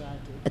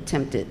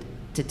attempted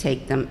to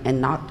take them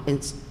and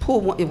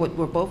pull one.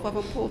 Were both of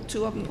them pulled?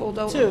 Two of them pulled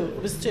over?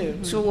 It was two.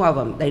 Two of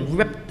them. They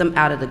ripped them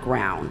out of the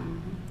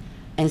ground.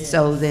 And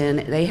so then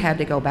they had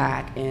to go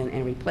back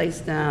and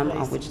replace them,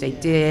 which they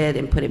did,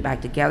 and put it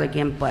back together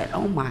again. But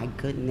oh my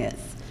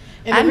goodness.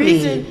 And the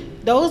reason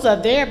those are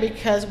there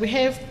because we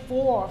have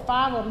 4 or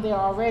 5 of them there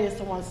already,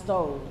 someone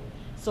stole.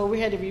 So we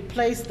had to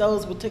replace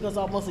those, which took us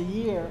almost a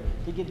year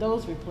to get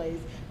those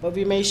replaced. But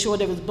we made sure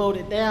they was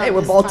bolted down. They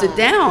were bolted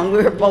down.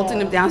 We were bolting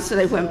them down so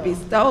they wouldn't be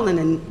stolen.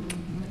 And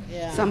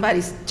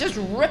somebody just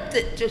ripped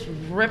it,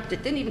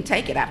 didn't even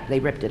take it after they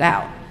ripped it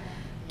out.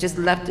 Just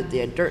left it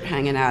there, dirt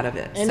hanging out of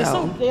it. And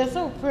they're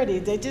so pretty.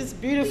 They're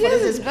just beautiful.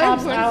 Yes, it just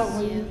pops pretty. out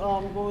when you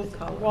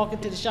walk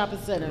into the shopping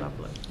center.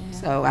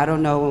 So I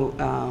don't know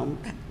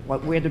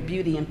where the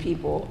beauty and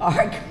people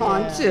are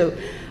gone to.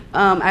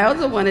 I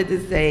also wanted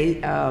to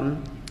say,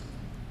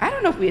 I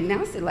don't know if we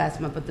announced it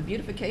last month, but the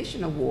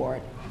Beautification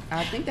Award,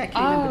 I think that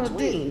came in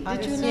between.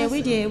 Did you Yeah,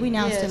 we did. We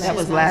announced it last month. That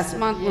was last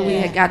month when we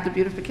had got the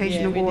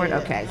Beautification Yeah, we Award?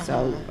 did. Okay,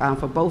 so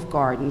for both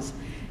gardens.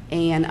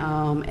 And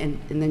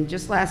then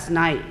just last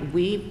night,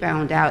 we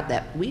found out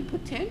that we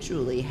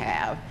potentially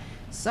have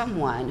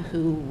someone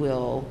who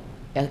will,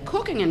 a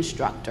cooking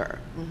instructor,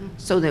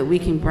 so that we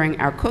can bring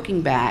our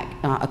cooking back,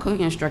 a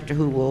cooking instructor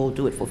who will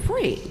do it for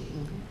free.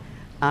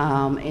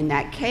 In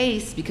that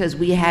case, because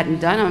we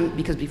hadn't done them,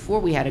 because before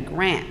we had a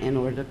grant in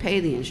order to pay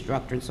the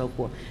instructor and so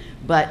forth.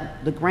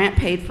 But the grant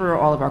paid for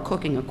all of our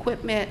cooking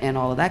equipment and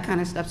all of that kind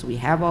of stuff, so we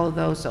have all of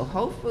those. So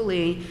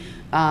hopefully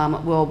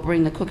we'll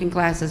bring the cooking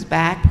classes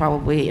back.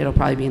 It'll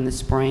probably be in the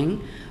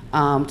spring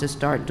to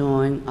start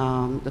doing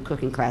the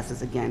cooking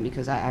classes again,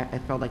 because I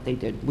felt like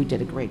we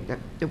did a great,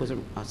 it was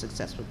a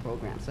successful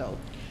program. So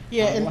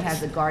we'll have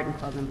the garden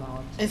club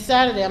involved. And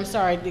Saturday,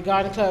 the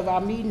garden club,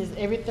 our meeting is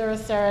every third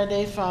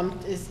Saturday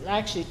it's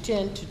actually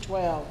 10 to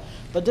 12.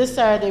 But this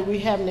Saturday, we're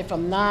having it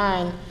from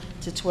 9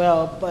 to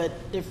 12. But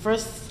the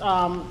first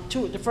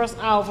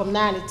hour from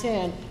 9 to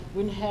 10,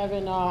 we're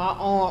having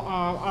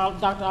our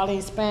Dr.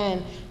 Arlene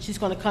Spann. She's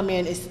going to come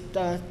in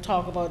and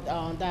talk about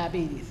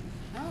diabetes.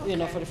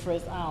 For the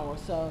first hour.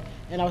 So,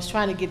 and I was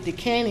trying to get the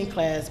canning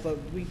class, but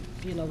we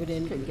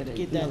didn't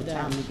get that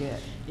done.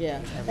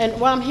 Yeah. And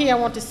while I'm here, I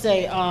want to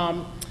say,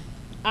 I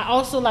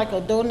also like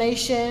a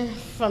donation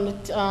from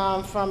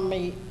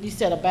you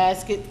said a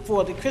basket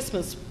for the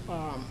Christmas,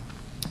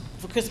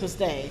 for Christmas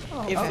Day,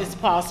 if it's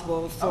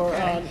possible. Sure,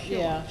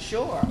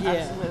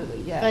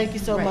 absolutely, yes. Thank you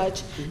so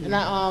much. And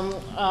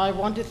I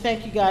want to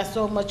thank you guys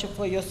so much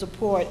for your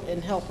support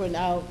and helping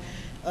out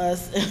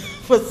us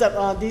for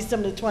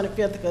December the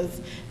 25th,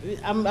 because we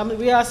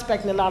are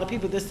expecting a lot of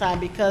people this time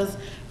because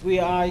we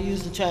are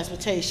using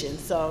transportation.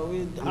 So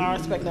we are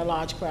expecting a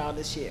large crowd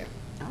this year.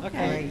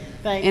 Okay.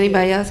 Thank you.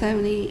 Anybody else have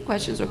any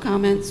questions or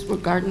comments for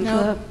Garden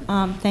Club?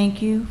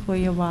 Thank you for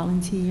your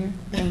volunteer.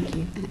 Thank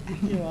you.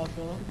 You're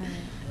welcome.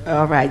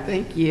 All right,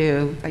 thank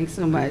you. Thanks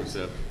so much.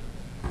 Thanks,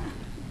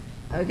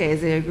 Okay,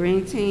 is there a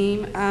green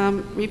team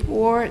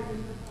report?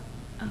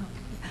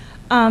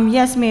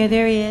 Yes, Mayor,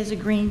 there is a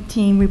green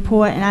team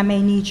report, and I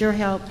may need your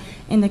help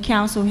and the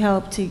council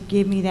help to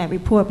give me that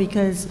report,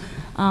 because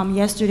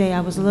yesterday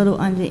I was a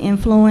little under the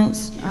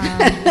influence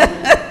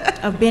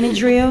of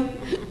Benadryl,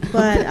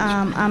 but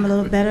I'm a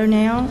little better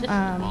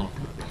now.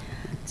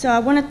 So I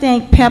want to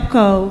thank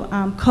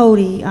Pepco,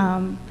 Cody.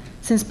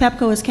 Since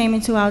Pepco has came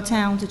into our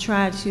town to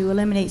try to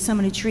eliminate some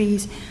of the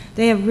trees,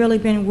 they have really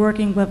been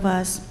working with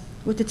us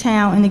with the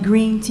town and the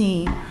green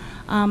team.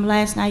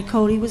 Last night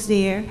Cody was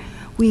there.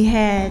 We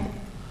had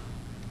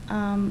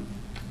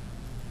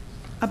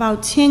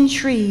about 10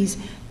 trees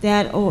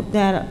that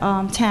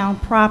town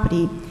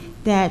property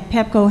that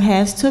Pepco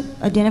has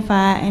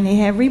identified, and they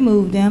have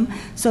removed them.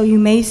 So you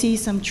may see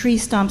some tree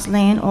stumps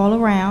laying all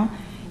around.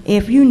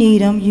 If you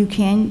need them, you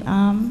can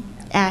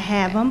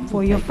have them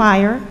for your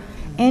fire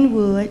and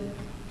wood.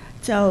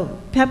 So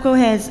Pepco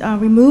has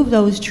removed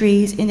those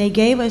trees, and they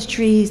gave us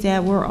trees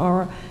that were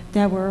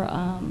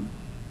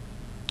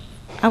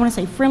I want to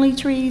say friendly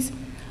trees.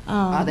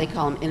 They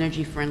call them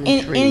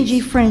energy-friendly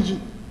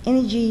trees.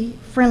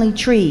 Energy-friendly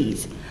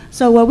trees.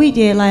 So what we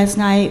did last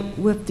night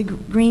with the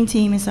green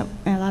team and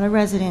a lot of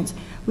residents,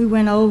 we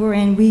went over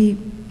and we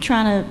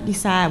trying to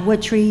decide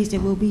what trees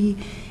that will be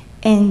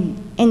in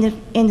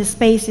the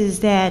spaces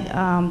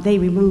that they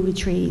remove the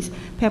trees.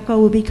 Pepco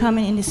will be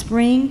coming in the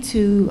spring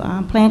to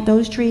plant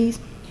those trees,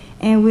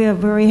 and we are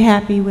very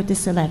happy with the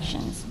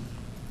selections.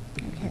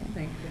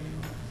 Okay.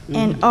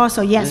 And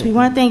also, yes, we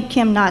want to thank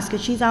Kim Knotts,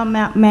 because she's our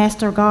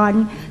master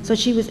garden, so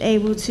she was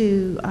able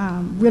to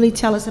really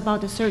tell us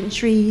about the certain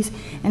trees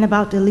and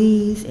about the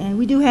leaves. And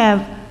we do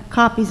have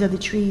copies of the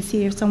trees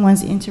here if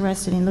someone's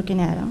interested in looking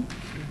at them.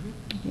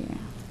 Yeah.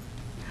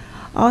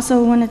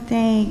 Also want to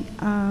thank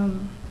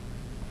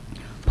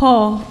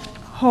Paul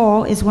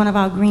Hall is one of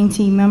our green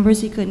team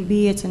members. He couldn't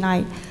be here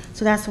tonight,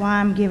 so that's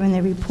why I'm giving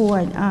the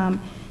report.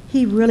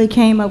 He really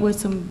came up with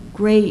some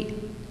great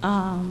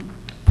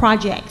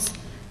projects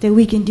that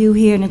we can do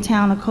here in the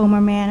town of Colmar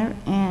Manor,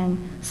 and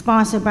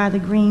sponsored by the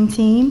green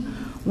team.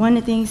 One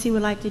of the things he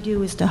would like to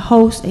do is to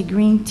host a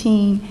green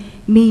team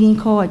meeting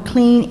called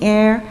Clean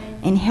Air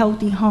and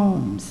Healthy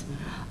Homes.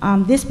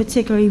 This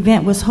particular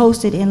event was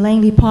hosted in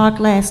Langley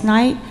Park last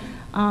night,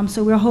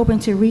 so we're hoping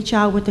to reach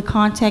out with the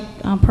contact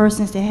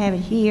persons that have it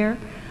here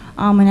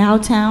in our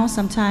town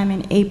sometime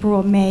in April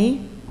or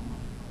May.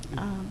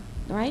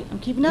 Right? I'm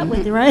keeping up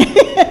with it, right?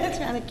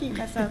 Trying to keep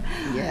myself.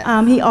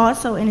 Yes. He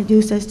also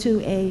introduced us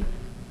to a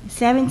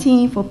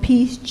 17 for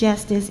Peace,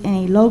 Justice,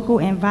 and a local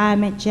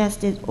environment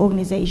justice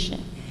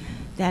organization.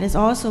 That is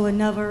also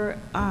another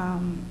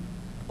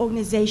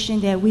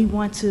organization that we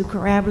want to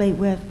collaborate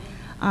with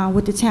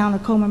the town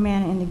of Colmar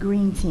Manor and the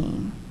Green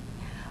Team.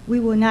 We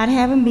will not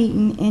have a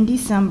meeting in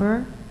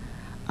December,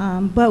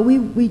 but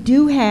we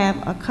do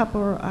have a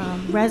couple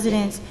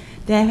residents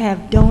that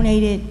have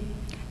donated.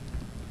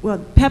 Well,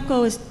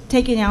 Pepco is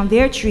taking down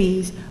their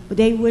trees, but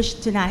they wish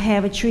to not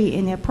have a tree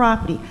in their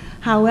property.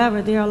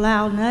 However, they're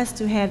allowing us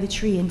to have the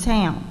tree in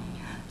town.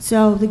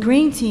 So the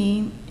green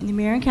team and the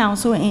mayor and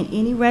council and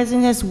any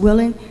resident that's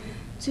willing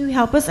to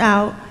help us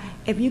out,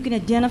 if you can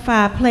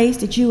identify a place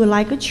that you would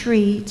like a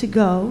tree to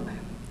go,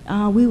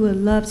 we would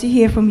love to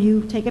hear from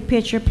you. Take a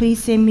picture.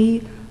 Please send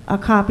me a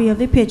copy of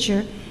the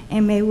picture,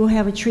 and maybe we'll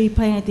have a tree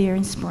planted there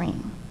in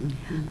spring.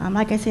 Mm-hmm.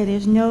 Like I said,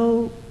 there's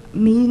no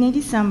meeting in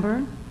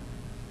December,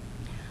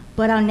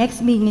 but our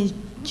next meeting is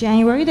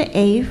January the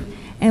 8th,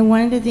 and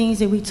one of the things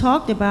that we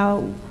talked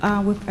about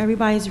with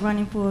everybody's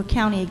running for a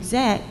county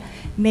exec,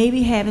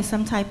 maybe having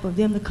some type of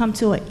them to come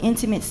to an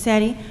intimate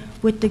setting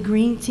with the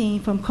green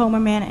team from Colmar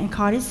Manor and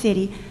Carter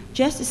City,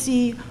 just to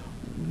see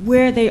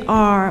where they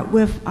are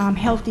with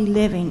healthy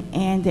living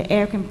and the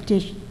air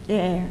competition, the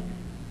air,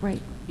 right?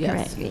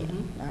 Yes. Correct.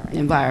 Mm-hmm. All right.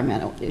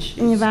 Environmental issues.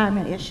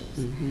 Environmental issues.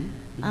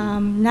 Mm-hmm.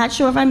 Mm-hmm. Not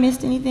sure if I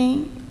missed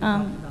anything.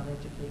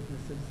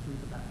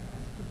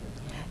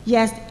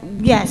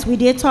 Yes, we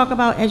did talk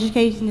about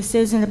educating the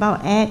citizens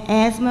about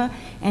asthma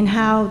and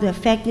how the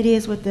effect it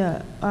is with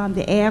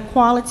the air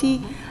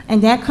quality,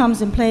 and that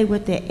comes in play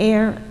with the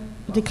air,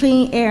 the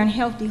clean air and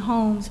healthy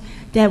homes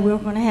that we're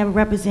going to have a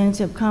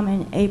representative come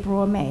in April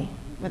or May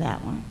for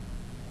that one.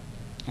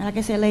 And like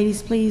I said,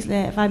 ladies, please,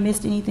 if I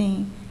missed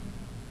anything,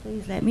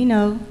 please let me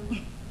know.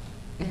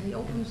 And he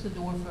opens the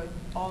door for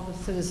all the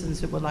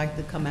citizens that would like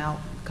to come out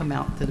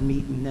to the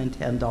meeting and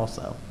attend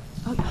also.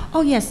 Oh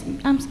yes,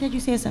 I'm scared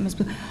you said something, Ms.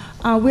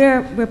 Blue.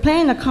 We're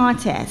playing a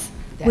contest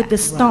with the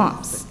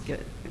stumps. Right.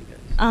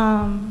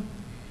 Good.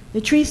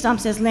 The tree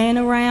stumps that's laying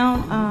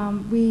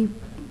around. We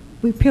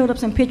peeled up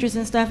some pictures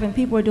and stuff, and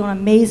people are doing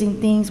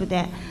amazing things with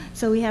that.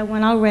 So we have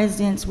one of our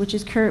residents, which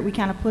is Kurt. We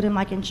kind of put him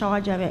like in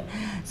charge of it.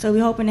 So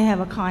we're hoping to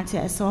have a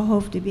contest. So I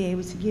hope to be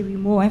able to give you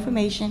more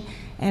information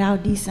at our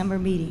December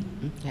meeting,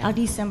 our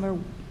December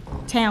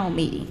town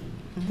meeting.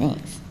 Mm-hmm.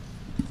 Thanks.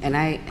 And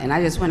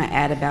I just want to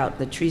add about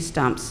the tree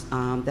stumps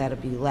that'll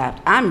be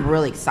left. I'm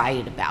really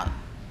excited about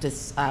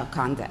this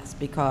contest,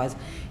 because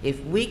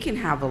if we can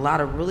have a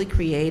lot of really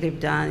creative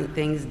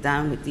things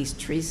done with these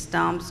tree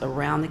stumps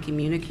around the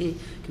community,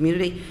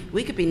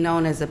 we could be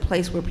known as a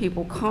place where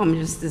people come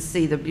just to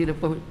see the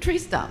beautiful tree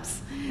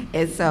stumps.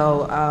 And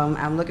so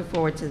I'm looking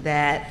forward to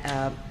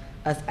that,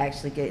 us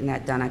actually getting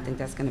that done. I think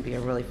that's going to be a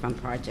really fun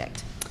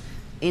project.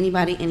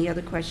 Anybody, any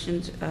other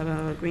questions,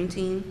 Green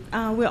Team?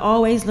 We're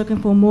always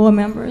looking for more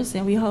members,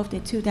 and we hope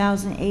that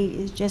 2008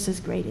 is just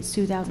as great as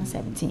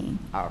 2017.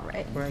 All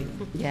right. Right.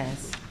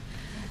 Yes.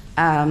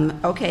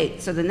 Okay,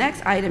 so the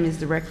next item is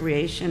the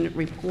recreation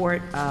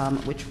report,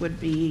 which would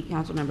be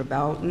Councilmember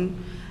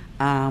Bowden.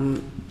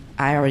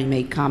 I already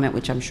made comment,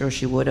 which I'm sure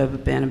she would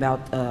have been,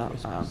 about Yeah.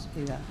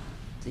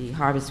 the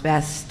Harvest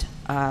Fest.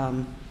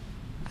 I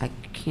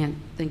can't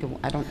think of,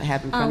 I don't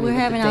have in front of We're me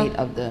what the having date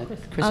of the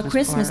a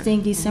Christmas party.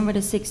 thing, December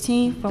the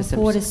 16th, from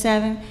December 4 to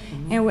 7.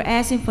 And we're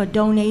asking for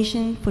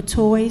donation for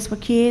toys for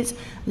kids.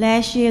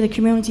 Last year, the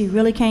community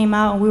really came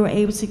out, and we were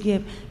able to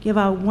give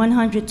out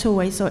 100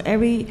 toys. So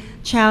every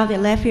child that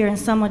left here, and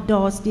some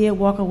adults, did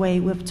walk away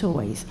with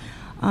toys.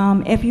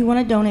 If you want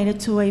to donate a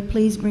toy,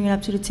 please bring it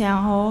up to the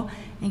town hall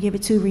and give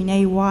it to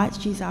Renee Watts.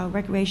 She's our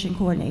recreation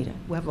coordinator.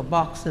 We have a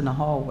box in the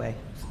hallway,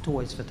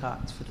 Toys for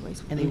Tots, for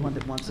anyone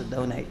that wants to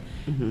donate.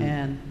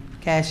 And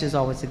cash is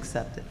always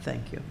accepted.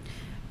 Thank you.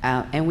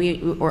 And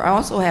we're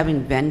also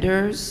having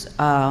vendors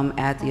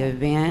at the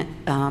event.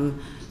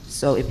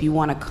 So if you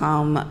want to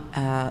come,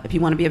 if you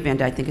want to be a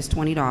vendor, I think it's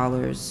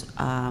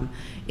 $20.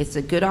 It's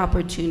a good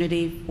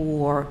opportunity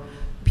for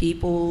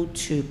people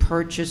to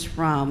purchase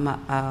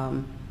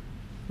from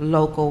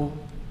local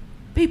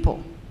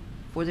people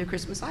for their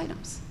Christmas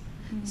items.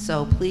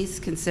 So please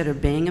consider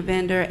being a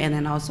vendor, and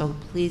then also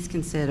please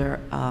consider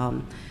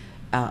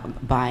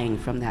buying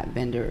from that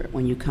vendor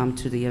when you come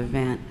to the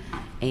event.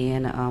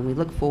 And we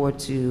look forward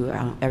to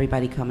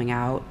everybody coming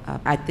out.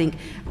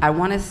 I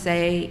want to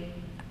say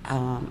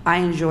I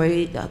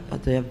enjoy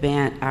the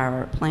event.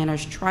 Our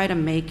planners try to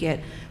make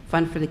it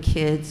fun for the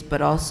kids,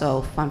 but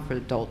also fun for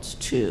adults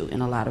too,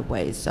 in a lot of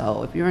ways.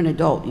 So if you're an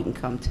adult, you can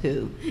come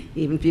too,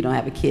 even if you don't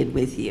have a kid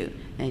with you,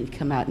 and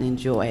come out and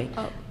enjoy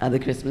the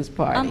Christmas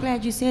party. I'm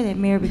glad you said that,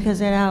 Mary,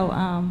 because at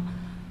our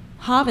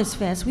Harvest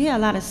Fest, we had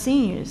a lot of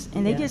seniors,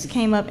 and they just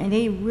came up and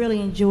they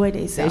really enjoyed They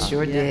themselves.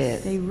 sure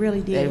did. They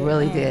really did. They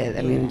really And, did.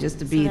 I mean, just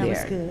to be so that was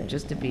there, good.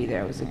 just to be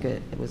there was a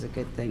good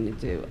thing to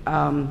do.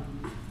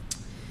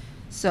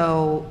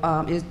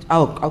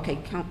 Okay.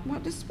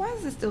 Why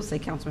does it still say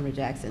Councilmember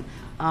Jackson?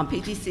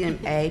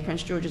 PGCMA,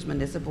 Prince George's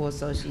Municipal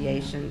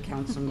Association,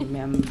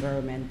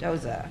 Councilmember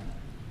Mendoza.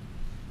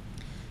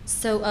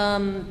 So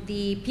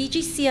the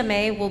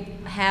PGCMA will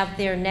have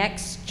their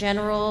next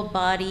general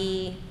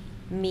body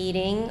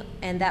meeting,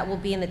 and that will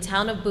be in the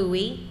town of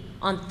Bowie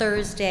on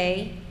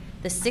Thursday,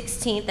 the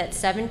 16th at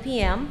 7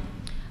 p.m.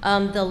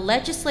 The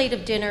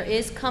legislative dinner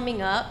is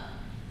coming up,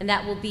 and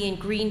that will be in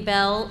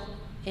Greenbelt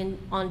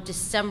on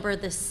December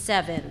the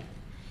 7th.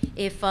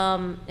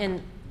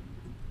 And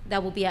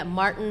that will be at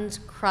Martin's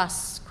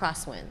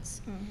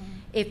Crosswinds.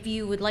 If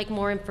you would like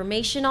more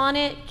information on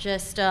it,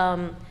 just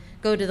go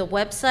to the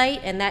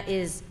website, and that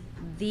is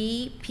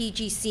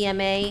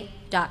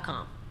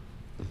thepgcma.com.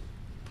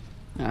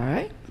 All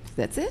right,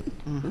 that's it.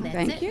 That's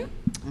Thank it. you.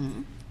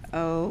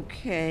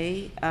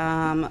 Okay.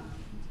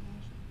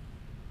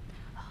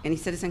 Any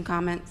citizen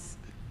comments?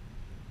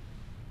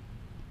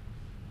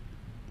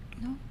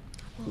 No?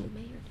 Well,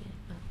 Mayor did.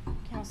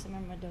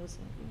 Councilmember Mendoza.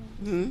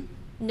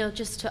 No,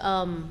 just to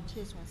She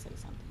just want to say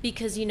something.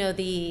 because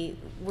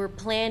we're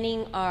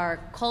planning our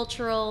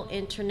Cultural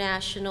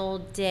International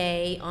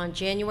Day on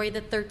January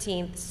the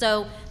 13th.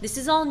 So this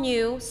is all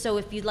new. So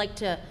if you'd like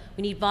to,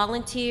 we need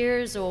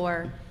volunteers,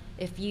 or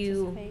if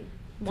you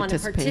want to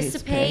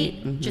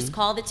participate, just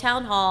call the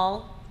town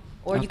hall,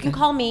 or you can Okay.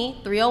 call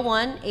me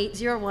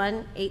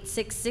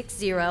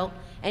 301-801-8660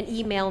 and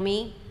email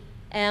me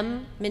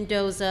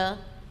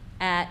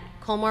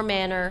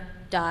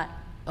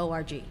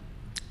mmendoza@colmarmanor.org.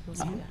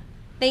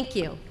 Thank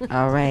you.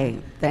 All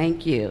right,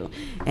 thank you.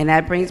 And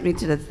that brings me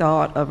to the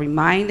thought of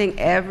reminding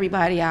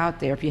everybody out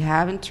there, if you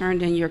haven't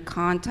turned in your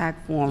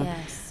contact form,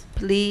 Yes.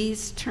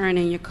 please turn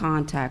in your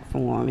contact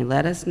form and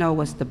let us know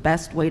what's the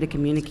best way to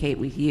communicate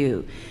with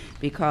you.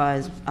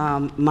 Because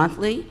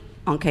monthly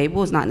on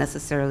cable is not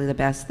necessarily the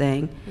best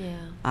thing. Yeah.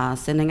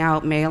 Sending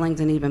out mailings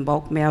and even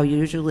bulk mail,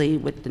 usually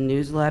with the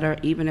newsletter,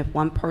 even if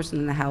one person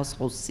in the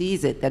household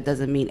sees it, that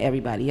doesn't mean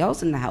everybody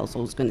else in the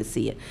household is going to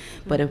see it.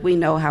 But if we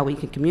know how we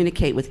can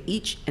communicate with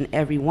each and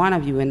every one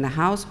of you in the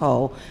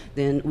household,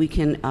 then we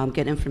can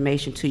get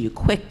information to you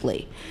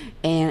quickly.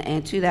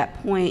 And to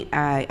that point,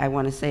 I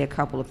want to say a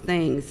couple of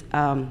things.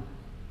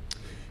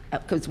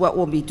 Because what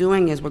we'll be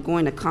doing is we're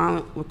going to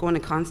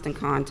Constant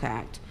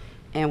Contact.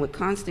 And with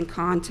Constant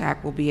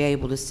Contact, we'll be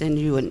able to send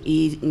you an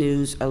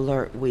e-news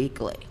alert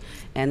weekly.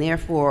 And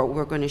therefore,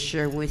 we're going to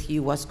share with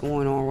you what's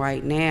going on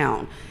right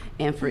now.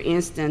 And for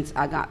instance,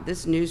 I got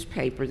this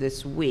newspaper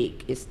this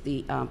week. It's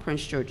the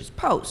Prince George's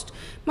Post.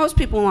 Most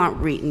people aren't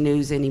reading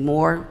news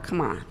anymore.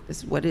 Come on, this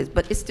is what it is.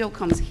 But it still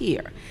comes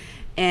here.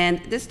 And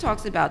this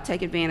talks about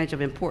take advantage of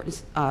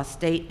important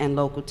state and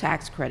local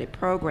tax credit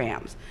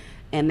programs.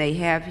 And they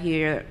have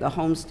here the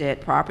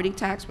homestead property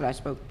tax, what I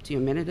spoke to you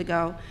a minute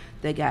ago.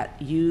 They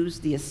got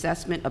used the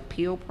assessment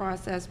appeal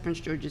process,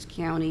 Prince George's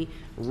County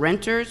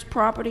renters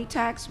property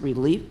tax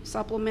relief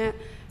supplement,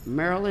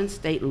 Maryland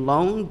state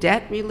loan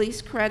debt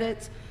release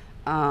credits,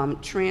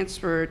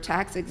 transfer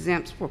tax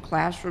exempts for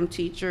classroom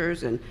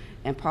teachers and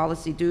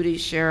policy duty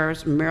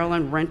sheriffs,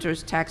 Maryland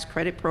renters tax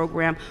credit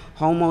program,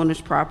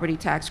 homeowners property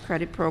tax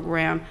credit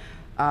program,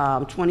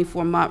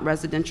 24-month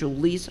residential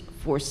lease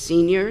for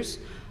seniors,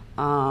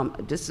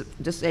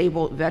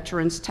 disabled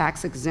veterans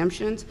tax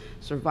exemptions,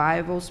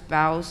 survival,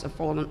 spouse, or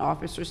fallen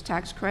officers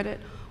tax credit,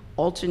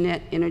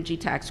 alternate energy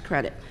tax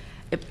credit.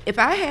 If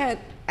I had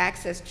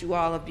access to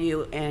all of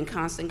you and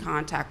constant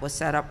contact was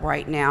set up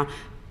right now,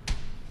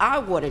 I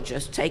would have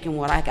just taken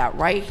what I got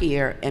right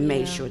here and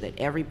made sure that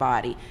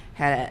everybody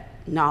had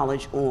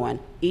knowledge on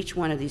each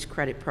one of these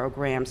credit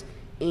programs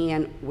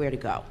and where to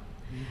go.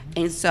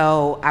 And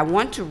so I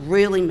want to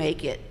really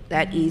make it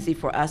that easy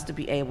for us to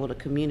be able to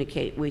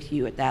communicate with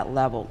you at that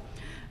level.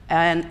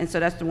 And so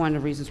that's one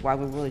of the reasons why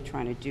we're really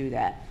trying to do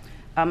that.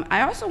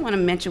 I also want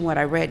to mention what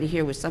I read in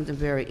here was something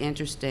very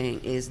interesting,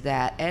 is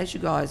that, as you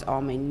guys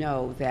all may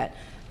know, that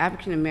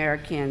African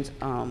Americans'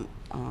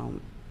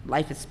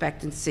 life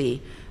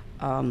expectancy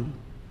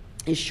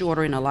is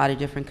shorter in a lot of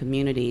different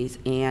communities.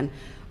 And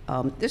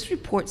this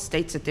report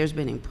states that there's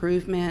been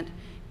improvement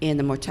in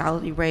the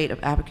mortality rate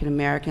of African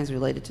Americans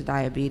related to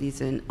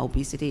diabetes and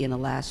obesity in the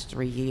last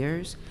 3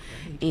 years.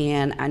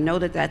 And I know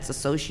that that's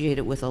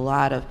associated with a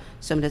lot of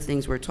some of the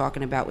things we're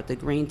talking about with the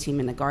Green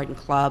Team and the Garden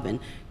Club and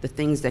the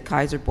things that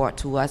Kaiser brought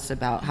to us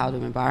about how the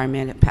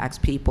environment impacts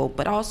people.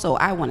 But also,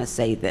 I want to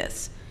say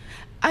this.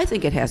 I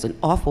think it has an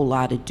awful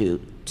lot to do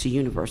to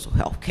universal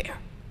health care.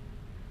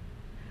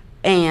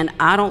 And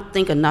I don't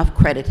think enough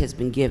credit has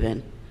been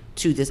given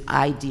to this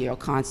idea or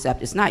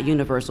concept. It's not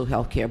universal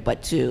health care,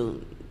 but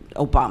to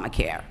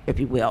Obamacare,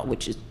 if you will,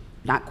 which is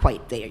not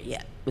quite there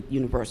yet with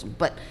universal.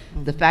 But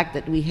the fact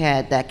that we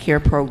had that care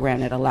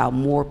program that allowed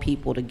more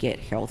people to get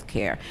health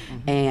care.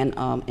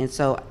 And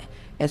so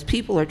as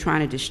people are trying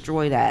to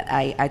destroy that,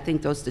 I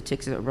think those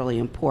statistics are really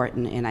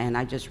important, and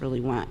I just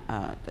really want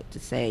to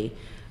say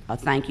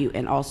thank you.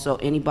 And also,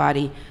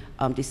 anybody,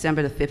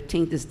 December the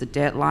 15th is the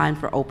deadline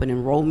for open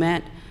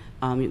enrollment.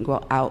 You can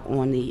go out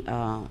on the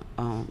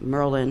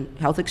MArylend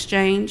Health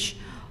Exchange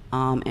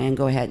and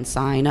go ahead and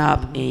sign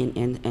up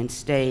and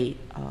stay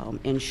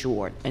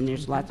insured. And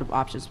there's lots of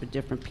options for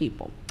different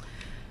people.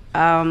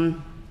 I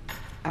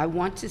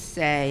want to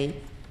say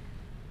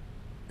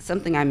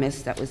something I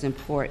missed that was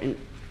important.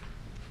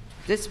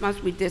 This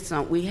month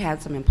we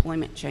had some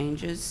employment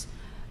changes,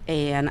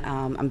 and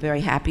I'm very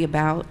happy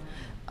about.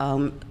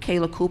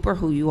 Kayla Cooper,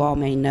 who you all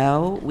may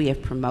know, we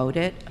have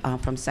promoted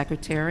from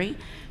secretary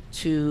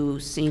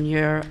to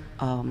senior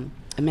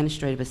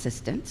administrative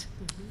assistant.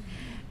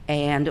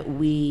 And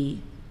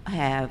we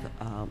have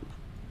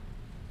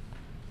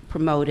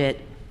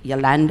promoted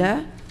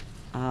Yolanda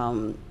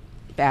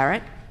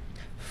Barrett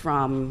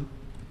from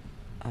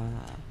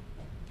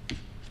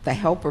the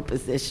helper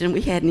position.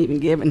 We hadn't even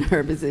given her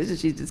a position,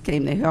 she just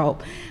came to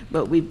help.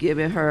 But we've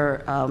given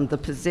her the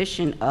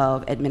position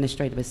of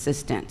administrative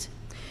assistant.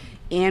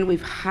 And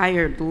we've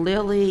hired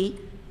Lily,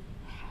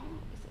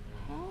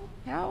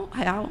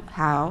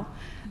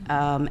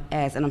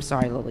 as, and I'm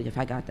sorry, Lily, if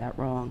I got that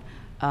wrong,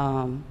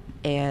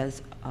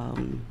 as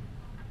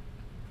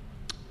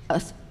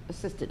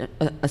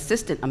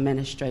assistant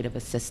administrative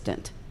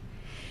assistant.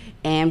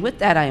 And with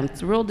that, I am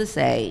thrilled to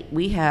say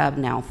we have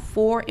now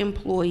 4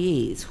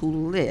 employees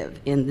who live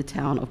in the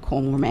town of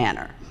Colmar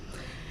Manor.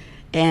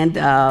 And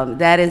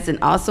that is an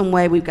awesome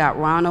way. We've got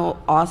Ronald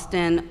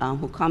Austin,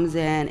 who comes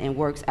in and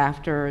works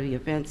after the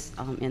events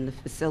in the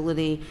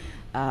facility.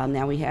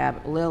 Now we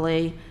have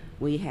Lily,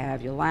 we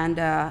have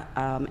Yolanda,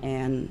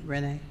 and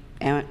Renee.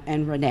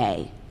 And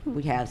Renee.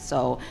 We have,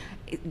 so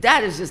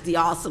that is just the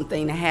awesome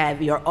thing, to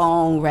have your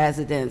own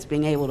residents,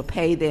 being able to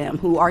pay them,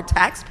 who are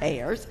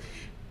taxpayers,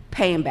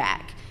 pay them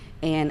back.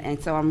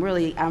 And so I'm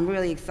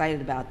really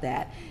excited about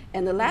that.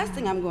 And the last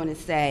thing I'm going to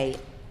say,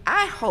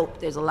 I hope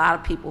there's a lot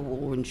of people who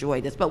will enjoy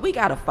this, but we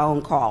got a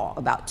phone call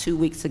about 2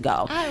 weeks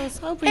ago. I was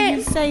hoping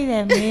you'd say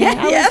that, man.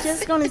 I was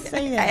just going to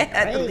say that.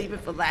 I had to leave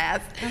it for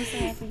last. I'm so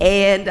happy.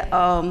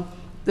 And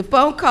the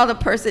phone call, the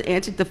person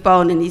answered the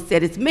phone and he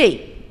said, "It's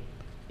me."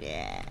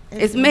 Yeah.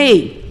 It's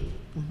me.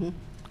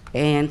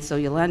 And so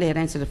Yolanda had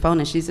answered the phone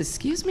and she said,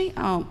 "Excuse me,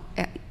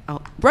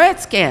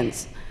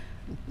 Redskins.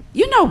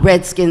 You know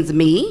Redskins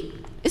me.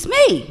 It's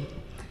me."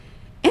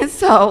 And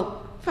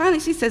so finally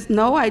she says,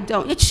 "No, I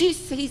don't." And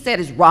he said,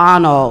 "It's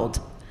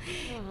Ronald."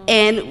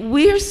 And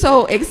we're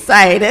so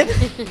excited.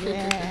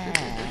 Yeah.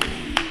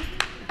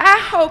 I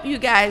hope you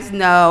guys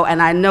know,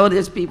 and I know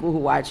there's people who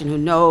are watching who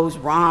knows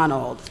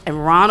Ronald.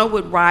 And Ronald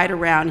would ride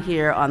around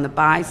here on the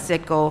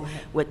bicycle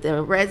with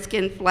the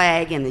Redskin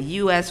flag and the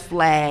U.S.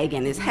 flag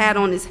and his hat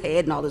on his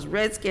head and all this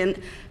Redskin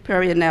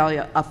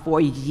paraphernalia for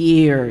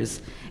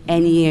years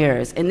and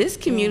years. And this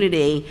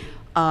community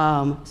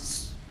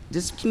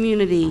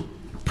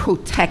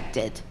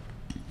protected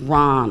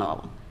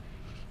Ronald.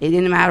 It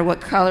didn't matter what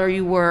color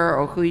you were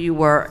or who you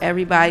were.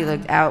 Everybody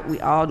looked out. We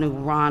all knew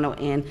Ronald,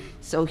 and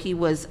so he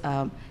was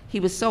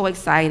so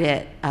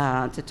excited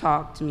to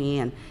talk to me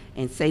and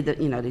say that,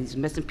 you know, these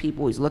missing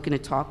people. He's looking to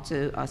talk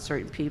to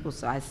certain people.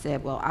 So I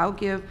said, "Well, I'll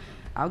give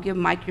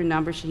Mike your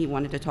number." He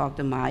wanted to talk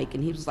to Mike,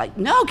 and he was like,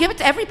 "No, give it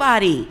to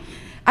everybody."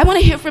 I want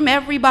to hear from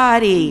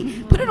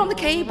everybody. Put it on the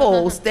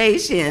cable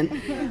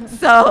station.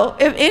 So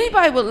if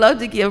anybody would love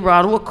to give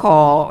Ronald a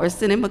call or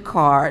send him a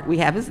card, we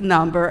have his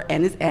number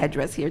and his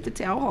address here at the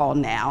town hall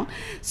now.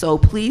 So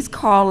please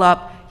call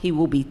up. He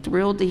will be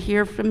thrilled to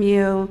hear from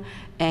you.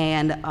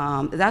 And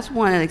that's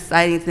one of the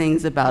exciting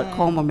things about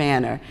Colmar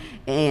Manor,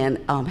 and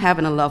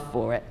having a love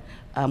for it,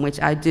 which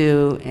I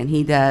do and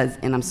he does,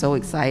 and I'm so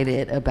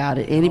excited about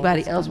it.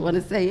 Anybody else want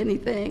to say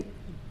anything?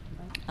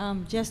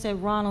 Just that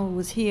Ronald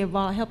was here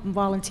helping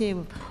volunteer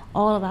with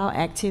all of our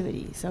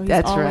activities. So he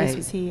That's always right.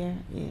 was here.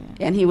 Yeah.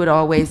 And he would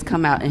always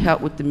come out and help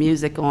with the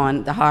music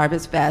on the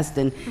Harvest Fest,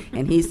 and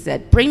he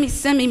said,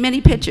 send me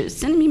many pictures,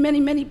 send me many,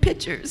 many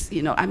pictures.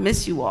 You know, I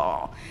miss you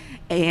all.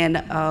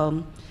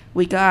 And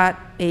we got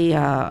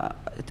a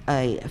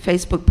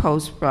Facebook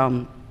post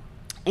from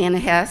Anna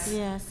Hess.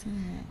 Yes.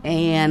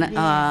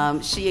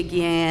 And she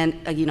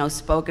again,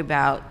 spoke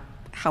about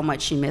how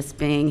much she missed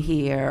being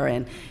here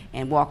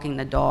and walking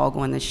the dog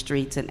on the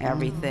streets and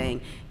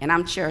everything. And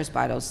I'm cherished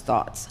by those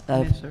thoughts.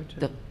 I miss her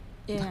too.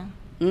 Yeah.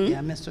 Yeah,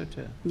 I miss her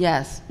too.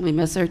 Yes, we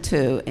miss her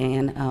too.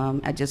 And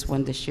I just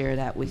wanted to share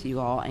that with you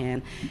all.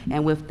 And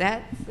with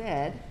that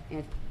said,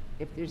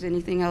 if there's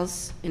anything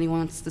else anyone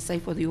wants to say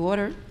for the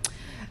order,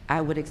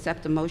 I would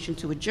accept a motion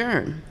to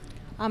adjourn.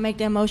 I'll make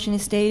that motion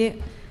as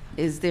stated.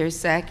 Is there a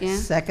second?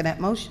 Second that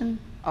motion?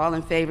 All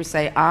in favor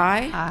say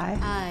aye. Aye.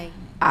 Aye.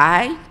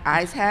 Aye.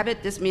 Ayes have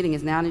it. This meeting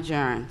is now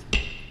adjourned.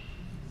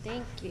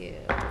 Thank you.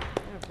 All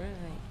right.